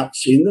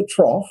snouts in the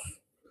trough,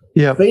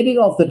 feeding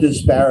off the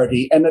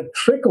disparity, and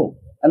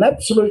an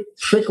absolute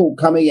trickle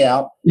coming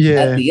out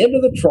at the end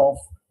of the trough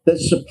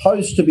that's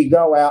supposed to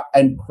go out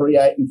and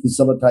create and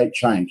facilitate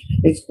change.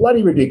 It's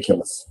bloody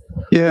ridiculous.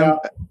 Yeah,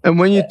 and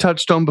when you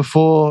touched on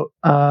before,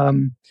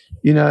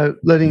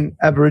 letting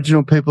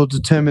Aboriginal people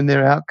determine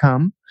their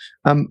outcome,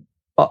 I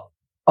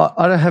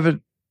don't have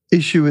an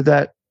issue with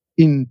that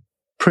in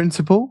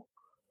principle,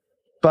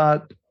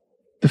 but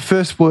the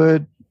first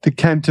word that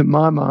came to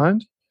my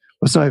mind,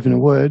 well, it's not even a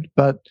word,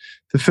 but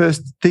the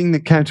first thing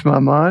that came to my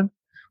mind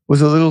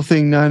was a little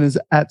thing known as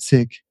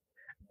ATSIC.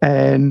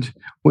 And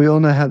we all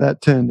know how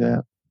that turned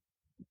out.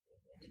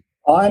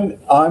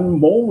 I'm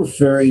more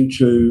referring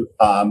to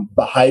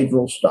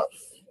behavioural stuff.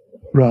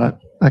 Right.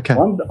 Okay.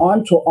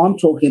 I'm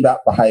talking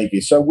about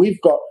behaviour. So we've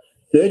got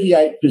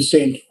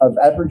 38% of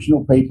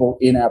Aboriginal people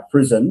in our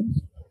prisons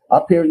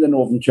up here in the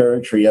Northern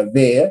Territory are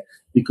there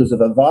because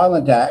of a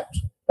violent act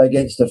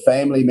against a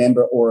family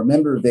member or a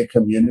member of their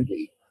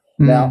community.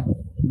 Now,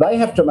 they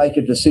have to make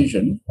a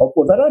decision.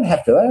 Well, they don't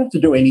have to. They don't have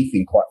to do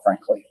anything, quite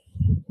frankly.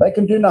 They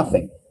can do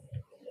nothing.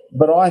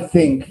 But I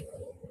think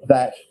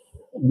that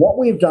what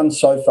we've done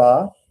so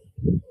far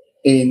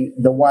in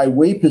the way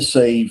we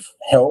perceive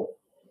help,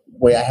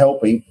 we are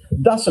helping,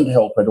 doesn't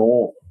help at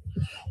all.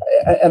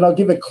 And I'll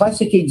give a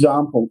classic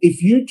example.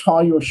 If you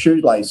tie your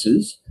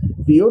shoelaces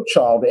for your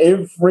child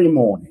every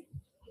morning,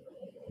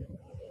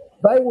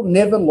 they will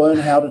never learn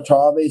how to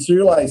tie their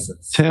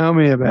shoelaces. Tell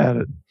me about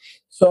it.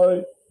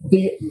 So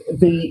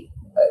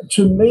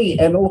to me,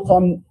 and look,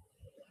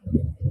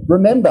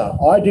 remember,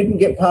 I didn't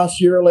get past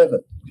year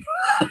 11.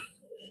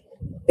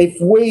 If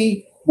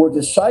we were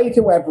to say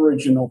to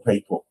Aboriginal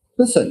people,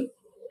 listen,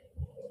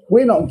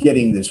 we're not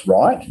getting this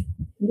right.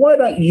 Why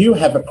don't you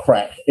have a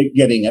crack at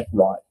getting it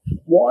right?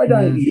 Why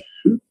don't you?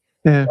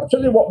 Yeah. I'll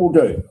tell you what we'll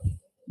do.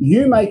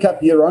 You make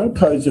up your own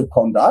codes of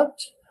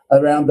conduct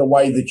around the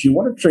way that you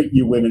want to treat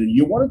your women and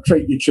you want to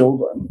treat your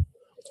children.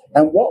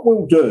 And what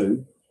we'll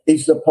do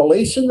is the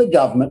police and the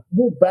government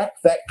will back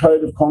that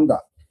code of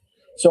conduct.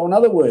 So in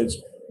other words,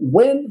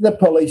 when the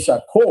police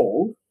are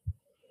called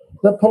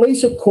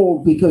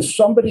because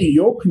somebody in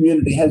your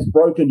community has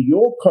broken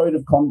your code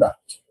of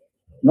conduct,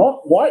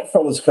 not white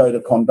fella's code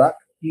of conduct,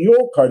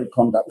 your code of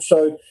conduct.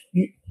 So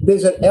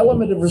there's an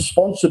element of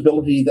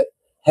responsibility that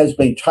has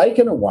been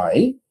taken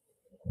away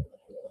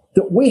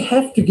that we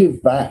have to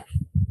give back.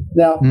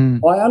 Now,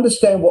 I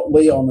understand what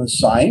Leon is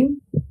saying,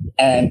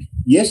 and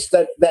yes,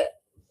 that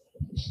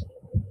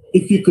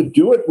if you could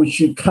do it,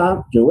 which you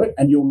can't do it,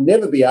 and you'll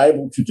never be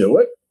able to do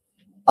it,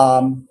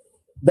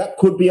 that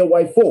could be a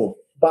way forward.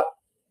 But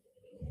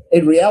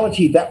in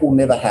reality, that will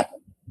never happen.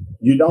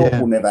 You know it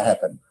will never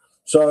happen.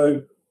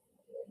 So,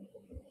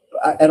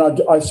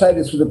 and I say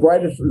this with the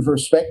greatest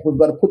respect, we've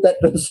got to put that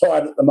to the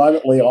side at the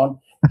moment, Leon,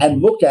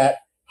 and look at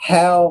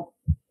how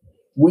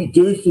we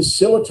do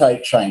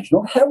facilitate change,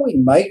 not how we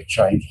make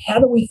change. How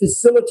do we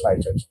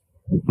facilitate it?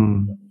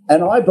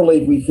 And I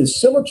believe we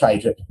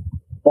facilitate it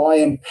by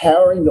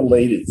empowering the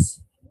leaders.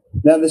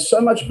 Now, there's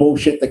so much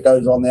bullshit that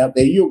goes on out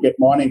there. You'll get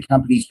mining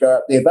companies go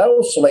out there. They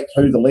will select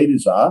who the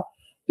leaders are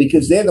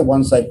because they're the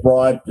ones they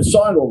bribe to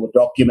sign all the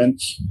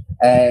documents,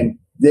 and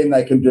then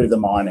they can do the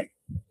mining.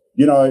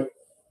 You know,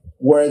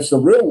 whereas the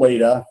real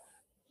leader,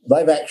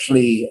 they've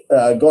actually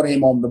got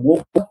him on the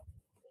wall,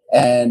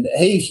 and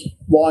he's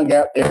lying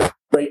out there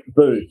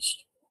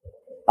boozed.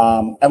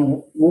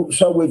 And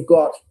so we've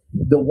got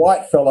the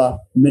white fella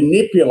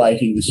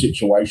manipulating the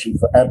situation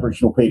for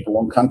Aboriginal people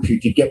on country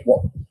to get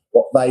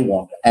what they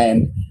want.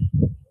 And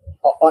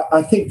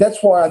I think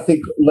that's why I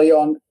think,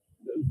 Leon,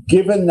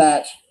 given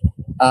that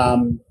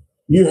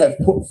you have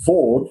put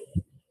forward,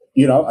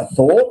 you know, a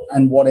thought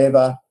and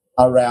whatever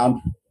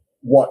around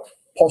what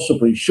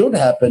possibly should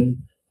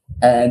happen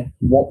and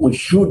what we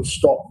should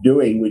stop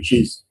doing, which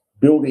is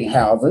building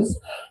houses,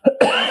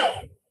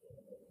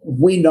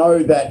 we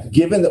know that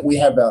given that we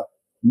have a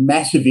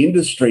massive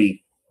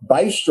industry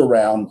based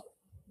around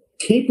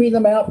keeping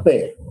them out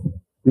there,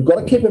 you've got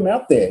to keep them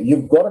out there.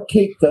 You've got to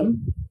keep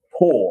them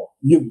poor.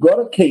 You've got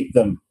to keep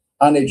them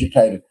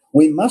uneducated.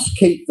 We must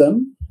keep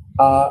them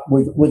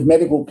with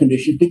medical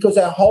conditions because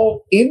our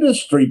whole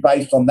industry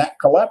based on that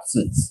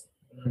collapses.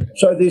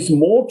 So there's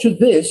more to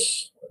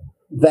this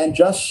than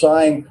just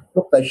saying,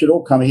 look, they should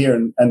all come here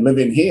and live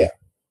in here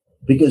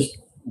because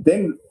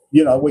then,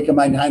 you know, we can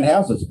maintain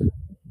houses.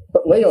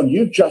 But Leon,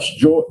 you've just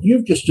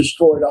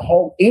destroyed a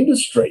whole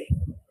industry.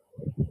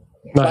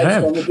 I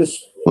have.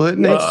 Well, it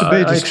needs to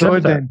be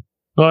destroyed then.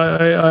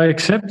 I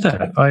accept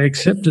that. I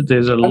accept that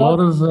there's a lot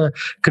of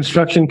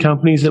construction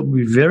companies that will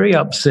be very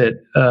upset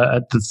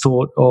at the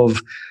thought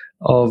of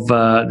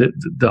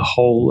the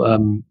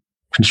whole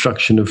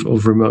construction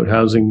of remote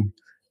housing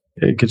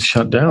gets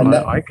shut down.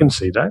 I can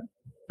see that.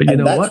 But you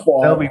know what?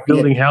 They'll be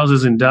building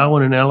houses in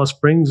Darwin and Alice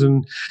Springs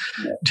and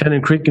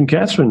Tennant Creek and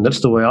Catherine. That's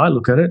the way I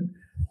look at it.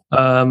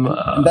 And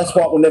that's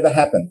what will never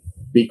happen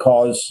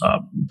because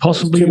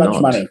possibly too much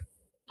not. Money.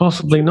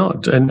 Possibly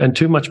not, and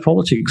too much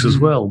politics as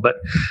well. But,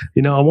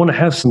 you know, I want to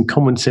have some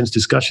common sense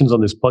discussions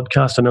on this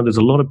podcast. I know there's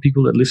a lot of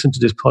people that listen to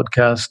this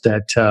podcast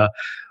that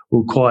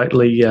will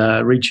quietly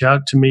reach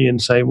out to me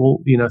and say, well,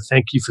 you know,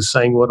 thank you for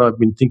saying what I've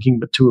been thinking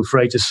but too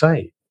afraid to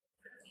say.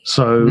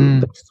 So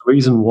that's the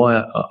reason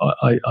why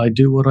I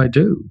do what I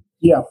do.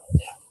 Yeah.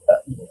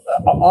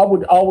 I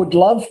would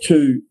love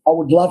to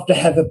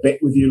have a bet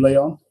with you,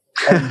 Leon.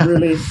 I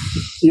really,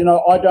 you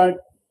know, I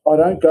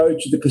don't go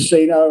to the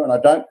casino and I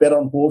don't bet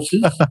on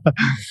horses,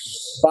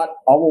 but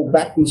I will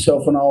back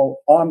myself and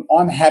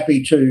I'm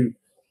happy to,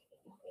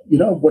 you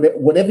know,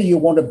 whatever you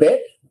want to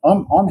bet,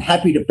 I'm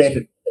happy to bet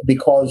it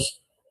because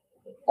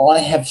I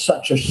have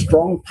such a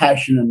strong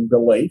passion and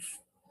belief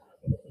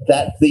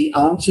that the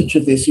answer to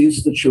this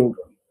is the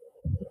children.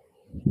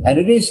 And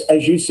it is,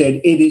 as you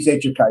said, it is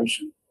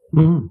education.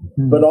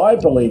 Mm-hmm. But I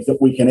believe that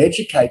we can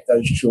educate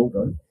those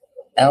children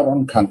out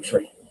on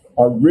country.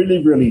 I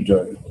really, really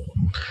do.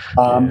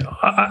 And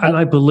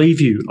I believe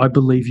you. I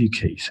believe you,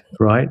 Keith,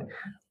 right?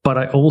 But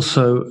I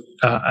also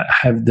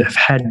have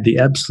had the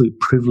absolute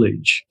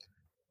privilege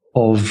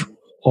of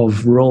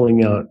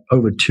rolling out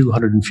over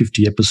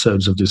 250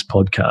 episodes of this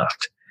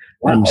podcast.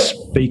 Wow. And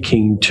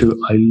speaking to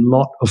a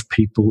lot of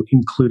people,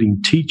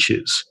 including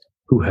teachers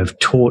who have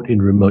taught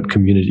in remote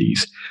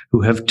communities,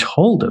 who have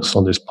told us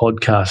on this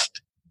podcast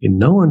in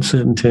no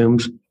uncertain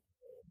terms,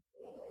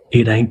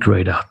 it ain't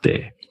great out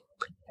there.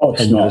 Oh,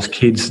 and those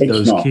kids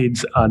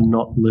are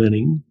not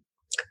learning.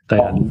 They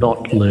are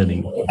not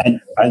learning.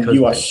 And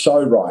you are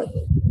so right.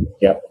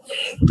 Yeah.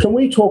 Can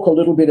we talk a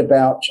little bit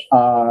about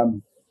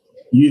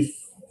youth,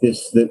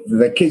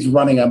 the kids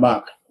running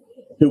amok,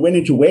 who went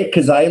into where?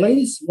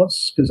 Kazales?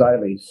 What's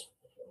Kazales?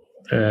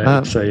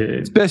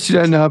 It's best you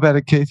don't know about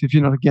it, Keith, if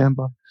you're not a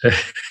gambler.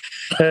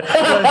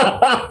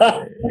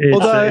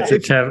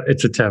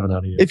 It's a tavern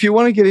out here. If you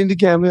want to get into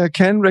gambling, I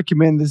can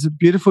recommend there's a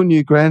beautiful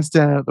new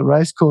grandstand at the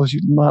racecourse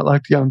you might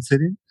like to go and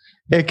sit in.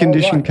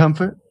 Air-conditioned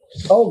comfort.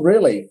 Oh,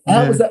 really?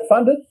 How was that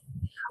funded?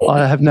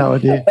 I have no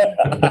idea.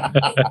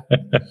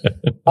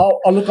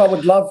 Look, I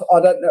would love. I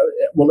don't know.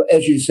 Well,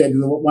 as you said,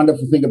 the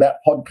wonderful thing about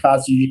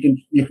podcasts is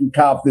you can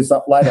carve this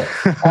up later.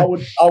 I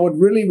would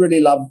really,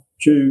 really love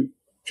to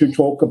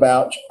talk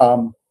about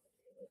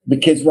the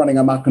kids running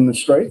amok in the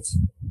streets.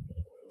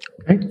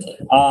 Okay.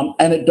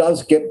 And it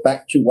does get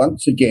back to,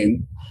 once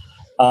again,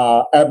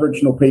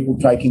 Aboriginal people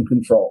taking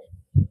control.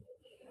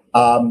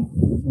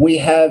 We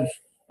have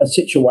a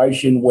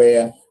situation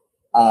where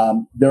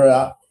there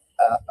are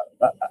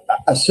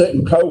a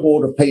certain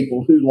cohort of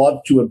people who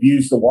love to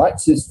abuse the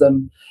white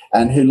system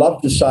and who love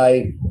to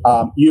say,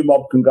 you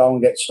mob can go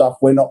and get stuff,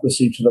 we're not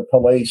listening to the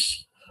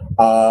police,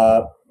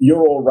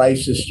 you're all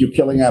racist, you're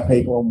killing our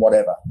people and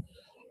whatever.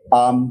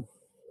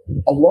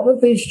 A lot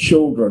of these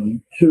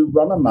children who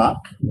run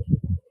amok,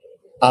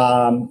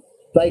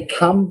 they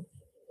come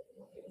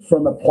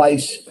from a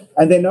place,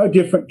 and they're no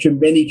different to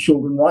many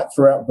children right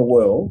throughout the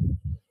world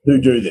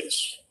who do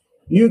this.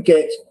 You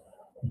get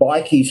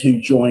bikies who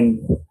join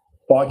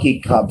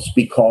bikie clubs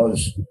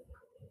because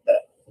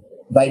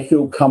they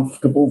feel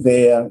comfortable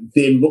there.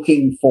 They're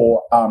looking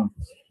for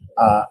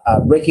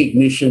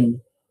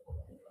recognition.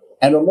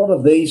 And a lot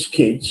of these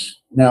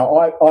kids, now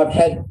I've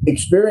had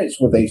experience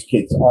with these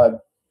kids.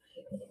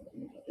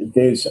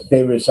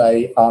 There is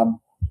a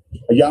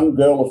young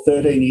girl of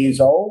 13 years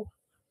old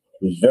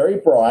who's very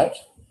bright.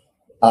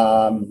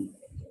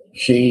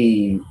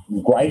 She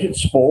was great at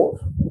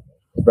sport,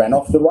 ran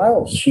off the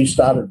rails. She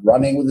started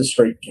running with the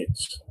street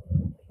kids.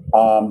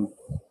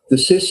 The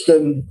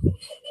system,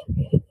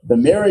 the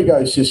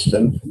merry-go-round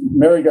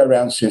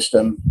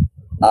system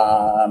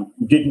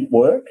didn't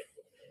work.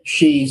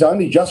 She's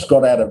only just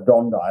got out of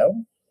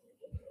Dondale,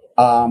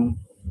 and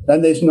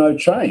there's no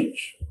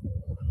change.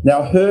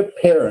 Now, her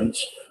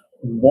parents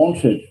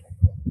wanted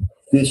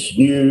this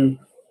new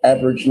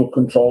Aboriginal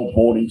controlled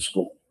boarding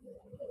school.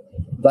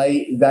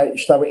 They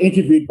were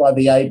interviewed by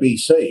the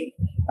ABC,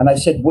 and they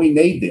said, we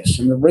need this.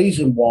 And the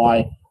reason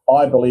why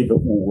I believe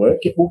it will work,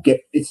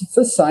 it's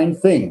the same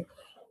thing.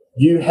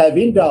 You have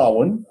in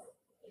Darwin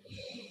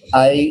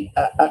an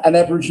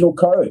Aboriginal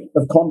code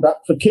of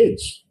conduct for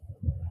kids.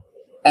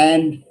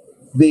 And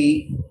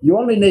you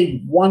only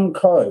need one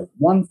code,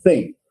 one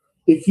thing.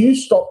 If you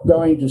stop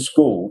going to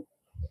school,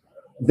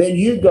 then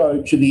you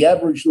go to the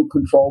Aboriginal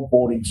controlled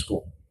boarding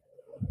school.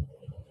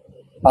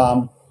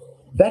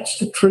 That's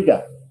the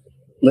trigger,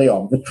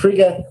 Leon. The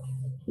trigger,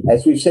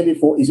 as we've said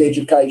before, is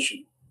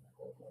education.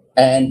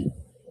 And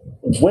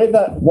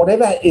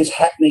whatever is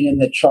happening in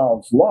the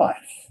child's life,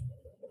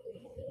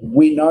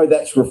 we know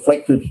that's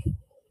reflected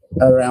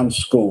around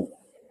school.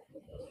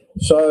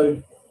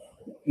 So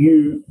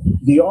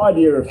the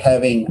idea of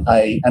having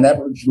an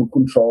Aboriginal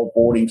controlled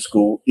boarding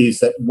school is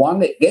that,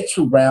 one, it gets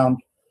around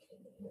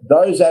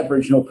those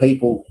Aboriginal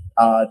people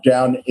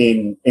down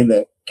in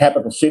the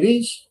capital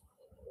cities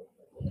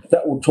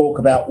that will talk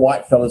about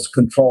white fellas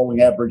controlling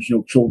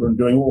Aboriginal children,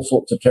 doing all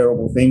sorts of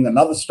terrible things,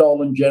 another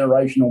stolen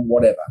generation or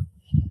whatever.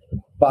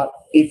 But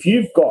if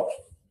you've got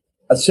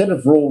a set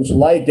of rules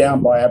laid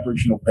down by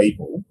Aboriginal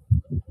people,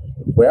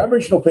 where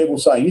Aboriginal people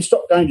say, you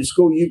stop going to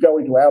school, you go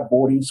into our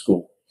boarding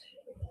school.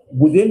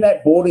 Within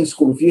that boarding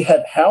school, if you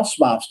have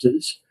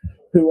housemasters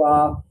who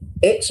are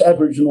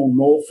ex-Aboriginal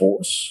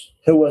Northforce,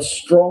 who are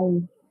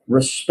strong,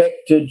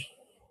 respected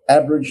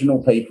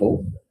Aboriginal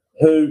people,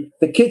 who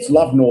the kids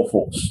love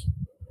Northforce.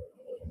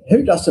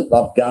 Who doesn't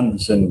love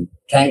guns and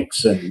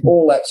tanks and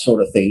all that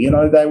sort of thing? You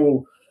know, they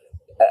will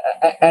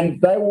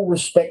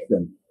respect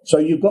them. So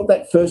you've got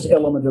that first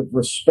element of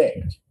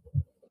respect.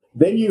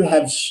 Then you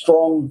have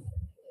strong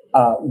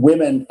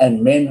women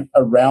and men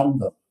around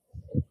them.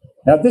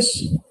 Now,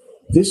 this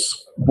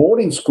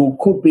boarding school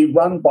could be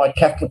run by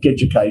Catholic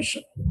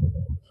education.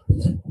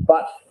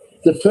 But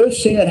the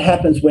first thing that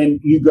happens when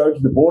you go to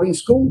the boarding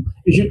school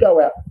is you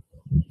go out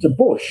to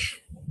bush.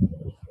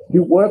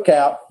 You work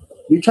out,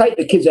 you take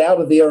the kids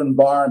out of their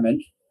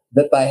environment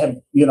that they have,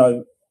 you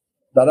know,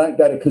 they don't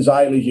go to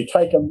Kazali's, you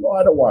take them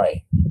right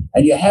away.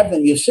 And you have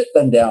them, you sit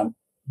them down,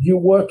 you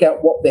work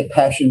out what their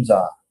passions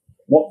are,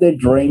 what their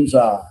dreams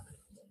are,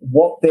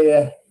 what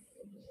their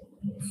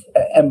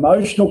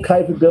emotional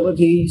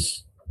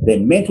capabilities, their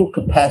mental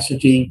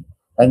capacity,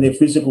 and their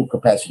physical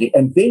capacity.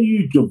 And then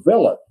you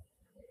develop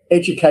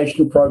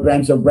educational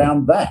programs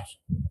around that.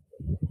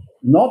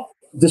 Not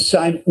the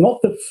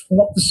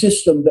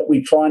system that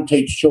we try and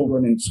teach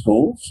children in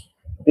schools,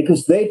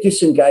 because they're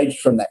disengaged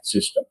from that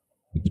system.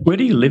 Where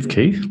do you live,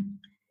 Keith?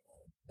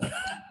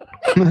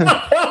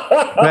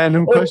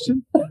 Random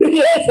question?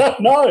 Yes, I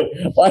know.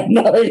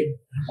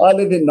 I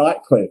live in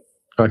Nightcliff.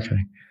 Okay.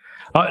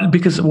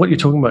 Because what you're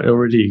talking about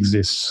already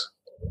exists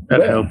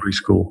at Halberry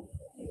School,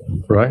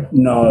 right?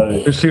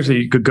 No.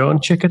 Seriously, you could go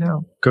and check it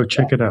out. Go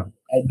check it out.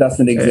 It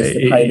doesn't exist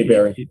at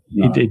Haileybury.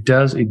 It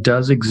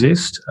does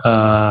exist,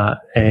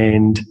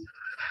 and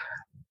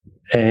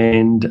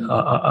And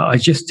I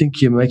just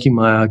think you're making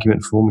my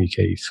argument for me,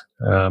 Keith.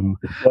 Well,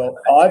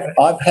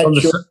 I've had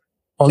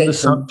on the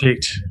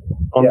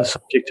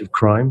subject of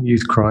crime,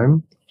 youth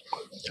crime.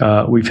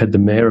 We've had the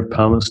Mayor of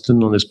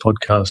Palmerston on this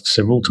podcast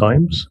several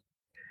times,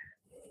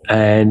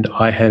 and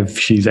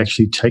she's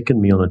actually taken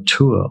me on a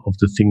tour of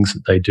the things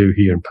that they do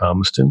here in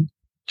Palmerston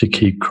to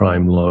keep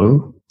crime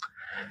low.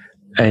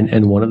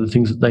 And one of the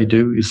things that they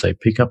do is they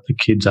pick up the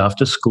kids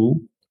after school,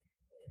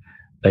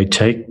 they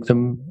take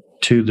them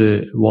to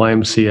the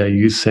YMCA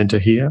Youth Centre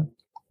here,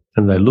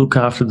 and they look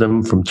after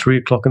them from 3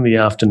 o'clock in the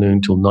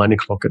afternoon till 9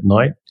 o'clock at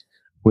night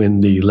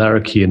when the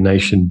Larrakia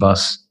Nation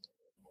bus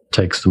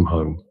takes them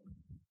home.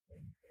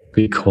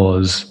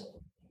 Because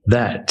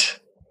that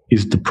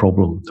is the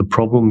problem. The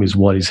problem is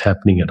what is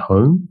happening at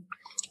home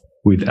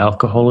with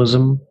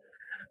alcoholism,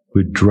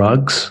 with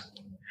drugs,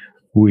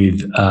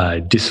 with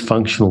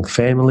dysfunctional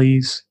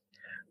families,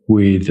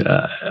 with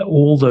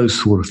all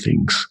those sort of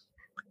things.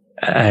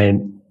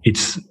 And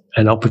it's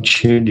an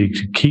opportunity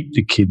to keep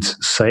the kids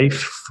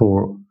safe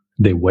for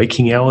their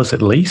waking hours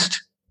at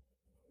least.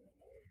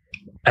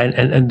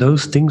 And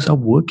those things are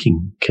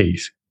working,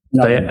 Keith.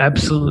 No, they are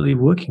absolutely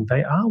working.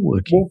 They are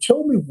working. Well,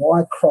 tell me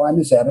why crime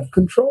is out of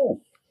control.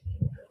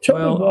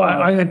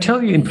 I can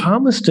tell you in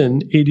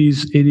Palmerston, it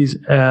is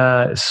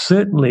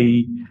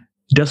certainly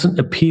doesn't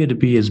appear to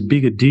be as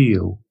big a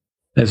deal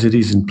as it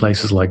is in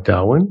places like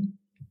Darwin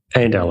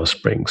and Alice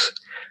Springs.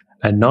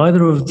 And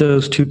neither of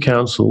those two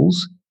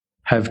councils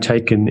have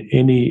taken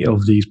any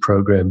of these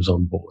programs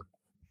on board.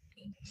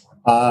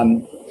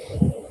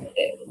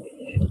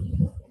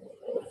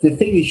 The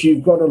thing is,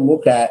 you've got to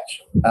look at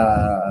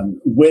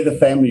where the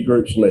family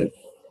groups live,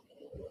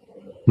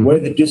 where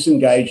the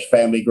disengaged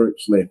family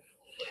groups live.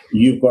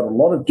 You've got a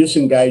lot of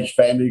disengaged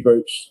family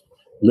groups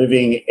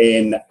living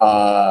in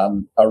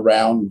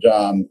around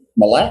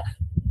Malak,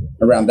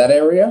 around that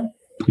area.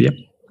 Yep.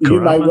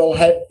 You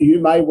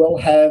may well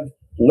have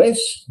less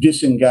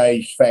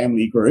disengaged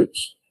family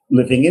groups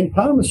living in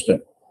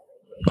Palmerston.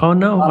 Oh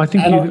no, I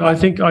don't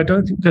think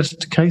that's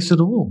the case at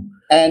all.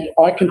 And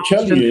I can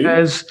tell you,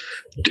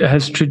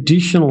 has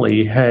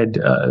traditionally had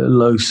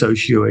low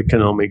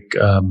socioeconomic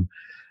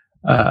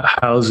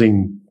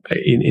housing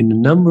in a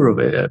number of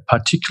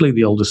particularly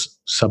the oldest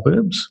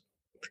suburbs,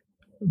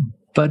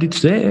 but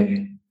it's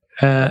there,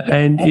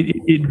 and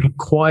it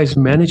requires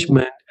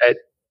management at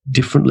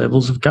different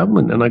levels of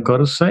government. And I got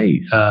to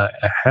say, a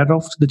hat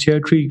off to the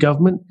Territory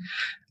Government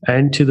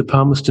and to the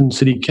Palmerston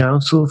City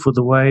Council for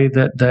the way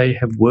that they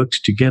have worked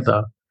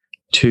together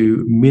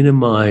to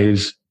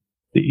minimise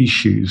the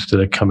issues that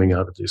are coming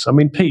out of this. I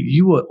mean, Pete,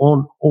 you were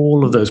on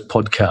all of those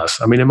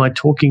podcasts. I mean, am I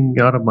talking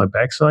out of my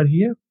backside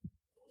here?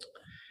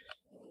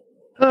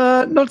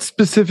 Not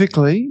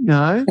specifically,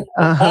 no.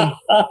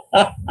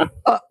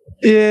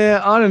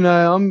 Yeah, I don't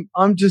know.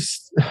 I'm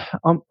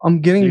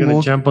getting You're more.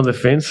 Going to jump on the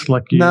fence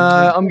like you?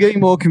 No, I'm getting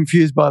more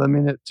confused by the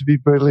minute, to be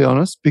brutally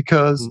honest,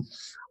 because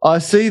I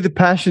see the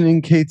passion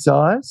in Keith's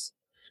eyes,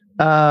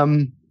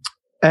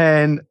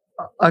 and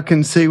I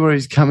can see where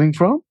he's coming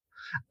from.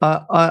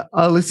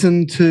 I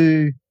listen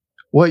to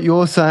what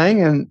you're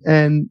saying,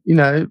 and you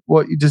know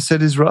what you just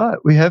said is right.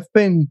 We have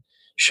been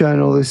shown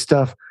all this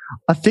stuff.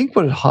 I think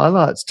what it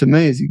highlights to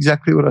me is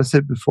exactly what I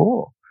said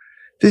before.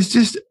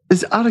 There's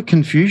utter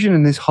confusion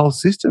in this whole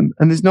system,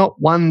 and there's not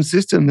one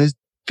system. There's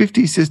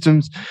 50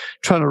 systems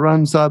trying to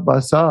run side by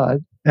side.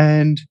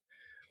 And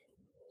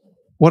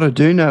what I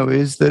do know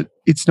is that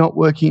it's not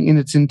working in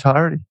its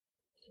entirety.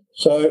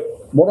 So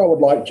what I would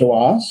like to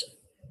ask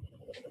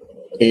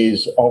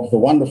is of the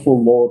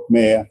wonderful Lord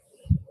Mayor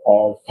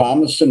of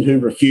Palmerston, who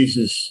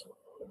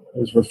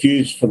has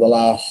refused for the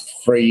last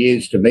 3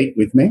 years to meet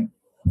with me.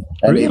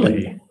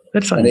 Really?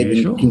 That's unusual. And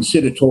even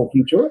consider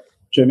talking to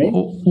me.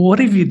 What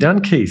have you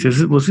done, Keith? Is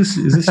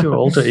this your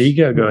alter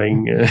ego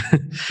going?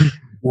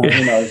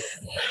 No.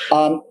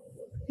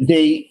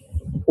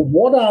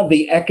 What are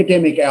the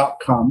academic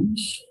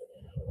outcomes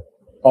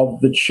of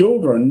the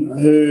children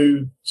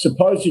who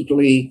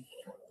supposedly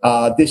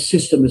this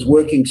system is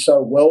working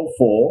so well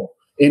for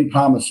in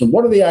Palmerston?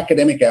 What are the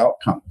academic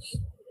outcomes?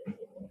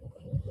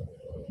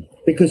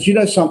 Because you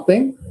know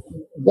something,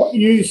 what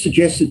you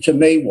suggested to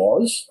me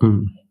was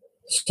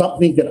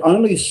something that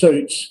only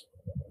suits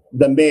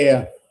the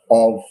Mayor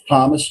of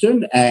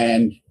Palmerston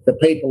and the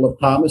people of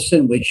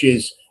Palmerston, which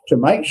is to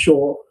make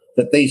sure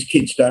that these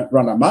kids don't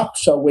run amok,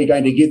 so we're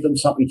going to give them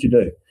something to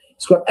do.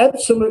 It's got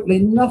absolutely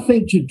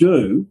nothing to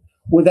do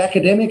with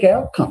academic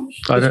outcomes.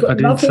 I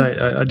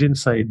didn't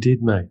say it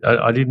did, mate.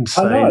 I didn't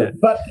say that.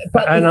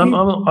 But and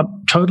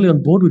I'm totally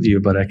on board with you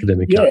about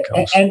academic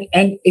outcomes.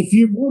 And if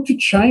you want to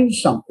change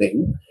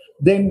something,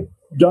 then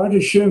don't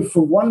assume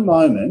for one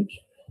moment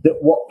that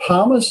what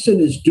Palmerston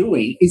is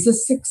doing is a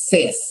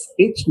success.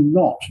 It's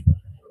not.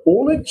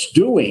 All it's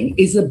doing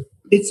is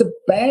it's a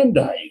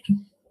Band-Aid.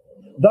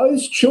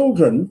 Those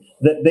children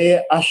that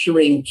they're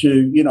ushering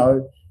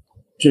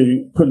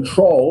to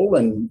control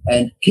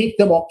and keep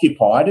them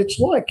occupied, it's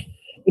like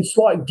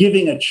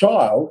giving a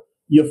child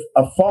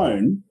a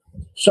phone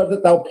so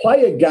that they'll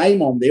play a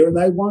game on there and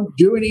they won't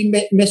do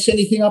mess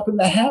anything up in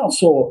the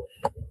house, or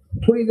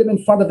putting them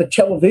in front of a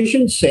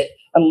television set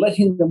and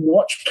letting them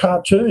watch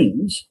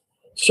cartoons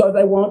so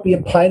they won't be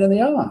a pain in the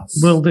arse.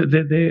 Well, they're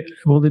doing a bit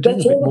more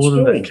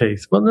than that,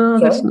 Keith. Well, no,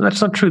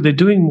 that's not true. They're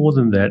doing more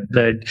than that.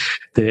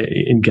 They're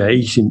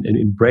engaged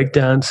in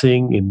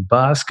breakdancing, in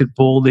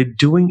basketball. They're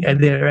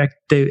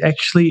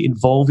actually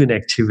involved in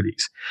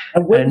activities.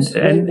 And where does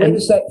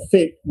that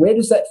fit? Where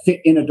does that fit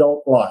in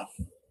adult life?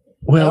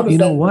 Well, you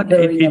know what?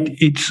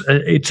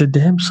 It's a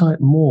damn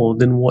sight more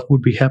than what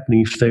would be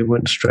happening if they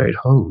went straight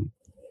home.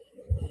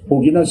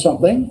 Well, you know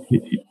something?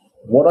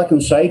 What I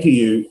can say to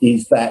you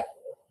is that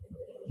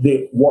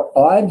what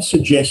I'm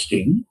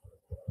suggesting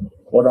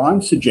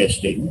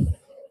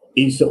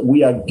is that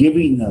we are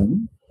giving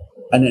them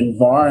an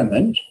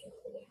environment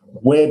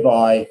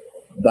whereby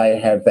they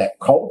have that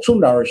cultural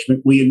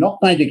nourishment. We are not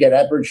going to get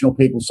Aboriginal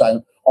people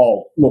saying,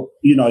 oh, look,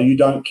 you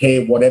don't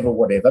care, whatever,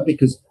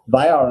 because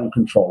they are in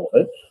control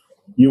of it.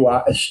 You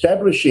are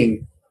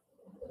establishing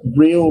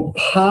real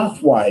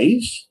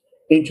pathways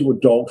into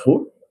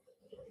adulthood.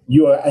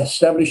 You are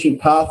establishing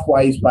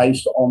pathways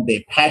based on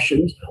their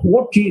passions.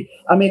 Do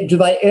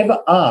they ever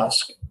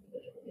ask,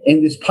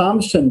 in this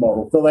Palmerston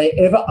model, do they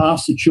ever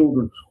ask the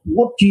children,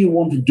 what do you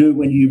want to do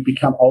when you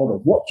become older?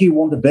 What do you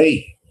want to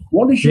be?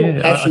 What is your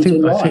passion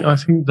in life? I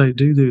think they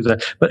do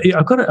that. But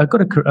I've got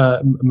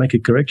to make a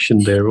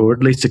correction there, or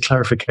at least a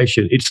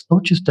clarification. It's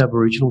not just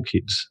Aboriginal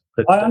kids.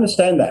 I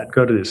understand that.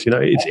 Go to this.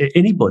 It's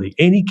anybody,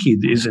 any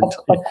kid is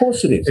of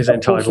course it is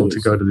entitled to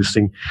go to this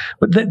thing.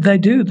 But they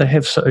do. They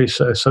have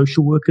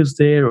social workers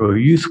there or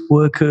youth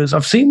workers.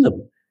 I've seen them,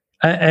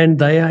 and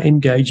they are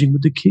engaging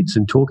with the kids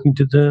and talking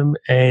to them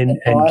and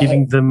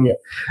giving them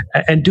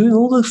and doing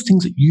all those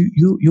things that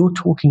you're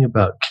talking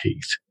about,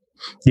 Keith.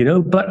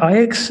 But I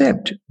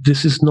accept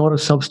this is not a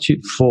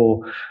substitute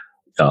for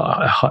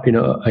a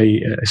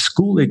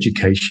school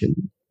education.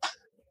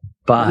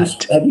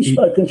 But have you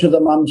spoken to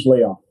the mums,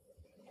 Leon?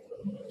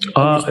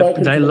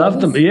 They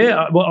love them.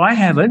 Yeah. Well, I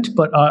haven't,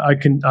 but I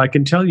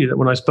can tell you that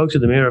when I spoke to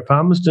the Mayor of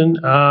Palmerston,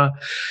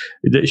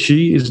 that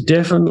she is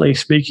definitely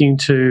speaking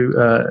to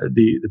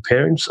the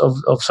parents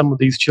of some of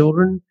these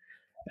children,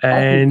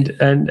 and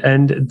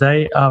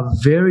they are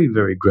very,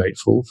 very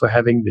grateful for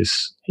having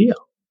this here.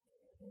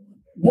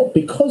 Well,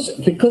 because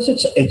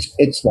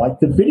it's like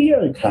the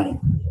video game.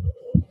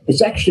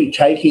 It's actually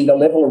taking the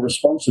level of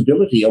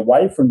responsibility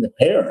away from the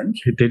parent.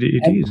 It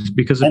is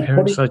because the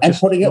parents are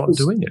just not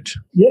doing it.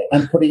 Yeah,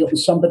 and putting it with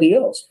somebody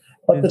else.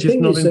 But the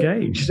thing is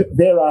that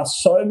there are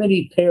so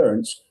many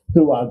parents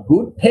who are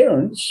good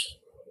parents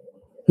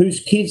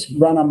whose kids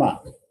run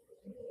amok.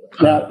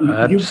 Now,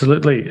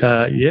 absolutely,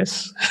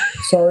 yes.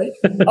 Sorry.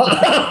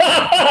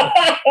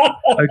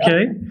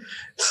 Okay,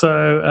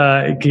 so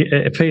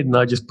Pete and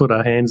I just put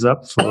our hands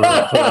up for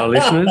our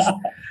listeners,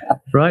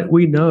 right?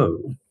 We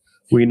know.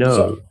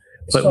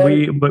 But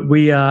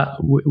we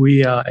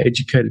are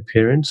educated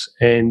parents,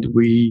 and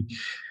we've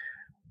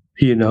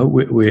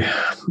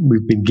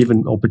been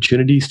given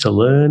opportunities to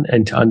learn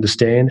and to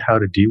understand how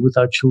to deal with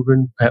our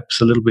children,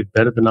 perhaps a little bit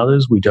better than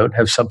others. We don't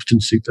have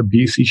substance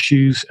abuse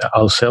issues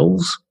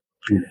ourselves,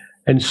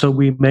 and so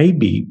we may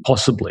be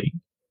possibly,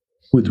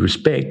 with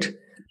respect,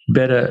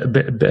 better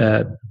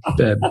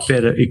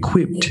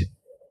equipped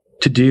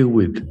to deal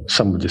with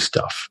some of this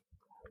stuff.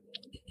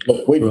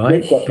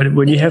 Right, but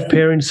when you have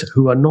parents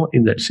who are not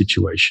in that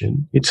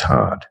situation, it's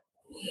hard.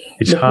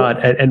 It's hard,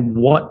 and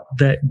what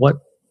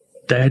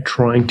they're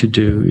trying to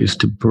do is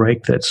to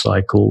break that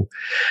cycle,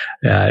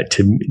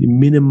 to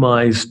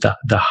minimize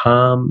the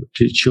harm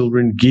to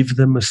children, give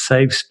them a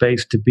safe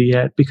space to be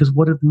at. Because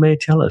what did the Mayor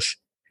tell us?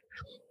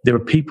 There are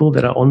people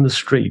that are on the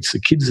streets,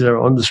 the kids that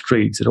are on the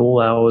streets at all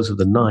hours of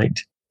the night,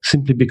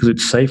 simply because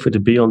it's safer to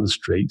be on the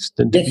streets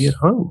than to be at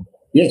home.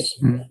 Yes.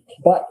 Mm.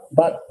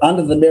 But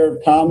under the Mayor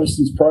of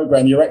Palmerston's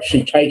program, you're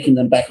actually taking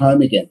them back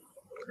home again.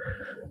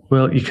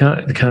 Well, you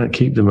can't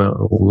keep them out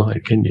all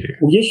night, can you?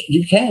 Well, yes,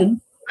 you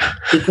can,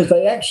 because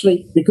they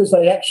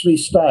actually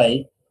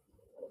stay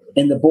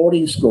in the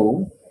boarding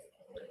school,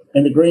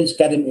 in the Green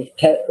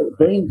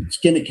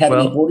Skin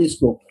Academy boarding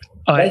school.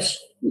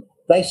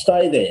 They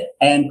stay there,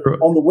 and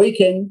on the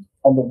weekend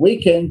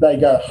they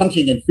go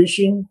hunting and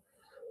fishing.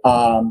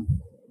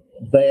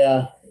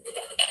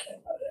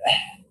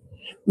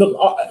 Look,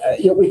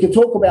 we could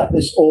talk about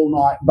this all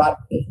night, but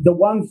the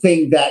one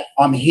thing that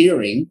I'm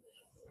hearing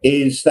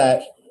is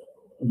that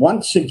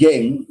once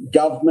again,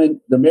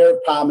 government, the Mayor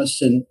of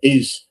Palmerston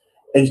is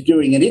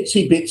doing an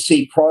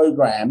itsy-bitsy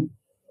program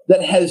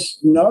that has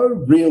no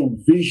real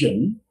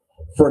vision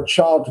for a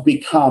child to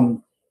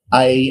become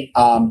an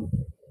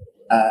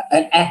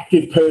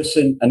active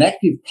person, an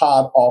active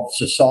part of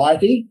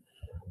society,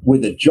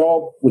 with a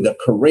job, with a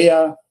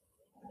career,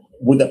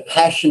 with a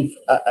passion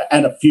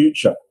and a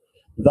future.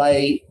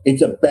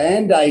 It's a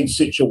Band-Aid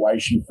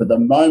situation for the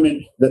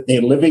moment that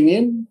they're living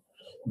in,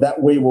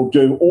 that we will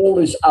do all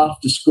this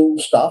after-school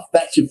stuff.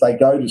 That's if they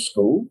go to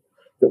school.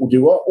 That we'll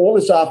do all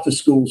this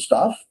after-school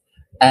stuff,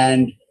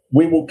 and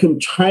we will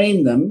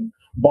contain them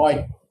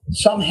by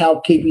somehow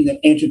keeping them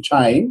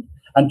entertained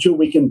until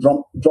we can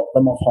drop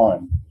them off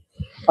home.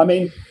 I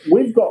mean,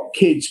 we've got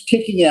kids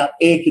kicking out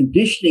air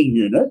conditioning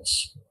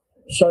units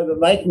so that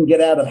they can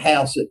get out of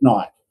house at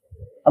night.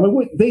 I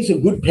mean, these are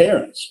good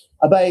parents.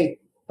 They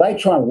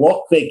try and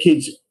lock their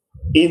kids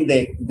in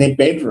their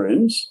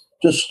bedrooms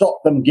to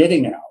stop them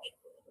getting out.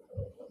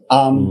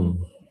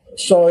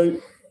 So,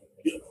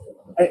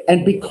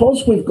 and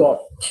because we've got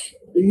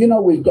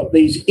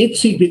these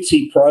itsy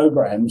bitsy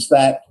programs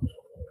that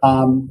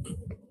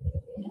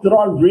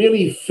I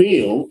really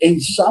feel in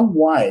some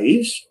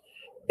ways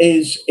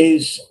is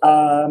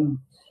and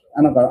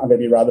I'm going to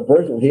be rather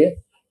brutal here.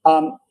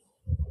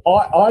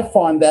 I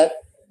find that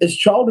is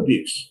child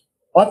abuse.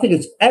 I think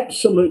it's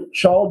absolute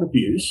child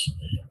abuse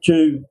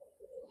to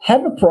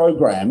have a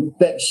program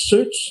that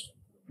suits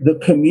the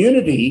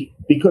community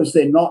because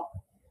they're not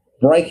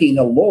breaking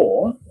the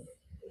law,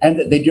 and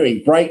that they're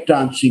doing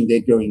breakdancing,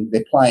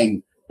 they're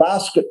playing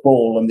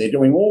basketball, and they're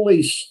doing all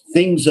these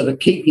things that are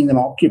keeping them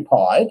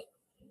occupied,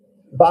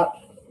 but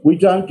we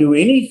don't do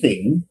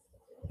anything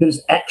that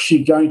is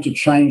actually going to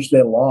change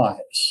their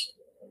lives.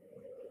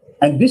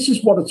 And this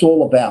is what it's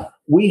all about.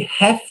 We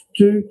have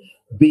to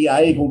be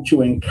able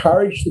to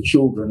encourage the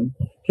children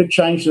to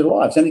change their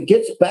lives. And it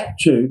gets back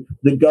to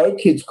the Go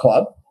Kids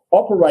Club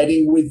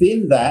operating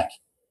within that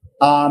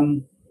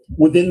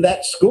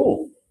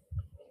school,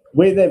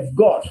 where they've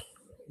got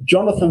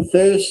Jonathan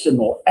Thurston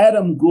or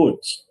Adam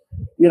Goods,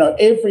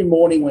 every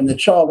morning when the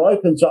child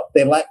opens up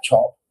their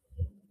laptop,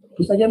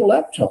 because they get a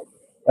laptop,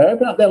 they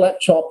open up their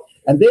laptop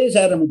and there's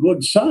Adam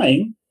Goods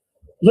saying,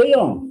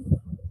 "Leon,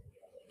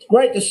 it's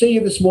great to see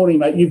you this morning,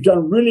 mate. You've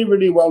done really,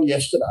 really well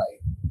yesterday."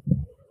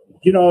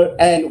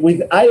 And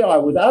with AI,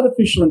 with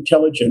artificial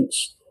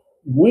intelligence,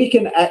 we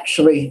can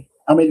actually,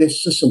 there's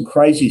just some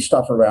crazy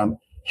stuff around.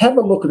 Have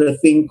a look at a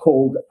thing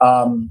called,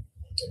 I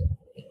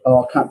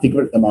can't think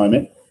of it at the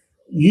moment.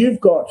 You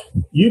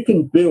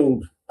can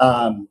build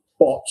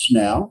bots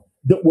now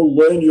that will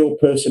learn your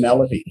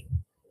personality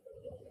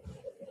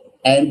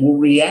and will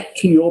react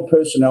to your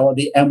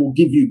personality and will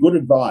give you good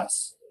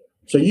advice.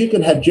 So you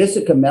can have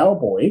Jessica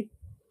Malboy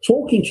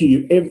talking to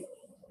you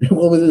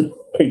with a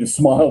Peter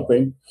Smile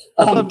thing.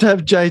 I'd love to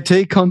have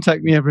JT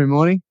contact me every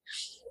morning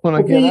when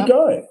I get up. There you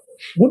go.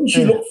 Wouldn't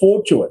you look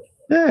forward to it?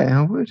 Yeah,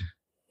 I would.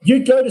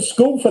 You'd go to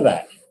school for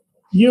that.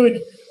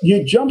 You'd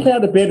jump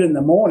out of bed in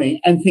the morning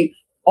and think,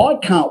 I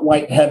can't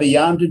wait to have a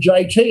yarn to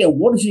JT, and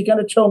what is he going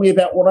to tell me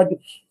about what I do?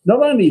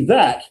 Not only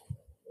that,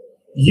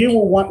 you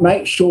will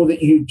make sure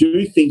that you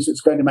do things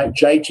that's going to make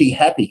JT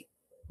happy.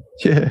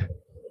 Yeah,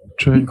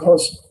 true.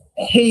 Because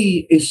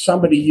he is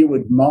somebody you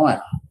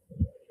admire,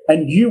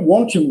 and you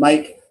want to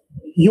make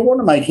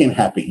him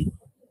happy.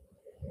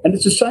 And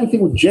it's the same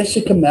thing with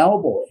Jessica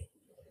Malboy.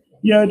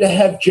 To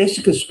have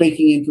Jessica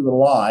speaking into the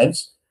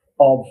lives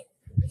of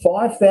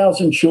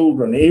 5,000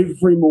 children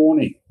every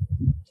morning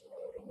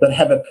that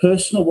have a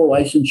personal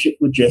relationship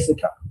with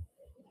Jessica,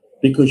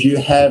 because you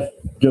have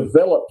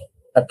developed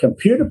a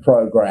computer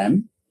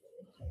program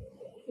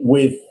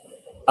with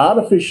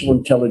artificial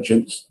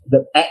intelligence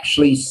that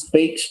actually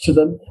speaks to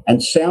them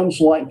and sounds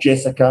like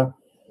Jessica,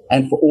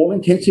 and for all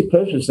intensive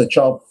purposes, the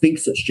child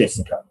thinks it's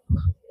Jessica.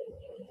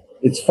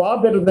 It's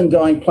far better than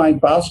playing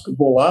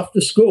basketball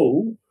after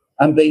school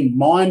and being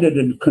minded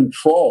and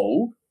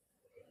controlled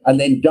and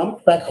then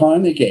dumped back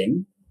home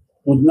again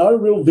with no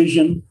real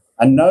vision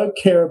and no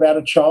care about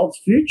a child's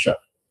future.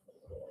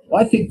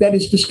 I think that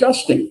is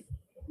disgusting.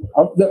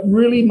 That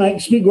really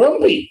makes me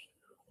grumpy,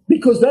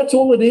 because that's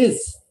all it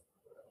is.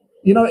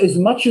 As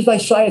much as they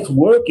say it's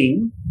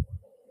working,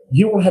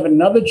 you will have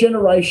another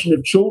generation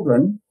of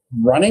children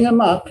running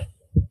amok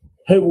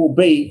who will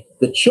be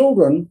the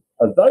children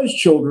of those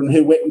children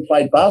who went and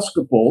played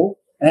basketball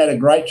and had a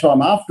great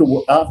time after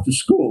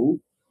school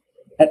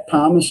at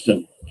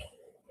Palmerston.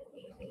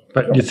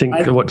 But you think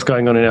that what's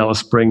going on in Alice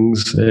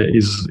Springs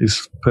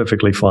is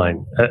perfectly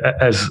fine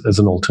as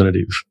an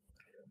alternative?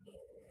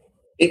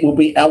 It will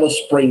be Alice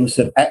Springs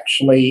that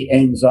actually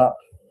ends up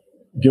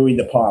doing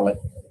the pilot.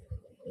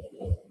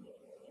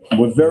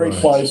 We're very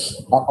close.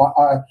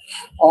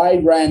 I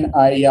ran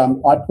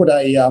I put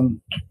a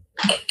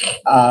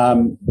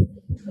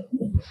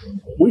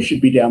we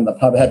should be down the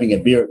pub having a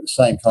beer at the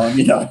same time,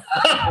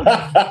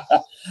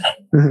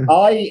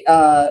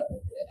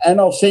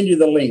 and I'll send you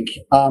the link.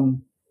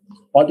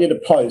 I did a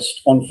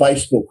post on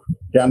Facebook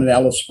down in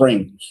Alice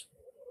Springs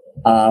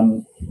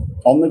on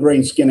the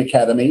Green Skin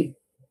Academy.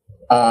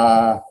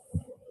 The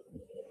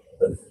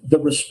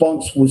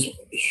response was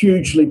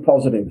hugely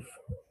positive.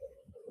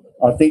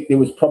 I think there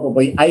was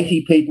probably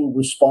 80 people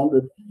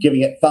responded,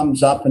 giving it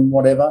thumbs up and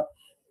whatever.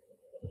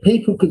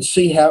 People could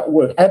see how it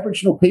worked.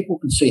 Aboriginal people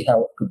could see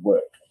how it could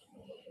work.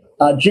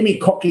 Jimmy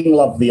Cocking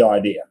loved the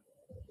idea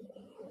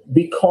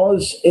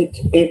because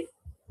it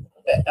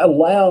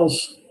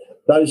allows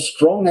those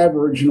strong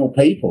Aboriginal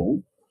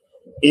people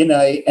in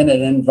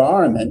an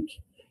environment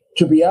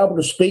to be able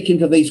to speak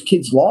into these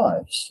kids'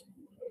 lives.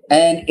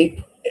 And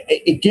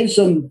it gives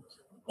them,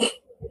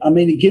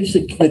 it gives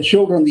the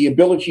children the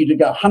ability to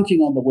go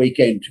hunting on the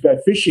weekend, to go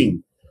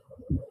fishing,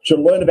 to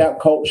learn about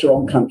culture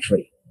on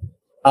country.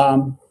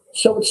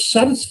 So it's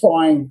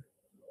satisfying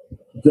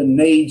the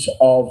needs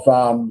of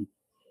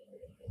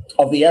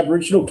the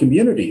Aboriginal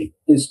community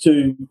as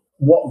to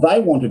what they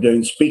want to do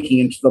in speaking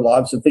into the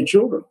lives of their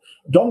children.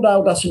 Don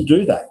Dale doesn't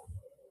do that.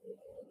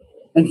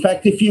 In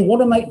fact, if you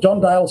want to make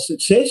Don Dale a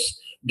success,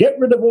 get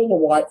rid of all the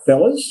white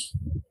fellas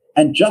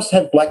and just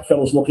have black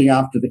fellas looking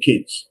after the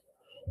kids.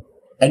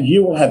 And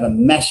you will have a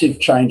massive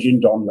change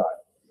in Don Dale.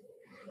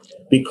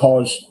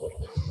 Because,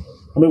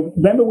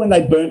 remember when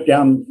they burnt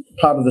down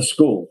part of the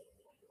school?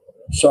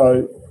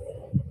 So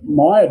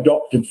my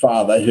adopted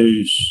father,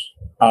 who's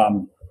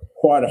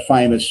quite a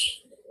famous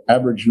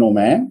Aboriginal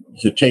man,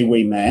 he's a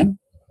Tiwi man,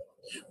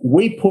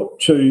 we put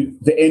to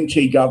the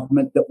NT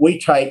government that we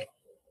take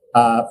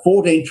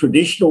 14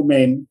 traditional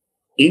men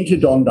into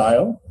Don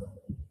Dale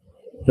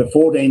for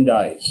 14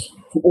 days,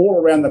 all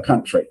around the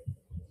country,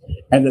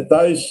 and that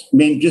those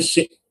men just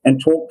sit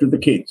and talk to the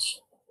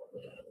kids.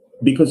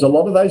 Because a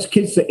lot of those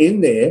kids that are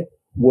in there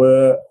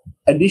were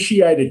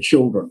initiated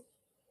children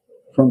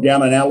from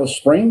down in Alice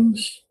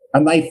Springs,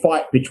 and they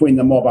fight between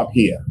the mob up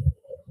here.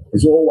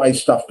 There's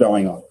always stuff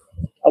going on.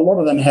 A lot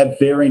of them have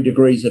varying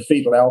degrees of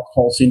fetal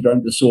alcohol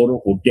syndrome disorder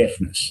or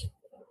deafness,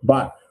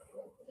 but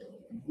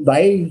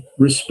they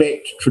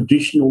respect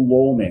traditional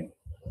lawmen.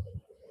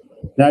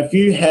 Now, if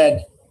you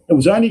had, it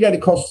was only going to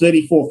cost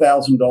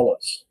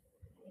 $34,000,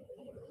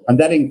 and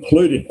that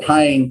included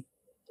paying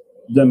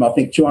them, I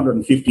think,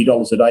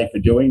 $250 a day for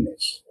doing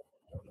this.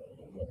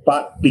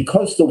 But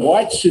because the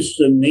white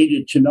system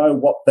needed to know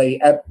what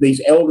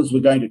these elders were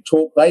going to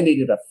talk, they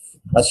needed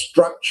a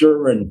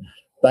structure, and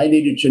they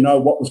needed to know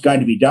what was going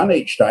to be done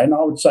each day. And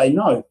I would say,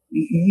 no,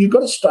 you've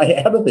got to stay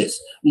out of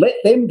this. Let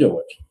them do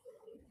it.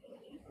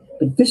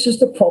 But this is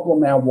the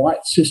problem our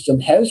white system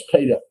has,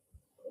 Peter,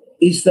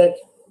 is that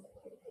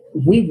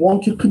we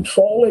want to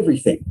control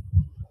everything.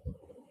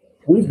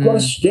 We've got to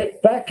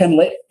step back and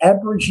let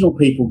Aboriginal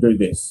people do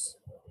this.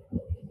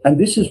 And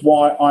this is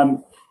why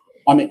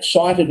I'm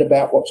excited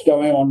about what's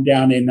going on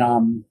down in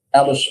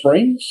Alice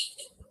Springs.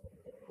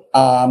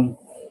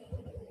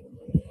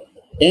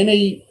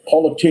 Any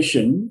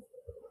politician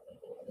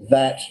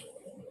that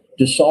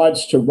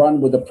decides to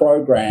run with a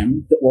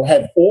program that will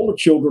have all the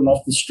children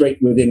off the street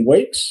within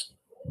weeks.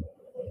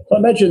 So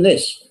imagine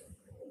this.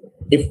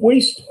 If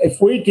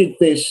we did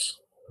this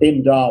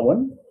in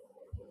Darwin,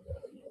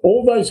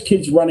 all those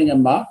kids running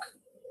amok,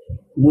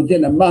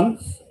 within a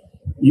month,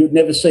 you'd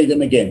never see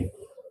them again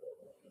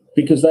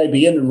because they'd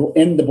be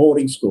in the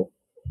boarding school.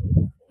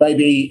 They'd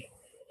be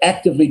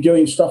actively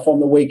doing stuff on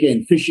the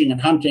weekend, fishing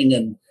and hunting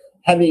and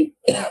having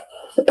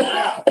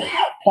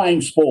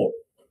playing sport.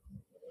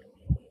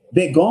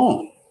 They're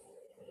gone,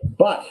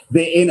 but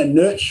they're in a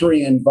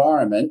nurturing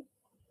environment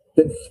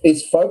that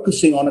is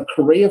focusing on a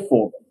career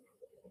for them.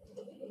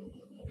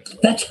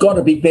 That's got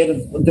to be better,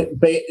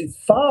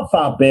 far,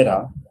 far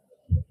better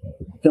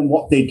than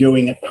what they're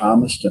doing at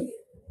Palmerston.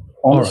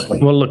 Honestly. All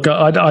right. Well, look,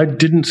 I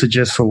didn't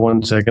suggest for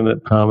 1 second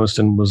that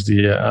Palmerston was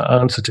the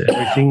answer to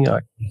everything.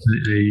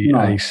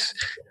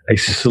 A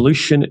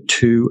solution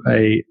to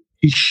a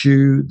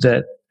issue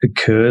that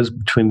occurs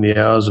between the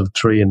hours of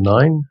 3 and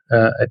 9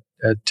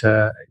 at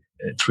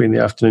 3 in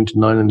the afternoon to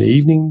 9 in the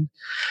evening.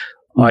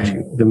 I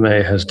think the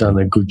Mayor has done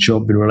a good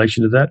job in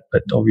relation to that,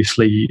 but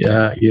obviously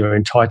you're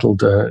entitled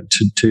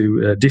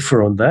to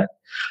differ on that.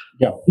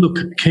 Yeah. Look,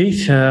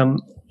 Keith,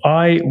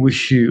 I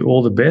wish you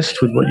all the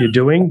best with what you're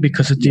doing,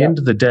 because at the end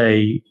of the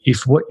day,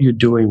 if what you're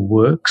doing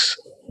works,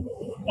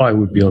 I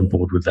would be on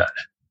board with that.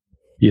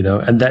 You know,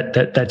 and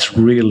that's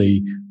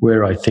really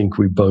where I think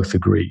we both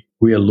agree.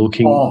 We are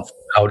looking for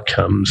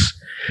outcomes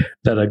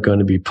that are going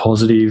to be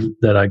positive,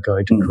 that are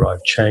going to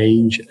drive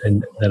change,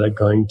 and that are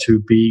going to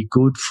be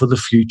good for the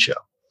future.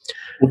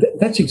 Well,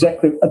 that's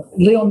exactly,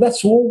 Leon,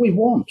 that's all we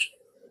want.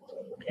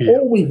 Yeah.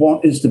 All we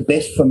want is the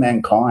best for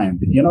mankind.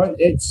 You know,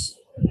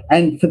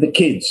 and for the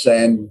kids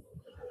and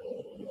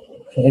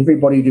for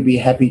everybody to be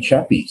happy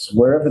chappies,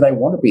 wherever they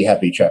want to be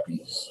happy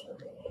chappies.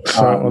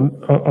 So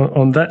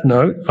on that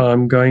note,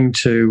 I'm going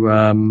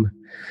to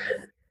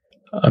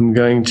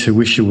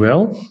wish you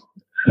well.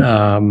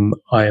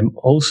 I am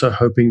also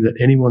hoping that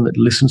anyone that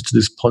listens to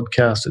this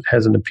podcast that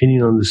has an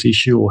opinion on this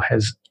issue or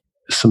has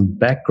some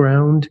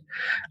background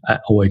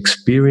or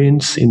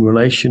experience in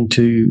relation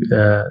to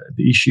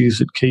the issues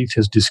that Keith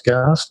has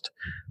discussed,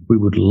 we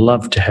would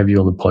love to have you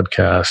on the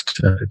podcast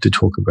to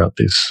talk about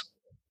this.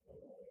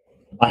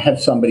 I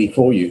have somebody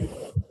for you.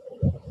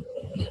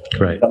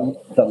 Great.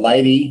 The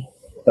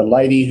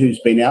lady who's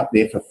been out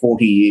there for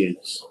 40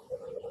 years.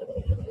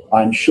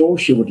 I'm sure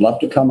she would love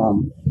to come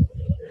on.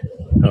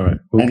 All right.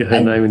 We'll get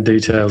her name and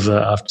details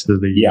after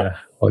the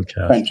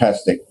podcast.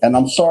 Fantastic. And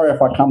I'm sorry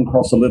if I come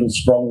across a little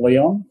strong,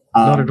 Leon.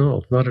 Not at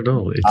all. Not at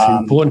all. It's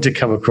important to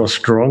come across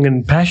strong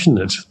and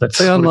passionate. That's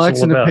Leon what likes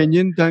it's all an about.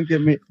 opinion. Don't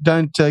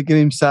get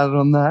him started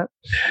on that.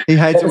 He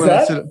hates it when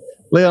I sit.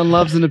 Leon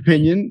loves an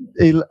opinion.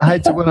 He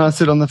hates it when I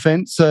sit on the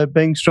fence. So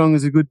being strong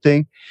is a good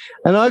thing.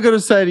 And I got to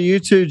say to you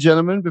two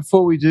gentlemen,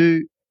 before we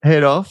do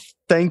head off,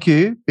 thank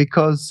you,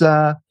 because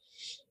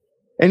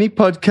Any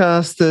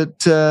podcast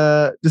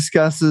that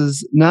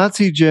discusses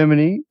Nazi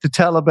Germany, the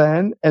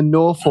Taliban, and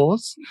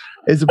Norforce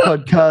is a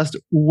podcast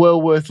well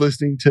worth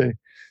listening to.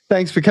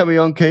 Thanks for coming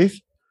on, Keith.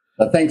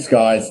 Thanks,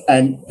 guys.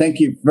 And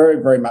thank you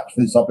very, very much for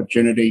this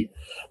opportunity.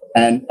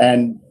 And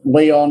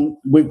Leon,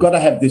 we've got to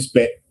have this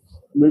bet.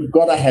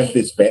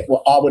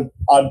 Well,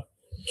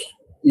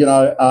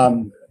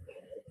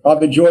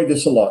 I've enjoyed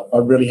this a lot. I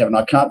really have. And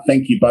I can't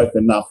thank you both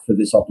enough for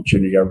this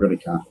opportunity. I really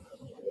can't.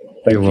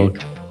 You're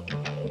welcome.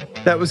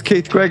 That was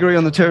Keith Gregory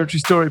on the Territory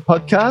Story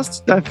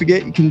podcast. Don't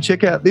forget, you can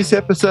check out this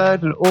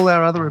episode and all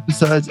our other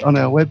episodes on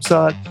our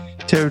website,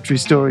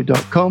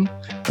 territorystory.com,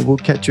 and we'll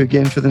catch you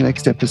again for the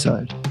next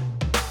episode.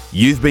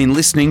 You've been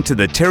listening to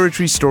the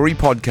Territory Story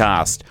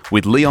podcast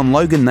with Leon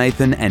Logan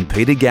Nathan and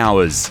Peter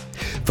Gowers.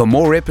 For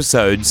more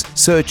episodes,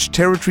 search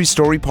Territory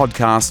Story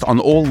podcast on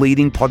all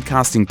leading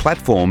podcasting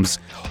platforms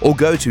or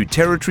go to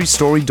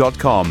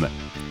territorystory.com.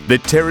 The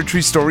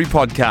Territory Story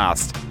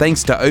podcast,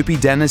 thanks to Opie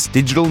Dennis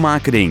Digital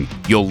Marketing,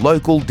 your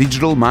local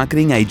digital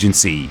marketing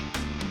agency.